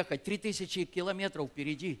сегодня ехать 3000 километров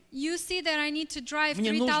впереди. You see that I need to drive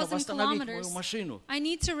Мне нужно 3,000 восстановить kilometers. мою машину, I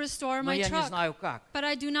need to restore но my я не truck, знаю как. but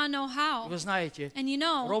I do not know how. Вы знаете, And you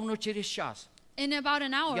know, ровно через час in about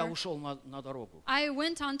an я hour, ушел на дорогу. I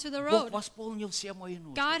went onto the Бог road. восполнил все мои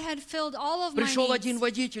нужды. God had filled all of my Пришел один needs.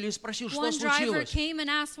 водитель и спросил, что One driver случилось. came and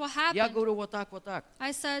asked what Я happened. говорю: вот так, вот так.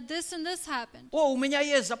 I said, this and this happened. О, у меня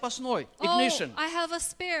есть запасной, ignition. Oh, I have a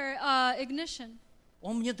spare ignition.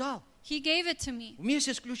 Он мне дал, He gave it to me,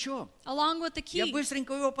 вместе с ключом. along with the Я key.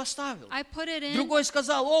 быстренько его поставил. I put it in. Другой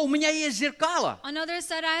сказал: о, у меня есть зеркало. Another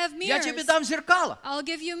said, I have Я тебе mirrors. дам зеркало. I'll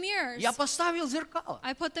give you mirrors. Я поставил зеркало.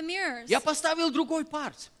 I put the mirrors. Я поставил другой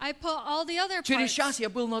парт. I put all the other Через parts. час я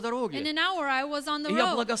был на In дороге. an hour, I was on the И я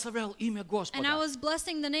road. благословлял имя And I Господа. was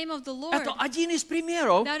blessing the name of the Lord. Это один из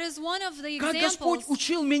примеров, That is one of the как Господь examples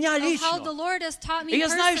учил меня of how the лично. Lord has taught me И я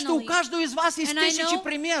знаю, что у personally. каждого из вас есть And I тысячи know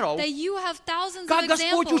примеров, that you have thousands of как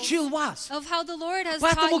Господь examples учил вас. of how the Lord has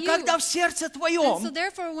Поэтому, taught you. когда в сердце And so твоем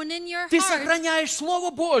therefore, when in your ты heart сохраняешь Слово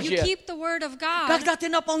you Божье, keep the word of God, когда ты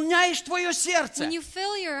наполняешь твое сердце when you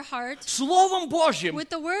fill your heart Словом Божьим, with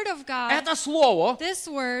the word of God, это Слово, this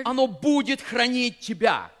word, оно будет хранить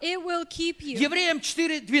тебя. it will keep you. Евреям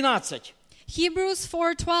 4:12. Hebrews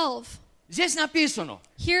 4:12. Здесь написано,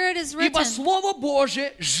 Here it is ибо written, Слово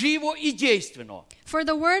Божие живо и действенно. for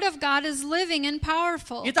the word of God is living and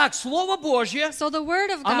powerful. Итак, Слово Божье, So the word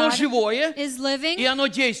of оно God живое, is и living оно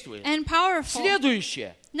действует. and powerful.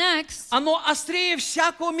 Следующее. Next, Оно острее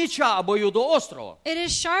всякого меча обоюдоострого. it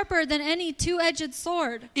is sharper than any two-edged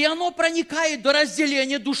sword. И оно проникает до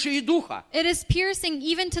разделения души и духа. It is piercing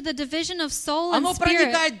even to the division of soul and Оно spirit,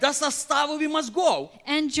 проникает до составов и мозгов.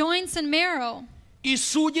 and joints and marrow, И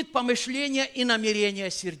судит помышления и намерения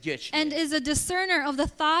and сердечные. is a discerner of the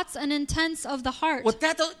thoughts and intents of the heart. Вот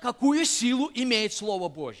это какую силу имеет Слово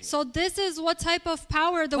Божье. So this is what type of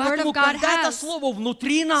power the word Поэтому, of God когда это has. Слово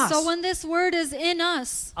внутри нас, So when this word is in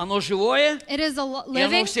us, оно живое, it is и оно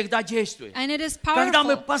living всегда действует. and it is Когда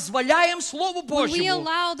мы powerful. позволяем Слову When we Божьему,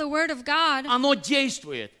 allow the word of God, оно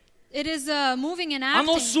действует. it is moving and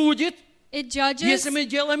Оно acting. судит, It judges если мы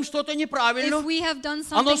делаем что-то неправильно. if we have done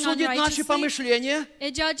Оно something судит наши unrighteously. помышления,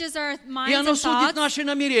 It judges our и minds оно and судит thoughts наши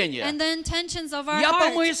намерения. and the intentions of our Я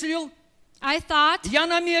heart. помыслил, I thought, я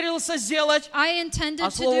намерился сделать, I intended а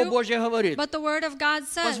to Слово do, Божье говорит, but the word of God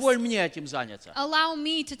says, позволь мне этим заняться. allow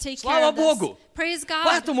me to take Слава care of this. Богу. Praise God.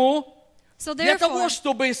 Поэтому So для therefore, того,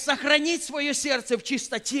 чтобы сохранить свое сердце в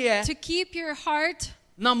чистоте, to keep your heart,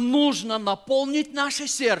 нам нужно наполнить наше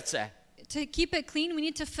сердце to keep it clean, we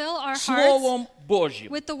need to fill our hearts Словом Божьим.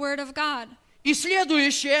 with the word of God. И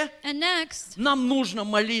следующее, And next, нам нужно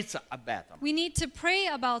молиться об этом. we need to pray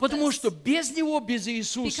about Потому this. что без Него, без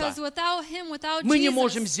Иисуса, Because without Him, without мы не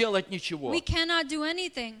можем Jesus, сделать ничего. we cannot do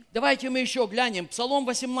anything. Давайте мы еще глянем. Псалом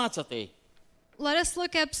 18. Let us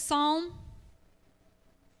look at Psalm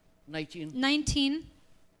 19.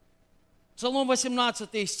 Псалом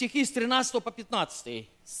 18, стихи с 13 по 15.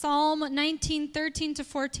 Psalm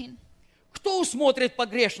 19:13-14. Кто усмотрит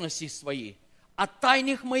погрешности свои? От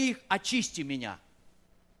тайных моих очисти меня.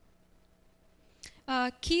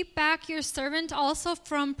 Keep back your servant also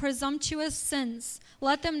from presumptuous sins.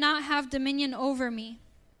 Let them not have dominion over me.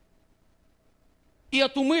 И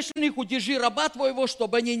от умышленных удержи раба твоего,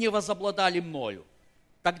 чтобы они не возобладали мною.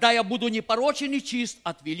 Тогда я буду непорочен и чист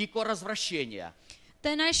от великого развращения.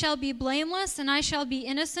 Then I shall be blameless, and I shall be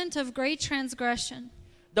innocent of great transgression.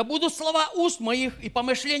 Да будут слова уст моих и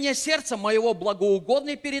помышления сердца моего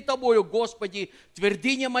благоугодны перед тобою, Господи,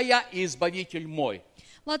 твердыня моя и избавитель мой.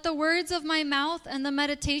 Let the words of my mouth and the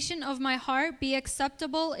meditation of my heart be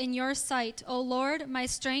acceptable in your sight, O Lord, my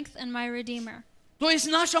strength and my Redeemer. То есть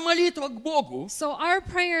наша молитва к Богу So our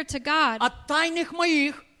prayer to God от тайных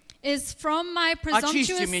моих, is from my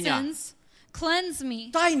presumptuous меня. sins, cleanse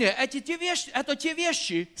me. тайные, это те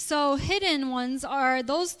вещи, So hidden ones are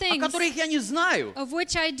those о things которых я не знаю, of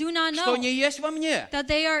which I do not что know они есть во мне, that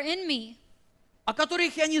they are in me, о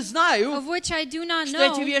которых я не знаю, of which I do not что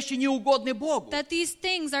эти know вещи не угодны Богу. that these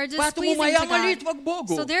things are Поэтому displeasing моя to God. молитва к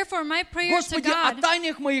Богу, So therefore my prayer to Господи, от God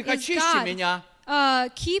тайных моих is очисти God, меня,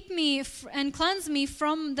 keep me and cleanse me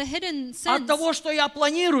from the hidden от sins, того, что я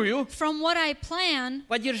планирую, from what I plan.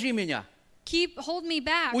 подержи меня, Hold me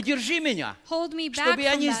back. удержи меня, Hold me back чтобы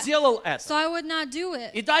я from не that, сделал это. so I would not do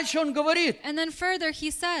it. И дальше он говорит, And then further he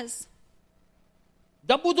says,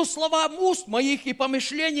 да будут слова уст моих и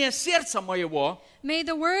помышления сердца моего. may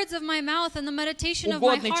the words of my mouth and the meditation of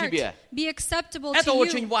my Угодны heart тебе. be acceptable Это to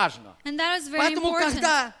очень you. важно. And that is very Поэтому, important.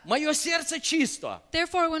 когда мое сердце чисто,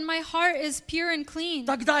 Therefore, when my heart is pure and clean,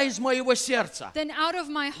 тогда из моего сердца then out of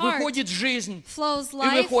my heart выходит жизнь flows и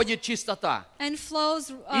life выходит чистота. and flows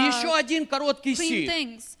И еще один короткий clean стих.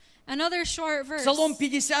 things. Another short verse. Псалом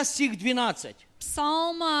 50, стих 12.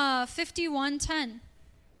 Psalm 51:10.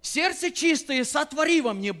 Сердце чистое сотвори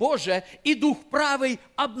во мне, Боже, и дух правый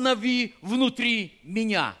обнови внутри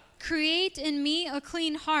меня. Create in me a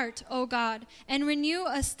clean heart, O God, and renew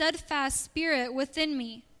a steadfast spirit within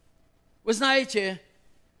me. Вы знаете,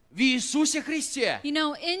 в Иисусе Христе You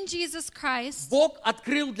know, in Jesus Christ, Бог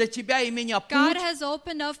открыл для тебя и меня God путь, has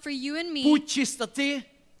opened up for you and me путь чистоты,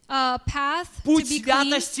 a path to путь be clean,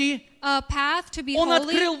 святости. a path to be Он holy.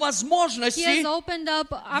 открыл He has возможности, opened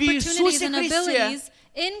up opportunities Иисусе and Христе, abilities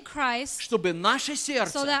in Christ чтобы наше so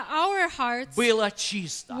сердце that our hearts было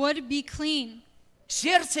чисто. would be clean.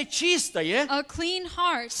 Сердце чистое A clean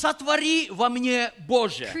heart. сотвори во мне,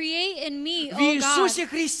 Боже. Create in me, В O God, Иисусе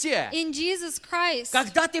Христе, in Jesus Christ.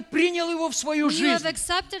 когда ты принял Его в свою When you have жизнь,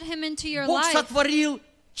 accepted Him into your Бог life, сотворил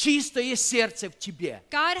чистое сердце в тебе.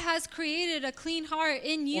 God has created a clean heart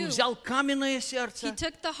in Он you. взял каменное He сердце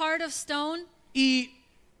took the heart of stone и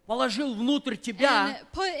положил внутрь тебя and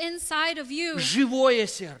put inside of you живое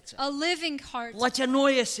сердце, a living heart,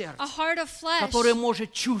 плотяное сердце, a heart of flesh которое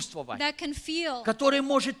может чувствовать, that can feel, которое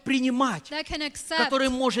может принимать, that can accept, которое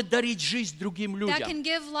может дарить жизнь другим that людям. can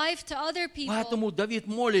give life to other people. Поэтому Давид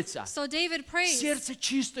молится: So David prays, сердце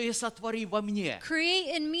чистое сотвори во мне,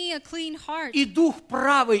 create in me a clean heart и дух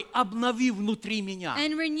правый обнови внутри меня.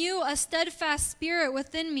 and renew a steadfast spirit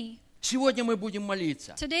within me. Сегодня мы будем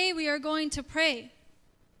молиться. Today we are going to pray.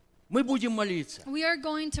 Мы будем молиться. We are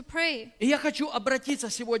going to pray. И я хочу обратиться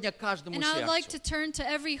сегодня к каждому And I would like сердцу. to turn to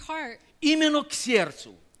every heart, Именно к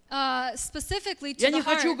сердцу. specifically to Я the не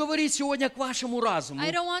хочу heart. говорить сегодня к вашему разуму, I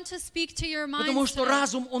don't want to speak to your mind потому что today,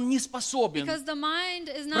 разум, он не способен because the mind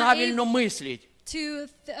is not правильно able мыслить. to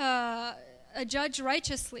judge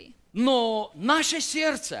righteously. Но наше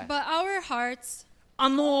сердце, But our hearts,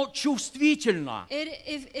 оно чувствительно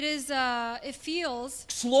it feels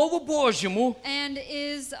к Слову Божьему, and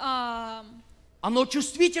is оно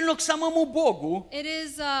чувствительно к самому Богу. it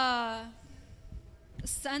is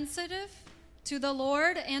sensitive to the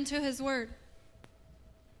Lord and to His word.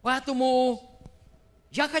 Поэтому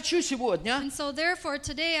я хочу сегодня, And so therefore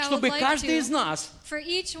today I would чтобы like каждый из to, нас, for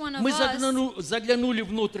each one of мы us, заглянули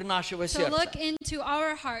внутрь нашего to look сердца. into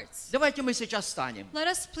our hearts. Давайте мы сейчас встанем. Let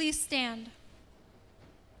us please stand.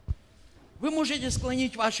 Вы можете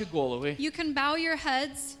склонить ваши головы, You can bow your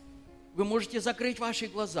heads. вы можете закрыть ваши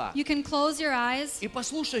глаза You can close your eyes и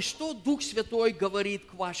послушать, что Дух Святой говорит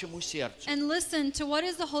к вашему сердцу. and listen to what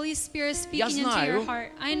is the Holy Spirit Я speaking into your знаю,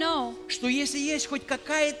 heart. I know что если есть хоть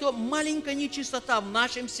какая-то маленькая нечистота в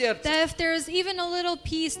нашем сердце, that if there is even a little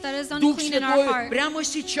piece that is Дух unclean in our Святой heart, прямо that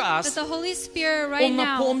сейчас, the Holy Spirit right Он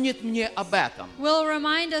now напомнит мне об этом. will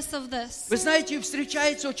remind us of this. Вы знаете,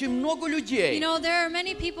 встречается очень много You людей, know, there are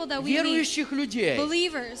many people that we meet, верующих людей,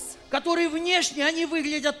 believers, которые внешне, они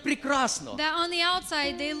выглядят прекрасно, that on the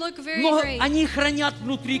outside they look very но great, они хранят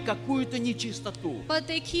внутри какую-то нечистоту. but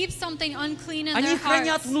they keep something unclean in Они their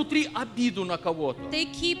хранят hearts. внутри обиду на кого-то. They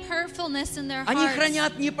keep hurtfulness in their Они hearts.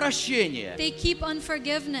 хранят непрощение. They keep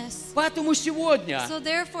unforgiveness. Поэтому сегодня, So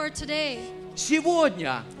therefore today,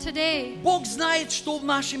 Бог знает, что в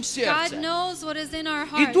нашем God сердце. knows what is in our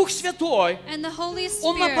И hearts. Дух Святой, And the Holy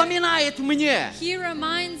Он Spirit, напоминает мне He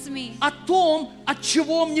reminds me о том, от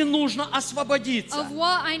чего мне нужно освободиться. of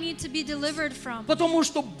what I need to be delivered from. Потому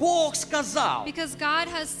что Бог сказал, Because God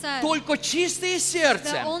has said только чистое that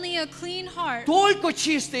сердце, only a clean heart, только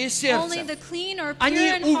чистое only сердце, the clean or pure они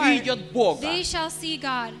in heart, увидят Бога. they shall see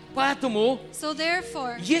God. Поэтому, So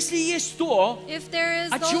therefore, если есть то, if there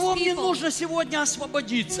is от чего those мне people нужно сегодня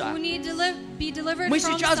освободиться, who need to be delivered мы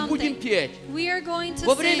from сейчас будем something, петь. we are going to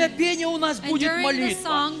Во время sing. пения у нас And будет during the молитва.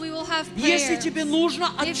 song, we will have Если prayer. тебе нужно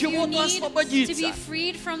от If you чего-то need to be освободиться,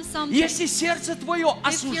 freed from something, если сердце твое if your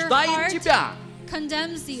осуждает heart тебя,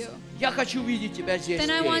 condemns you, я хочу видеть тебя здесь. then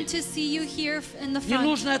I want петь. to see you here in the Не front.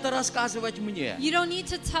 нужно это рассказывать мне. You don't need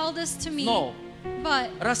to tell this to me, Но but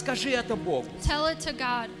расскажи это Богу. tell it to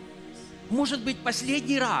God. Может быть,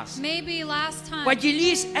 последний раз. Maybe last time.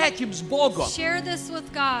 Поделись этим с Богом. Share this with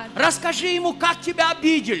God. Расскажи Ему, как тебя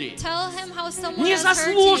обидели. Tell Him how someone has hurt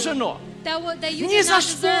you, Незаслуженно. that you Ни did за not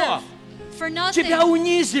что. deserve. For nothing. Тебя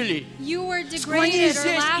унизили. You were Склонись degraded or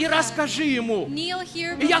здесь и laughed at. расскажи Ему. Kneel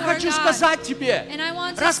here И я before хочу God. сказать тебе, And I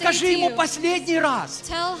want to расскажи say to Ему you, последний раз.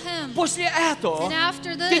 tell Him, После этого and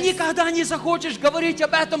after ты this, никогда не захочешь говорить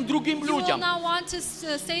об этом другим you will людям. not want to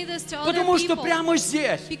say this to other Потому что people. прямо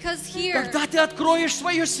здесь, Because here, когда ты откроешь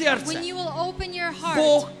свое when сердце, you will open your heart,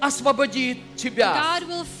 Бог освободит тебя. God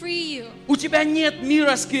will free you. У тебя нет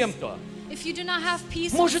мира с кем-то. If you do not have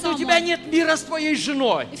peace with Может, у тебя someone, нет мира с твоей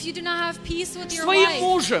женой, if you do not have peace with с your твоим wife,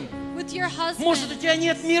 мужем. with your husband, Может, у тебя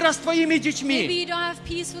нет мира с твоими maybe детьми, you don't have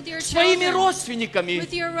peace with your с твоими children, родственниками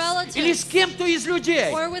with your или с relatives, кем-то из людей.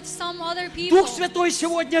 or with some other people. Дух Святой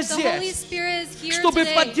сегодня The Holy здесь, Spirit is here чтобы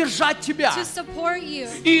today поддержать тебя. to support you.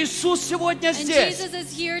 Иисус сегодня And здесь, Jesus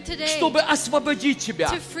is here today чтобы освободить тебя.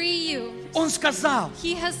 to free you. Он сказал,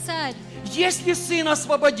 He has said, если Сын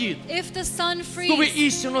освободит, if the Son то вы frees,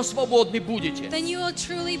 истинно свободны будете. then you will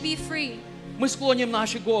truly be free. Мы склоним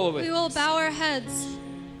наши We головы. will bow our heads.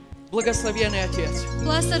 Благословенный Отец,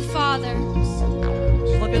 Blessed Father,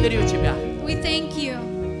 благодарю Тебя we thank you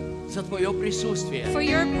за Твое присутствие. for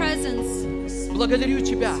your presence. Благодарю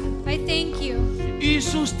Тебя. I thank you.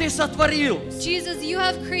 Иисус, Ты сотворил Jesus, you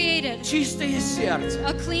have created чистое сердце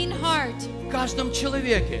a clean heart в каждом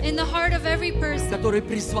человеке, in the heart of every person который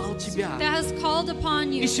призвал Тебя. that has called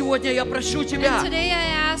upon И you. сегодня я прошу And Тебя, today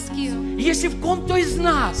I ask you если в ком-то из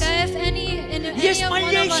нас that if any Есть of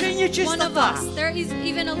малейшая one of нечистота, us, there is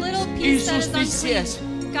even a little piece that Иисус, is Ты здесь.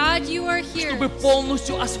 unclean, God, you are here чтобы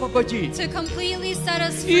полностью освободить. to completely set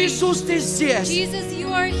us free. Иисус, Ты здесь, Jesus, you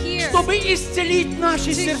are here чтобы исцелить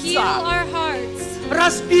наши to heal сердца, our hearts,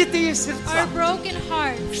 разбитые our сердца, broken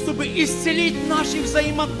hearts, чтобы исцелить наши to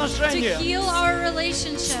взаимоотношения heal our с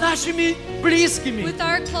relationships нашими близкими, with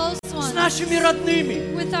our close с ones, нашими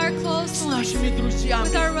родными, with our close с ones, нашими with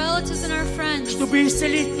друзьями, our relatives and our friends, to чтобы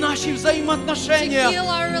исцелить наши взаимоотношения heal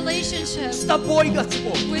our с relationships Тобой,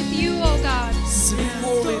 Господь. with you, O God.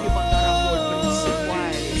 Святой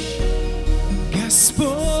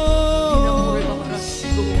Господь,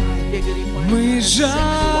 мы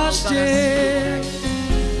жаждем,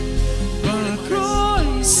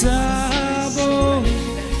 покрой собой,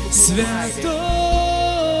 святой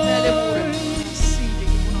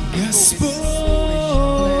Господь,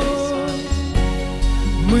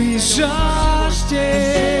 мы жаждем,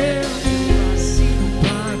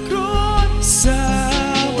 покрой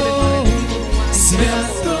собой,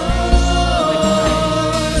 святой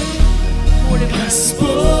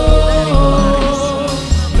Господь,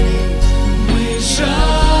 мы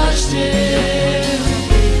жаждем,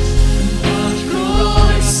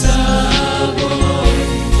 покрой собой,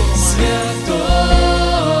 святой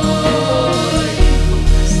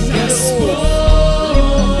Господь,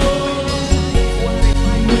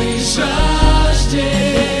 мы жаждем,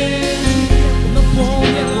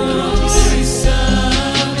 покрой собой,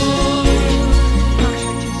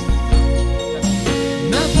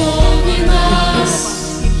 наполни нас,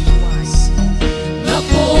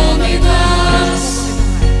 наполни нас,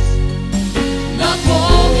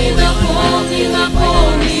 наполни, наполни,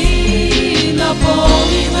 наполни,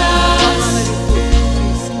 наполни нас,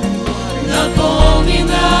 наполни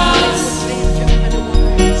нас,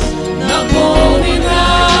 наполни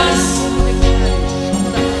нас,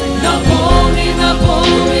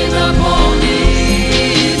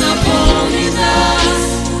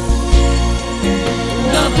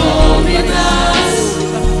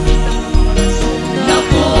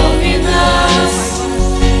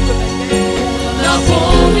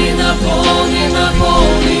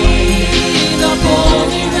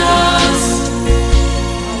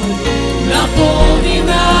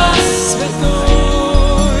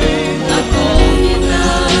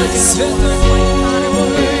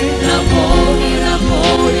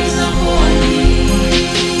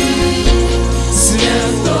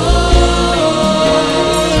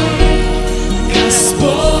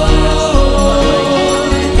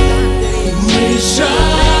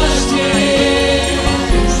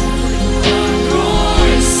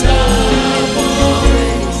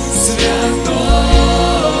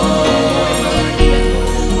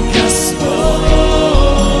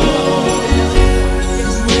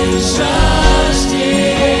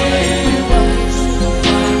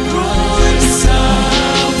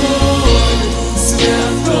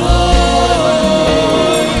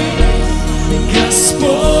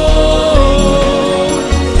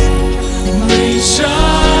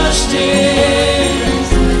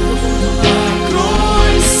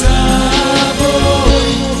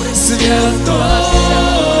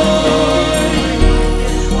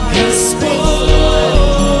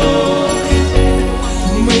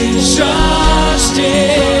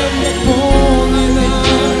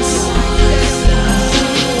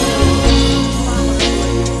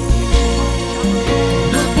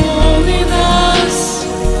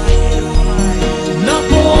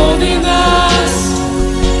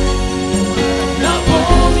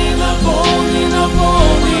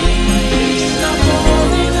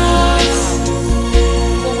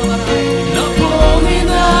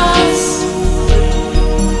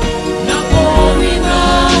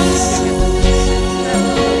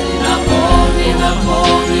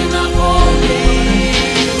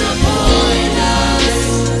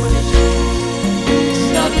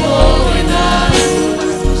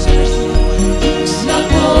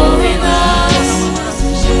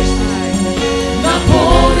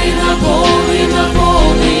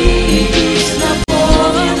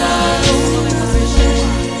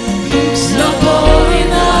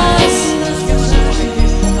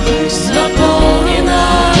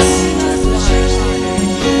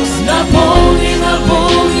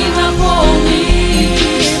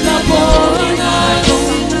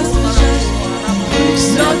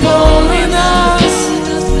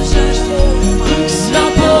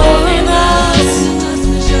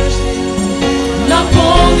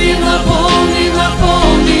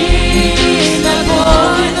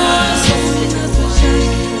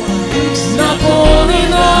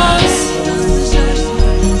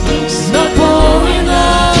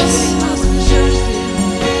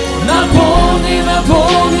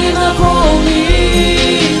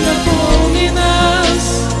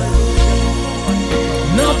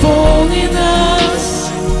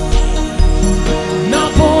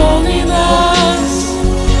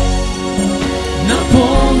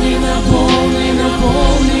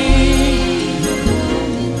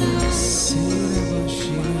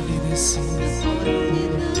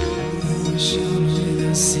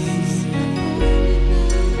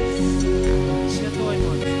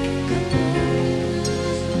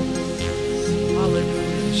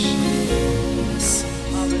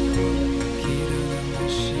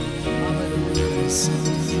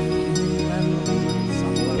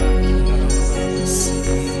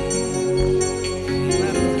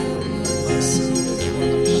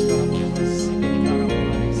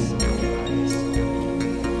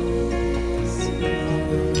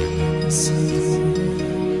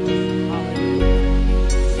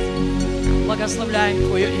 Благословляем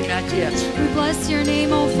Твое имя, Отец. We bless your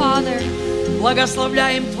name, O Father.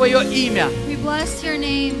 Благословляем Твое имя, We bless your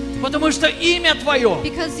name потому что имя Твое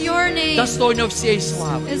because your name достойно всей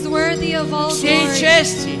славы, is worthy of all всей glory,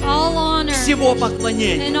 чести, all honor, всего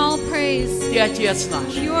поклонения. and all praise. Ты Отец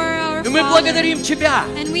наш. You are our И мы Father, благодарим Тебя,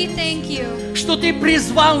 and we thank you что Ты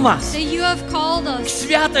призвал нас that you have called к us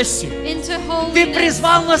святости. into Ты holiness.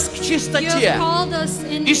 призвал нас к You чистоте. have called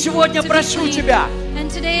us И сегодня to be прошу clean. Тебя, And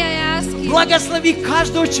today I ask you, благослови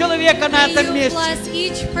каждого человека на may этом you месте. bless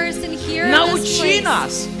each person here in this Научи place.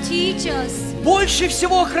 нас Teach us больше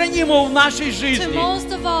всего хранимого в нашей to жизни most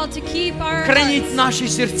of all to keep our хранить hearts, наши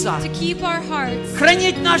сердца. to keep our hearts,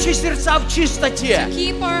 Хранить наши сердца в чистоте,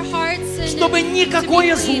 keep our hearts in чтобы to be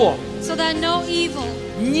никакое clean, зло, so that no evil,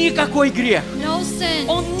 никакой грех, no sin,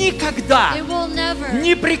 он никогда it will never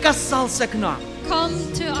не прикасался к нам. come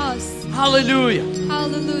to us. Аллилуйя.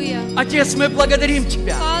 Hallelujah. Отец, мы благодарим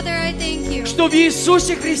Тебя, Father, I thank you что в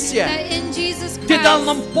Иисусе Христе that in Jesus Ты дал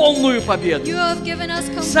нам Christ полную победу, you have given us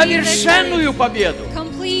complete victory. совершенную победу.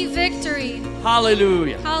 Complete victory.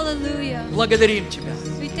 Аллилуйя. Hallelujah. Благодарим Тебя.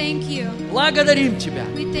 We thank you. Благодарим Тебя,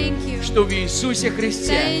 We thank you что в Иисусе that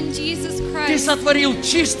Христе in Jesus Ты Christ сотворил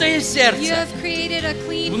чистое you сердце have created a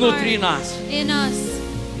clean внутри heart нас. in us.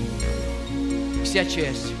 Вся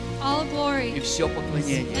честь All и glory все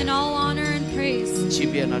поклонение and all honor and praise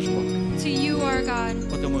Тебе, наш Бог, to you, our God,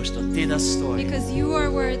 потому что Ты достоин. because you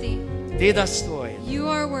are worthy. Ты достоин. You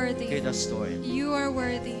are Ты worthy. достоин. You are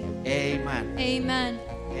worthy. Amen. Amen.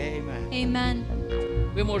 Amen.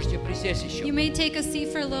 Amen. Вы можете присесть You еще. may take a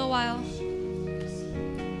seat for a little while.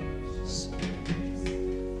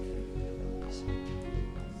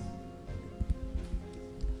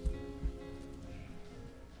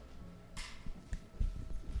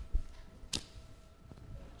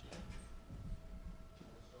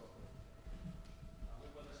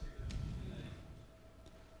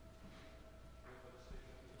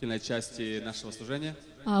 Части нашего служения.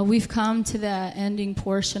 We've come to the ending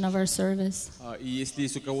portion of our service. И если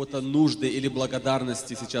есть у кого-то нужды или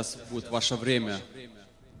благодарности, сейчас будет ваше время.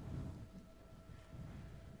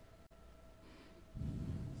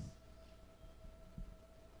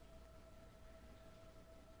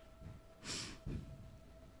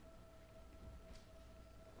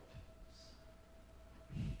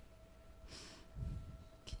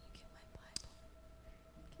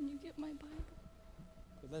 Can you get my Bible?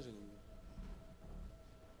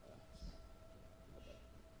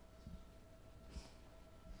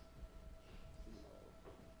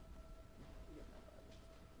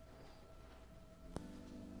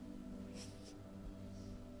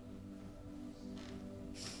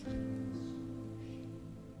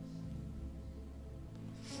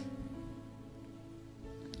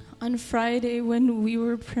 On Friday, when we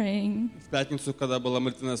were praying, В пятницу, когда было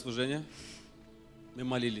молитвенное служение, мы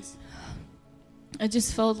молились. I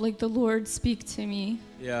just felt like the Lord speak to me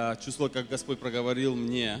Я чувствовал, как Господь проговорил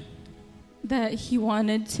мне, that He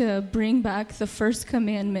wanted to bring back the first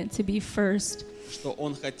commandment to be first. что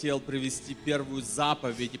Он хотел привести первую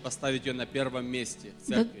заповедь и поставить ее на первом месте в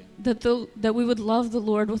That, церкви. that we would love the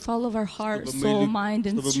Lord with all of our heart, soul, mind,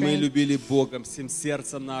 and Чтобы мы strength. любили Бога всем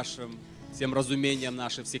сердцем нашим, всем разумением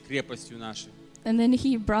нашим, всей крепостью нашей. And then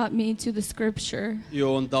He brought me to the scripture И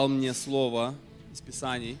Он дал мне слово из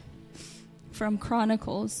Писаний. from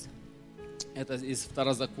Chronicles. Это из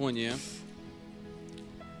Второзакония,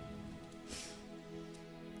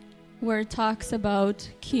 where it talks about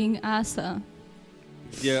King Asa.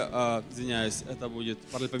 где, извиняюсь, это будет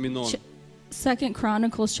Паралипоменон. 2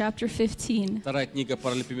 Chronicles chapter 15. Вторая книга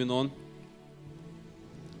Паралипоменон.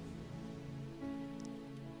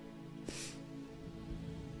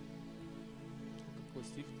 Какой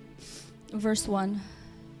стих? Verse 1.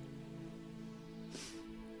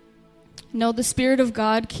 No, the Spirit of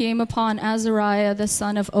God came upon Azariah, the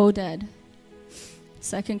son of Oded.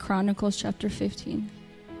 2 Chronicles chapter 15.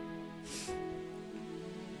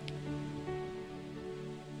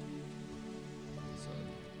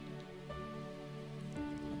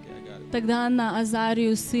 Okay, I got it. Тогда на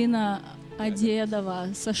Азарию, сына Одедова,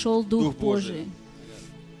 сошел Дух Дух Божий. Божий.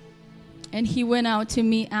 And he went out to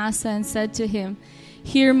meet Asa and said to him,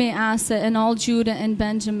 Hear me, Asa, and all Judah and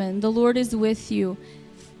Benjamin. The Lord is with you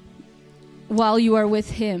while you are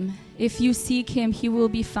with him. If you seek him, he will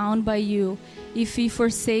be found by you. If you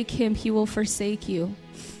forsake him, he will forsake you.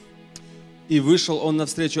 И вышел он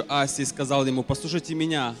навстречу Асе и сказал ему: послушайте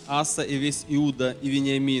меня, Аса и весь Иуда и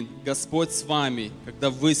Вениамин, Господь с вами, когда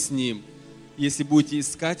вы с ним. Если будете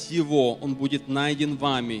искать его, он будет найден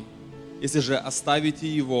вами. Если же оставите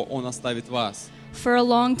его, он оставит вас. For a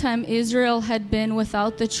long time, Israel had been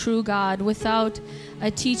without the true God, without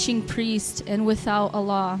a teaching priest, and without a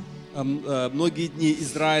law. Многие дни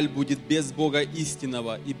Израиль будет без Бога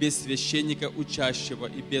истинного, и без священника учащего,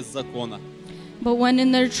 и без закона. But when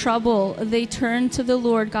in their trouble they turned to the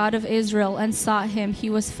Lord God of Israel and sought him, he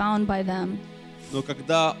was found by them. Но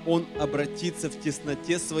когда он обратится в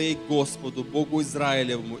тесноте своей к Господу, Богу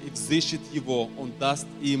Израилевому, и взыщет Его, Он даст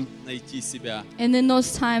им найти себя. And in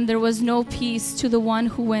those times there was no peace to the one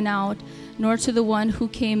who went out, nor to the one who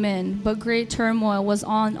came in, but great turmoil was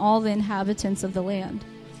on all the inhabitants of the land.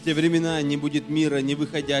 В те времена не будет мира ни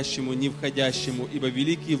выходящему, ни входящему, ибо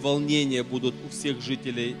великие волнения будут у всех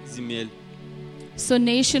жителей земель. So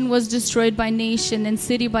nation was destroyed by nation, and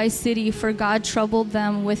city by city, for God troubled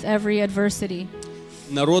them with every adversity.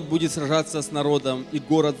 Народ будет сражаться с народом, и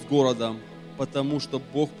город с городом, потому что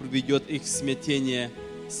Бог приведет их в смятение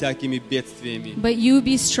всякими бедствиями. But you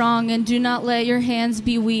be strong, and do not let your hands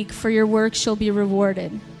be weak, for your work shall be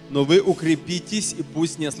rewarded. Но вы укрепитесь, и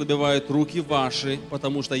пусть не ослабевают руки ваши,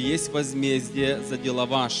 потому что есть возмездие за дела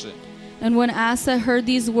ваши. And when Asa heard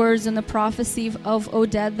these words and the prophecy of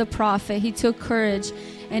Oded the prophet, he took courage,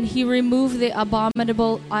 and he removed the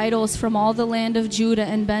abominable idols from all the land of Judah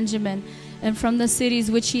and Benjamin, and from the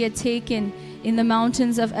cities which he had taken in the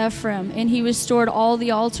mountains of Ephraim, and he restored all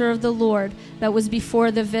the altar of the Lord that was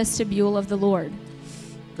before the vestibule of the Lord.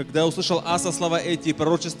 Когда услышал Аса слова эти и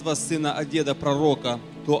пророчества сына Одеда, пророка,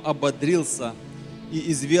 то ободрился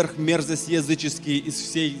и изверг мерзость языческие из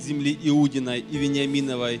всей земли Иудиной и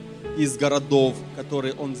Вениаминовой, из городов,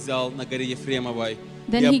 которые он взял на горе Ефремовой,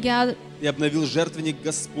 и обновил жертвенник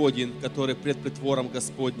Господень, который пред притвором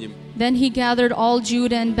Господним. Then he gathered all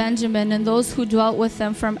Judah and Benjamin and those who dwelt with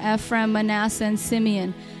them from Ephraim, Manasseh, and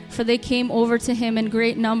Simeon, for they came over to him in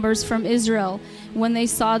great numbers from Israel, when they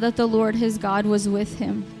saw that the Lord his God was with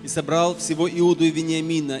him. И собрал всего Иуду и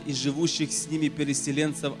Вениамина, и живущих с ними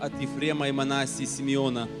переселенцев от Ефрема и Манассии и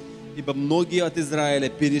Симеона, ибо многие от Израиля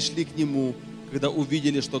перешли к нему, когда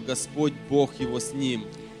увидели, что Господь Бог его с ним.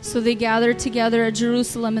 So they gathered together at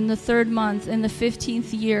Jerusalem in the 3rd month, in the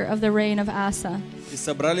 15th year of the reign of Asa. И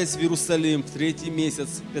собрались в Иерусалим в 3-й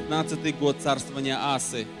месяц, в 15-й год царствования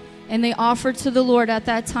Асы. And they offered to the Lord at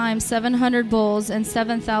that time 700 bulls and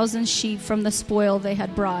 7,000 sheep from the spoil they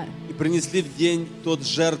had brought. И принесли в день тот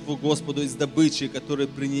жертву Господу из добычи, которую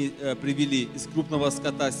привели, из крупного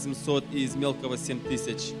скота 700 и из мелкого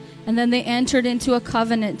 7000. And then they entered into a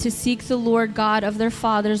covenant to seek the Lord God of their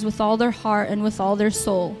fathers with all their heart and with all their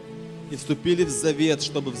soul. И вступили в завет,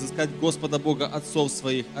 чтобы взыскать Господа Бога отцов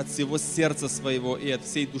своих от всего сердца своего и от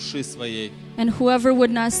всей души своей. And whoever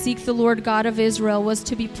would not seek the Lord God of Israel was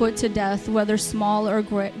to be put to death, whether small or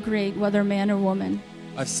great, whether man or woman.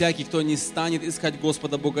 А всякий, кто не станет искать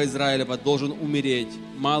Господа Бога Израилева, должен умереть,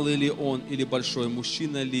 малый ли он или большой,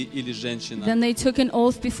 мужчина ли или женщина. Then they took an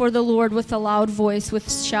oath before the Lord with a loud voice,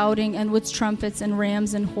 with shouting and with trumpets and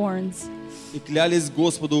rams and horns. И клялись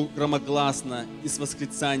Господу громогласно и с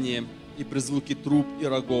восклицанием, и при звуке труб и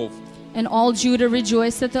рогов. And all Judah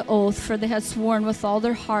rejoiced at the oath, for they had sworn with all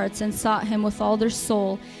their hearts and sought him with all their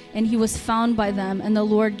soul, and he was found by them, and the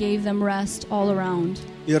Lord gave them rest all around.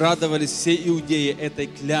 И радовались все иудеи этой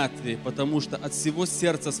клятве, потому что от всего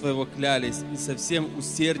сердца своего клялись, и со всем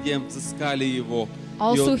усердием взыскали его.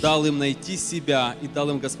 И он дал им найти себя, и дал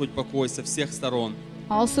им Господь покой со всех сторон.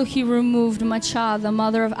 Also he removed Maachah, the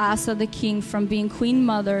mother of Asa the king, from being queen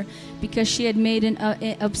mother, because she had made an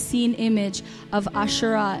obscene image of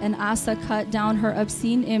Asherah, and Asa cut down her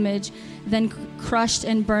obscene image, then crushed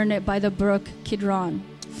and burned it by the brook Kidron.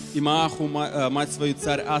 И Мааху, мать свою,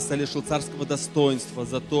 царь Аса лишил царского достоинства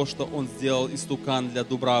за то, что он сделал истукан для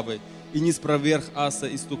Дубравы. И не спроверг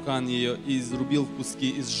Аса истукан ее, и изрубил в куски,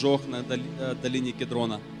 и сжег на долине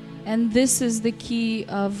Кедрона. And this is the key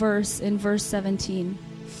verse in verse 17.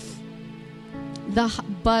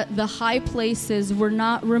 But the high places were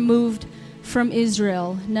not removed from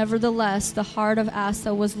Israel. Nevertheless, the heart of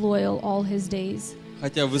Asa was loyal all his days.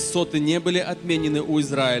 Хотя высоты не были отменены у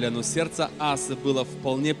Израиля, но сердце Асы было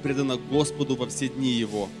вполне предано Господу во все дни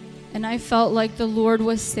его. And I felt like the Lord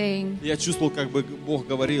was saying, Я чувствовал, как бы Бог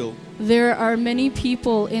говорил, there are many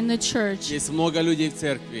people in the church есть много людей в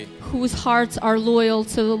церкви, whose hearts are loyal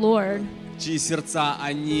to the Lord, чьи сердца,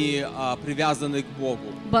 они привязаны к Богу.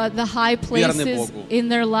 but the high Верны places Богу. in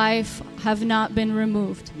their life have not been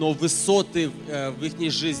removed. Но высоты в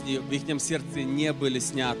их жизни, в их сердце не были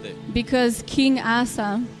сняты. Because King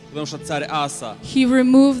Asa, Потому что царь Аса, he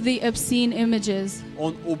removed the obscene images.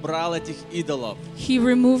 он убрал этих идолов. He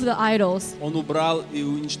removed the idols, Он убрал и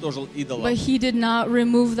уничтожил идолов. but he did not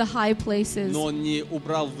remove the high places. Но он не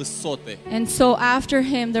убрал высоты. And so after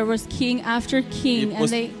him there was king after king,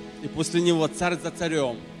 И после него царь за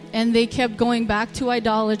царем. and they kept going back to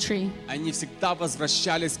idolatry. Они всегда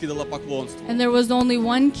возвращались к идолопоклонству. And there was only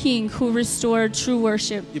one king who restored true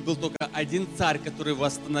worship, И был только один царь, который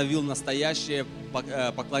восстановил настоящее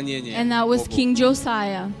поклонение and that was Богу. King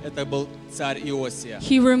Josiah. Это был царь Иосия.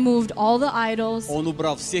 He removed all the idols, Он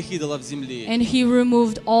убрал всех идолов земли. and he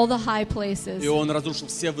removed all the high И places. он разрушил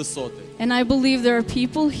все высоты. And I believe there are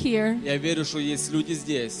people here Я верю, что есть люди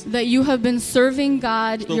здесь, that you have been serving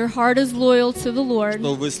God, your heart is loyal to the Lord,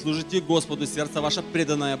 что вы служите Господу, сердце ваше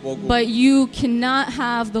преданное Богу. but you cannot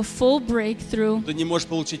have the full breakthrough. Ты не можешь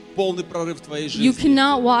получить полный прорыв в твоей You жизни.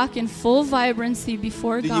 cannot walk in full vibrancy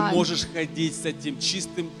before Ты не God можешь ходить с этим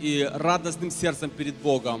чистым и радостным сердцем перед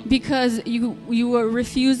Богом. because you are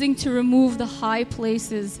refusing to remove the high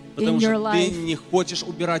places in Потому your что ты life. не хочешь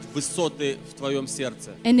убирать высоты в твоем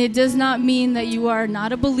сердце. And it does not mean that you are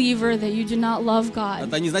not a believer, that you do not love God.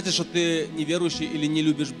 Это не значит, что ты неверующий или не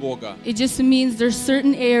любишь Бога. It just means there's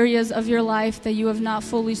certain areas of your life that you have not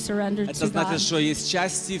fully surrendered Это to God. значит, что есть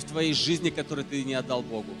части в твоей жизни, которые ты не отдал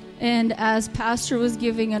Богу. And as Pastor was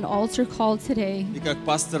giving an altar call today, И как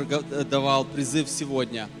пастор давал призыв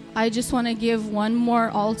сегодня, I just want to give one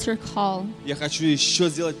more altar call. я хочу еще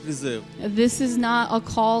сделать призыв. This is not a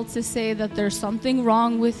call to say that there's something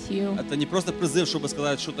wrong with you, Это не просто призыв, чтобы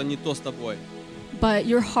сказать, что-то не то с тобой. but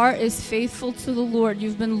your heart is faithful to the Lord.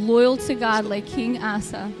 You've been loyal to God like King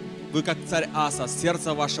Asa. Вы как царь Аса,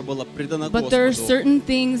 сердце ваше было предано But there are Господу. certain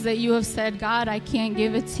things that you have said, God, I can't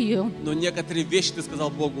give it to you. Но некоторые вещи ты сказал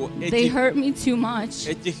Богу, They hurt me too much.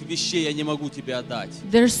 этих вещей я не могу тебе отдать.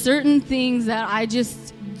 There's certain things that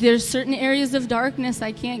there's certain areas of darkness,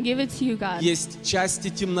 I can't give it to you, God. Есть части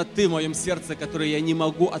темноты в моем сердце, которые я не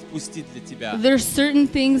могу отпустить для тебя. There's certain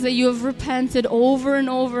things that you have repented over and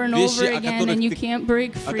over and Вещи, over again, and you can't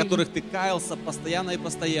break о free. которых ты каялся постоянно и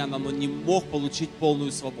постоянно, но не мог получить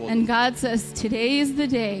полную свободу. And God says, today is the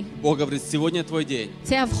day Бог говорит, сегодня твой день,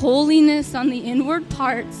 to have holiness on the inward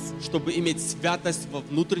parts. чтобы иметь святость во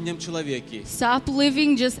внутреннем человеке. Stop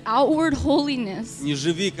living just outward holiness. Не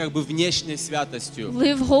живи как бы внешней святостью.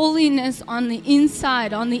 Live holiness on the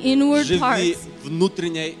inside, on the inward Живи parts.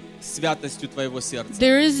 внутренней святостью твоего сердца.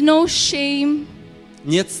 There is no shame.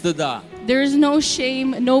 Нет стыда. There is no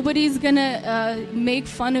shame. Nobody's gonna make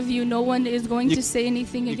fun of you. No one is going to say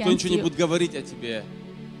anything Никто against ничего не you. будет говорить о тебе.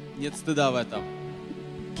 Нет стыда в этом.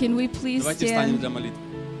 Can we please Давайте встанем stand? для молитвы.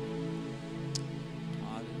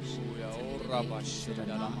 Аллилуйя. О, раба, щида,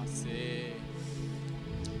 ламасе.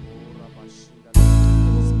 О, раба, щида,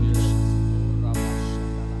 ламасе. О, раба,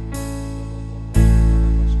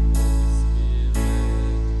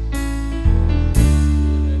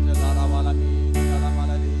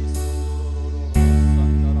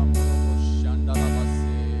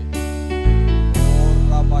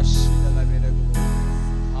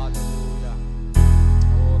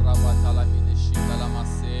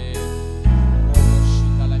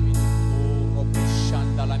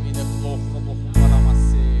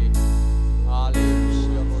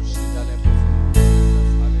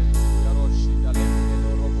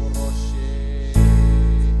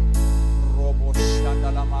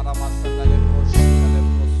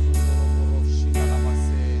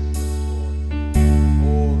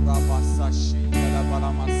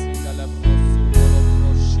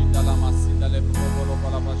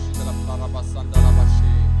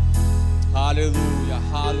 Аллилуйя,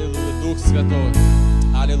 аллилуйя, Дух Святой,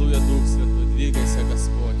 аллилуйя, Дух Святой, двигайся,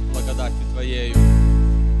 Господь, благодатью Твоею,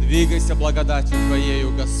 двигайся благодатью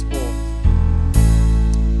Твоею, Господь,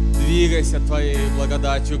 двигайся Твоей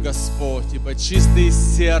благодатью, Господь, ибо чистые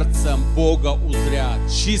сердцем Бога узрят,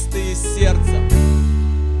 чистые сердцем,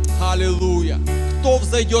 аллилуйя, кто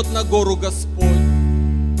взойдет на гору Господь,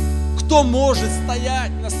 кто может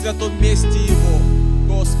стоять на святом месте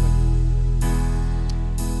Его, Господь.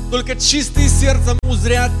 Только чистые сердцем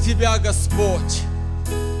узрят Тебя, Господь.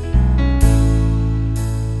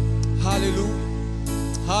 Аллилуйя.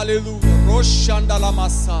 Аллилуйя.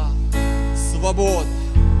 Рошандаламаса. Свобода.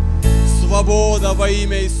 Свобода во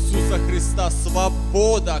имя Иисуса Христа.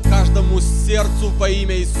 Свобода каждому сердцу во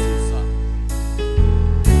имя Иисуса.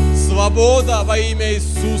 Свобода во имя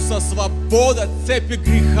Иисуса. Свобода. свобода, цепи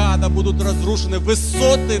греха да будут разрушены,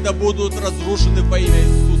 высоты да будут разрушены во имя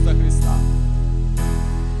Иисуса Христа.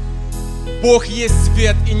 Бог есть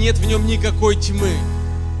свет, и нет в нем никакой тьмы.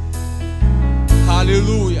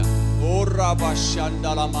 Аллилуйя.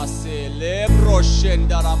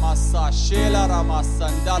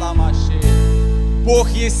 Бог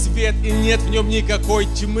есть свет, и нет в нем никакой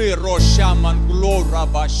тьмы.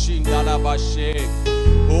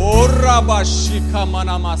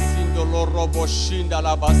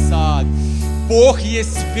 Бог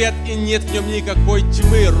есть свет, и нет в нем никакой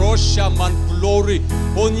тьмы.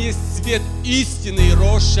 Он есть свет истины,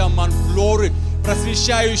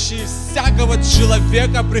 просвещающий всякого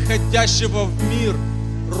человека, приходящего в мир.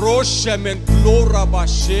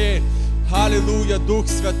 Аллилуйя, Дух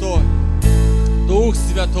Святой. Дух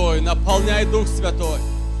Святой, наполняй Дух Святой.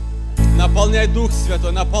 Наполняй Дух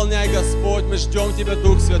Святой, наполняй, Господь. Мы ждем Тебя,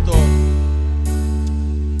 Дух Святой.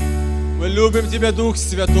 Мы любим Тебя, Дух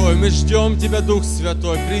Святой. Мы ждем Тебя, Дух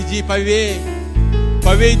Святой. Приди, повей.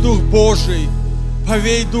 Повей, Дух Божий.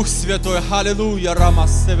 Повей, Дух Святой. Аллилуйя. Rama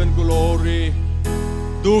Seven Glory.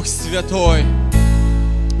 Дух Святой.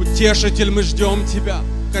 Утешитель, мы ждем Тебя.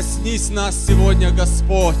 Коснись нас сегодня,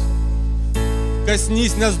 Господь.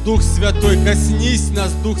 Коснись нас, Дух Святой. Коснись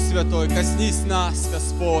нас, Дух Святой. Коснись нас,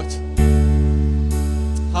 Господь.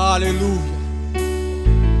 Аллилуйя.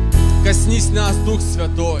 Коснись нас, Дух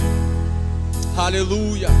Святой.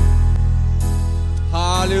 Аллилуйя.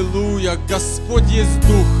 Аллилуйя. Господь есть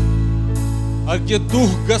Дух. А где Дух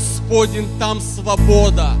Господень, там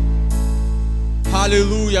свобода.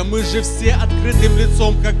 Аллилуйя. Мы же все открытым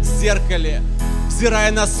лицом, как в зеркале,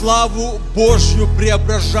 взирая на славу Божью,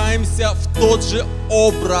 преображаемся в тот же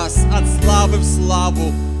образ, от славы в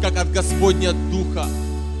славу, как от Господня Духа.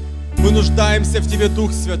 Мы нуждаемся в Тебе,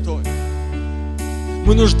 Дух Святой.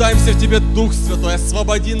 Мы нуждаемся в Тебе, Дух Святой.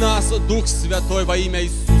 Освободи нас, Дух Святой, во имя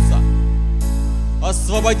Иисуса.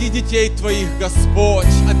 Освободи детей Твоих, Господь,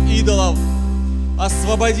 от идолов.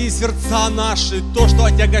 Освободи сердца наши, то, что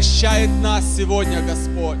отягощает нас сегодня,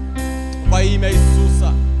 Господь, во имя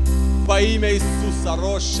Иисуса. Во имя Иисуса.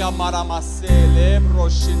 Роша марамасе,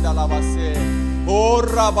 леброшинда лавасе. О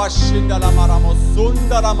рабашинда ламарамо,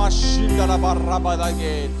 сунда ламашинда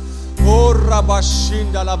лабарабадаге. O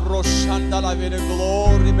rabashinda la broshanda la vere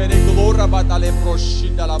glora bata le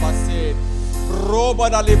broshinda la base. Roba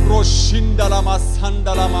da le broshinda la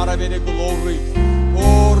masanda la mara vere glory.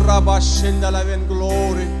 O rabashinda la ven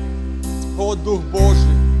glory. O Дух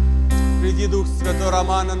Божий, приди, Дух Святой,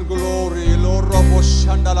 Романан glory. Ло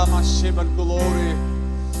робошанда la машебан glory.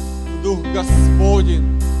 Дух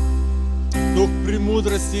Господень, Дух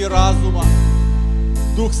премудрости и разума,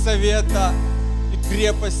 Дух совета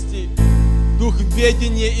крепости, Дух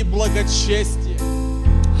ведения и благочестия.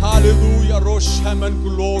 Аллилуйя, Рошамен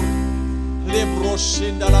Глори,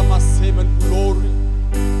 Леброшинда Ламасемен Глори.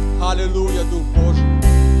 Аллилуйя, Дух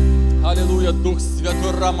Божий. Аллилуйя, Дух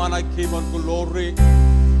Святой, Рамана Киман Глори.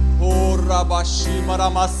 О Рабаши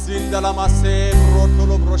Марамасинда Ламасе,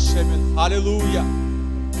 Ротоло Брошемен. Аллилуйя.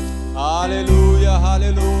 Аллилуйя,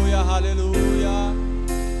 аллилуйя, аллилуйя.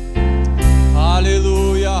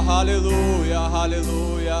 Аллилуйя, аллилуйя,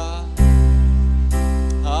 аллилуйя.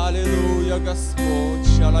 Аллилуйя, Господь,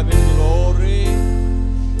 шалабин глори.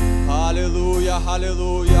 Аллилуйя,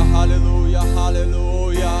 аллилуйя, аллилуйя,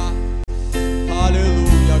 аллилуйя.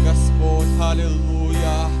 Аллилуйя, Господь,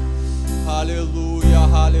 аллилуйя. Аллилуйя,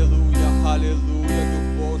 аллилуйя, аллилуйя. Дух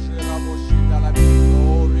Божий, рабочий, шалабин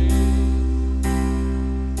глори.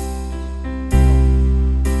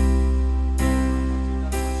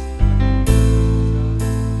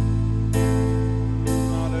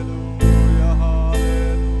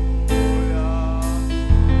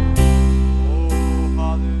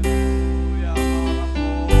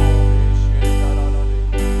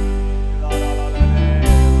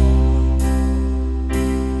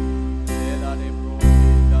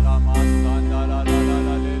 La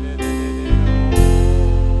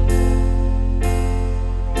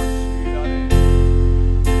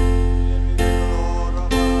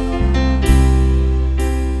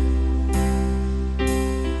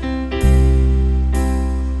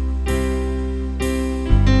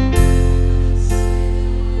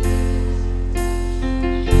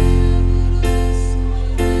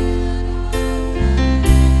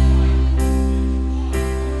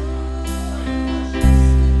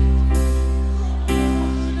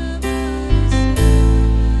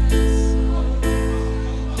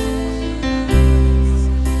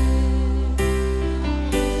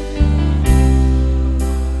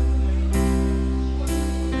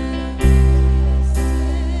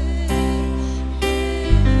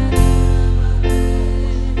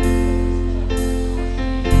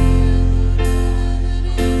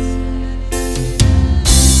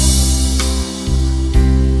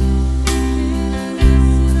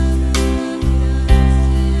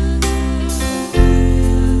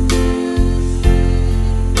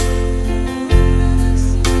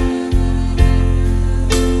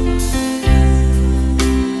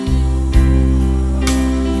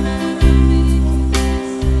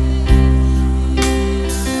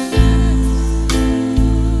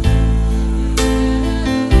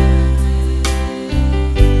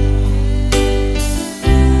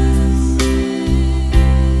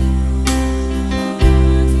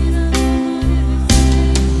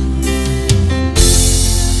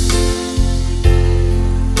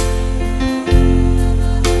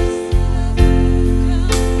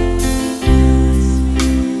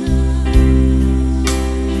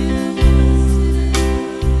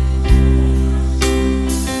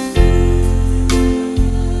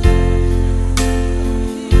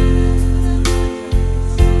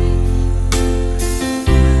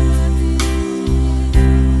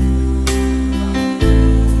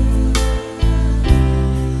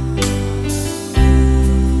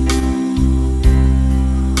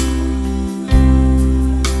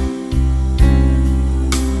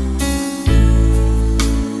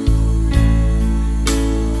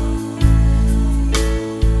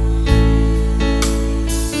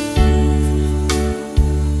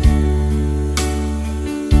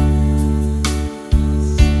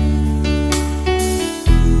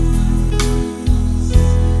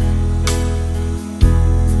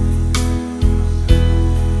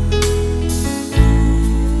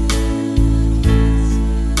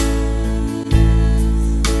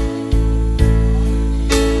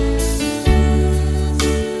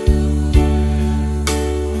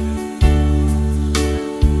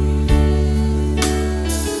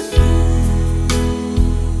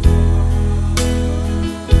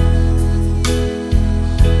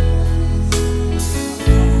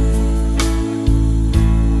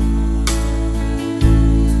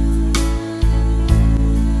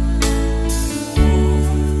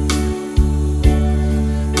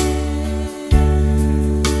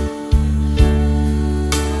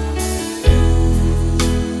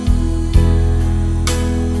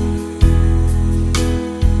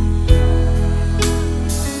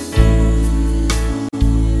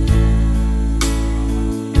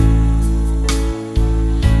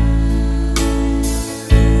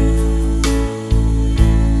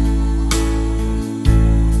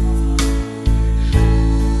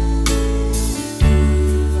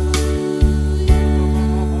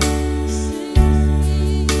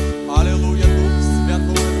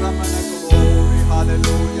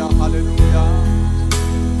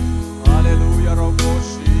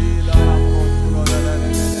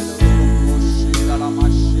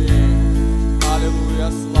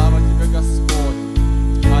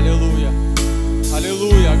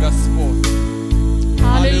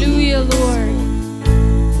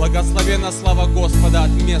Благословена слава Господа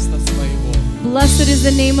от места своего. Blessed is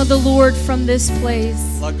the name of the Lord from this place.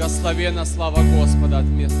 Благословена слава Господа от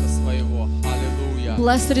места своего. Аллилуйя.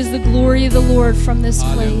 Blessed is the glory of the Lord from this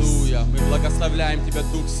place. Аллилуйя. Мы благословляем Тебя,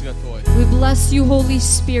 Дух Святой. We bless you, Holy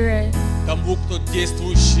Spirit, Тому, кто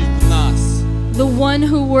действующий в нас, the one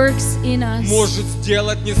who works in us, может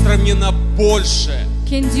сделать несравненно больше,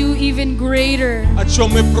 can do even greater, о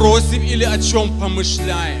чем мы просим или о чем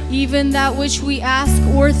помышляем. even that which we ask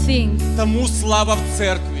or think. Тому слава в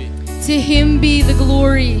церкви, To him be the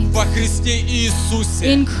glory во Христе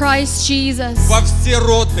Иисусе, in Christ Jesus, во все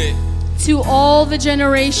роды, to all the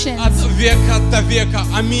generations, от века до века.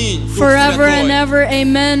 Аминь. Дух forever and Святой. ever.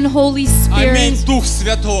 Amen, Holy Аминь, Spirit. Дух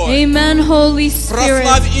Святой. Amen, Holy Spirit.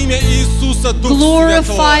 Прославь имя Иисуса, Дух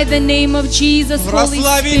Glorify Святой. the name of Jesus, Holy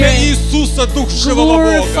Прославь имя Spirit. Иисуса, Дух живого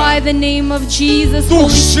Glorify Бога. the name of Jesus, Дух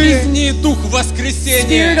Holy Spirit. жизни, Дух Spirit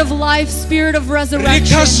воскресения. of life, Spirit of Река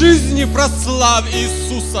resurrection. жизни, прославь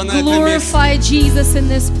Иисуса на этом месте. Glorify Jesus in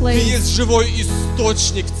this Ты place. есть живой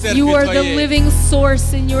источник церкви You are the Твоей. living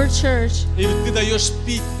source in your church. И Ты даешь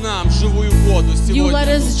пить нам живую воду You let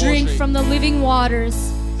сегодня, us Дух drink Божий. from the living waters.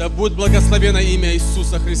 Да будет благословено имя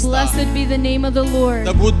Иисуса Христа. Blessed be the name of the Lord.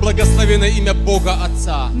 Да будет благословено имя Бога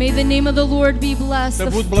Отца. May the name of the Lord be blessed. Да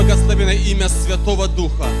будет благословено имя Святого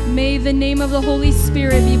Духа May the name of the Holy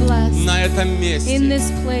Spirit be blessed на этом in месте.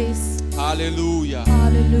 this place. Аллилуйя.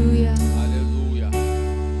 Hallelujah. Аллилуйя.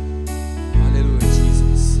 Аллилуйя,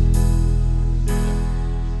 Jesus.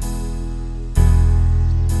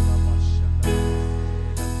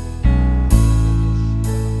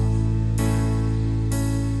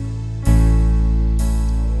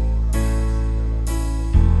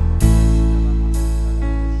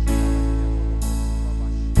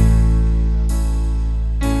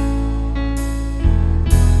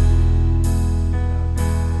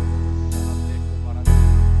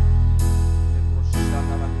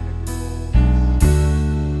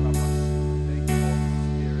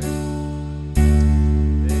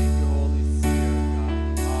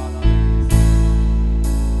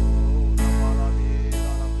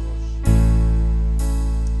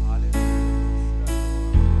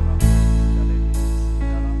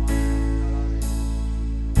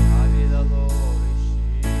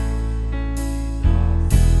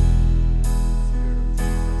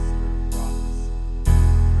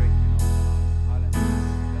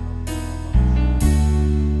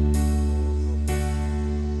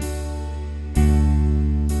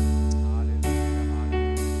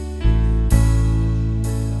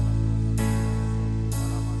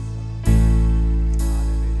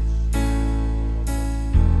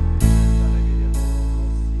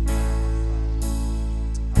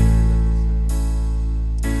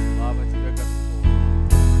 Слава Тебе, Господь.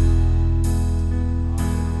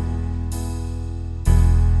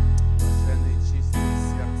 Блаженные чистые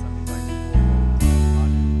сердцем и во имя Бога.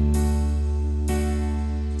 Аллилуйя.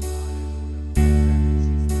 Блаженные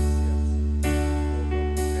чистые сердцем. Бога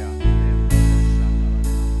узрят.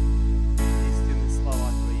 Истинные слова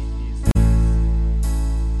Твои, Иисус.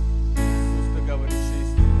 Иисус, Ты говоришь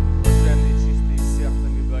истину. Блаженные чистые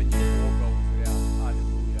сердцем, ибо они Бога узрят.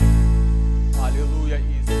 Аллилуйя. Аллилуйя,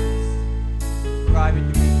 Иисус.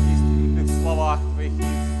 Праведен и истинен Ты в словах Твоих,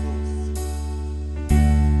 Иисус.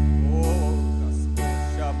 О, Господь,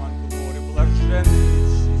 Шаман Глори, блаженные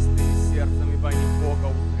чистые сердцем, ибо они Бога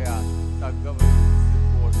узрят. Так говорит Сын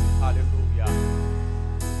Божий. Аллилуйя.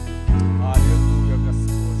 Аллилуйя,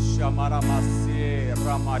 Господь. Шамарамасе,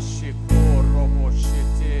 Рамашико,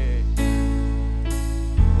 Робошите.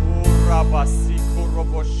 Урабасико,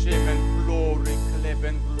 Робошемен, Glory,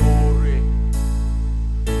 Клебен, Glory.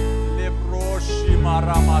 Lebroshi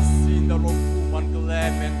Maramasinda Rokuman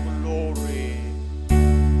Glemen Glory.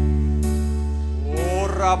 O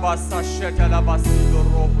Rabasa Shetala Basido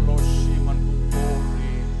Robroshi Man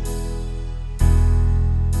Glory.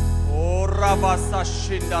 O Rabasa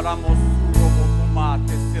Shindala Mosuro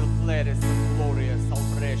Bokumate Silfleres and Glorious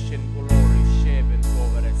Salvation Glory Sheven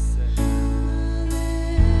Goveres.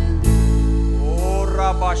 O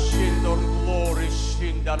Rabashindor Glory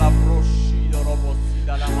Shindala Broshido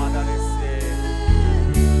Robosida la Madarese.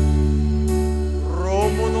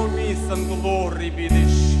 Romono Misan Glory be the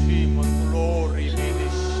Shimon Glory be the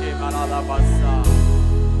Shimon Alabasa.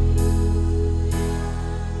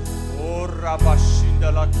 O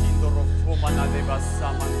Rabashinda la Kindor of Fomana de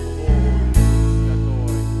Basaman Glory.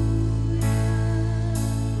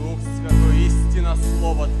 Дух Святой, истина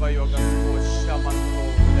Слово Твое, Господь, Шаман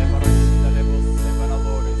Glory, Лебарашида Лебосебана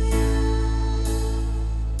Лорис.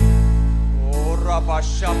 O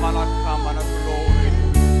Rabashamana Kamana Glory.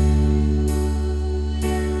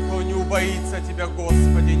 убоится Тебя,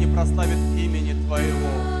 Господи, не прославит имени Твоего.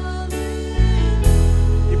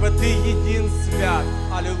 Ибо Ты един свят.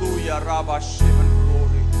 Аллилуйя, раба Шимон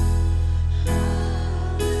Глори.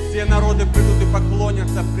 Все народы придут и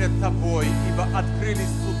поклонятся пред Тобой, ибо открылись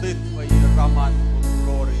суды Твои, Роман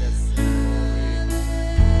Глория.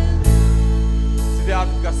 Свят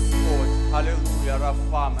Господь, аллилуйя,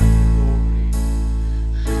 Рафама Глори.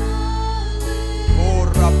 О,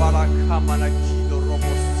 Рабаракама Накидо,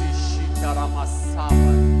 Робосиши,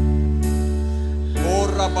 Тарамасава. О,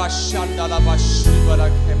 Рабашанда, Лабашива,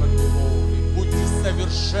 Лакема Глори. Будьте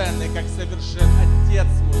совершенны, как совершен Отец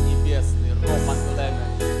мой Небесный, Роман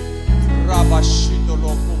Лемен. Рабашидо,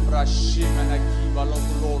 Локум, Рашима, Накива,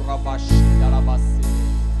 Логло, Рабашида, Лабаси.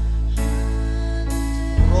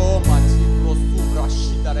 Roma ti prosubra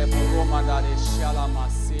shidare Roma dare shala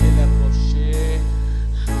masele broshe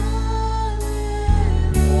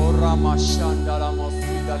Ora mashanda la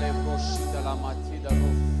mosida le broshida la matida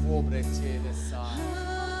rofobre tele sa.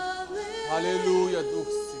 Аллилуйя, Дух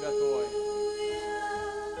Святой.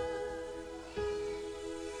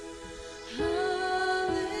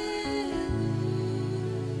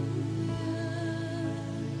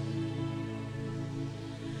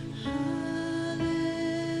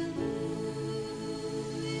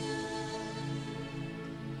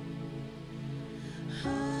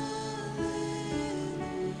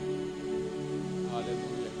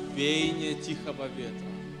 Веяние тихого ветра.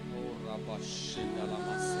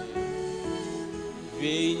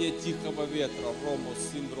 Веяние тихого ветра. Ромо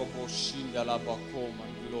синдробо шиндала бакома.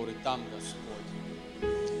 Глори там,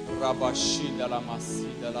 Господь. Раба шиндала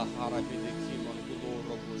масидала харабидекима.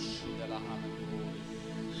 Глоробо шиндала хана.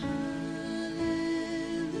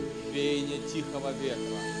 Веяние тихого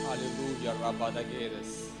ветра. Аллилуйя, Раба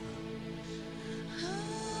Дагерес.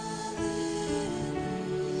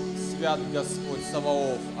 Свят Господь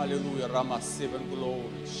Саваоф, аллилуйя, Рама Севен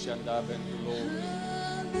Глори, Шанда Бен Глори.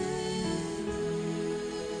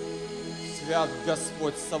 Свят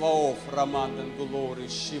Господь Саваоф, Раман Бен Глори,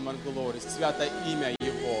 Шиман Глори, свято имя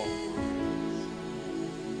Его.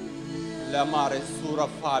 Лямаре Сура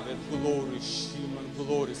Фавет Глори, Шиман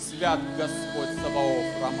Глори, свят Господь Саваоф,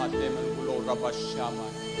 Рама Демен Глори, Рабашама.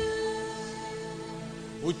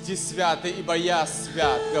 Будьте святы, ибо я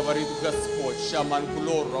свят, говорит Господь. Шаман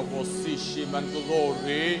Глора, Восиши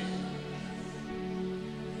Манглори.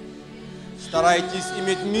 Старайтесь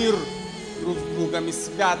иметь мир друг с другом и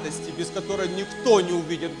святости, без которой никто не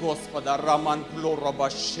увидит Господа. Раман Глора,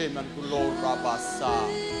 Башемен Глора, Баса.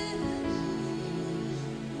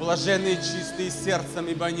 Блаженные чистые сердцем,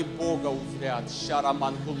 ибо они Бога узрят.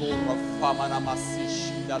 Шараман Глора, Фамана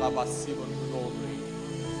Масиши, Дарабасиван Глори.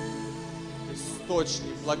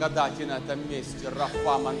 Источник благодати на этом месте.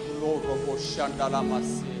 Рафаман Глора,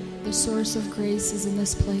 Бошандарамаси. The source of grace is in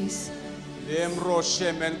this place.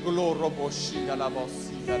 Лемрошемен Глора,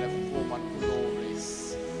 Бошиндалабаси, Дарефоман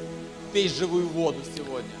Глорис. Пей живую воду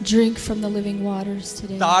сегодня. Drink from the living waters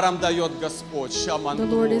today. Даром дает Господь. Шаман The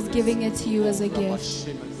Lord is Глорис. giving it to you as a gift.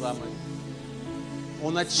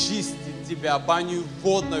 Он очистит тебя баню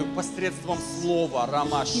водную посредством слова.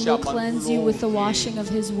 Рама He will Шаман cleanse you with the Глори. washing of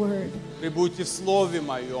His word. Прибудьте в слове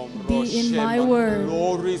моем. Be in my word.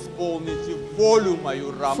 Глори, исполните волю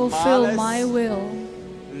мою. Fulfill my will.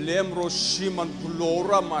 Лемро Шиман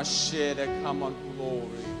Глора Машере Каман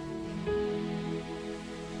Глори.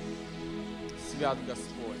 Свят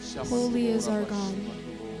Господь. Holy is our God.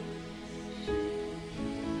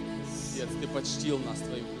 Отец, Ты почтил нас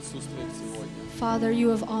Твоим присутствием сегодня. Father, you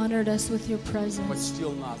have honored us with your presence.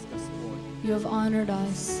 Почтил нас, Господь, You have honored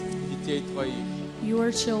us, детей Твоих,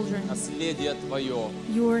 your children, наследие Твое,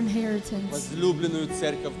 your inheritance, возлюбленную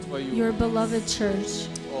церковь Твою. your beloved church.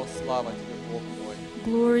 О, слава Тебе, Бог мой.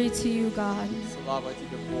 Glory to you, God. Слава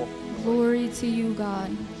Тебе, Бог мой. Glory to you, God.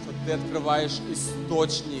 Что Ты открываешь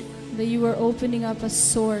источник That you are opening up a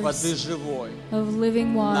source воды живой of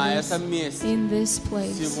living на waters этом месте in this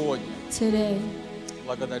place сегодня. today.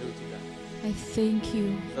 Благодарю Тебя I thank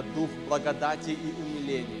you за дух благодати и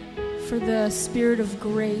умиления. for the spirit of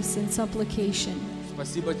grace and supplication.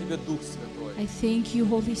 Спасибо Тебе, Дух Святой. I thank you,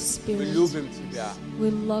 Holy Мы Spirit. любим Тебя. We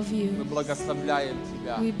love Мы you. благословляем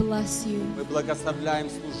Тебя. We bless you. Мы благословляем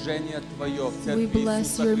служение Твое в We церкви bless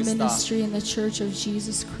Иисуса your Христа. ministry in the church of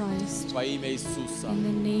Jesus Christ. Во имя Иисуса. In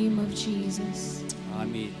the name of Jesus.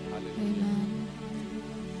 Аминь. Amen.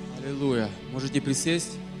 Аллилуйя. Можете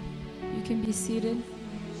присесть? You can be seated.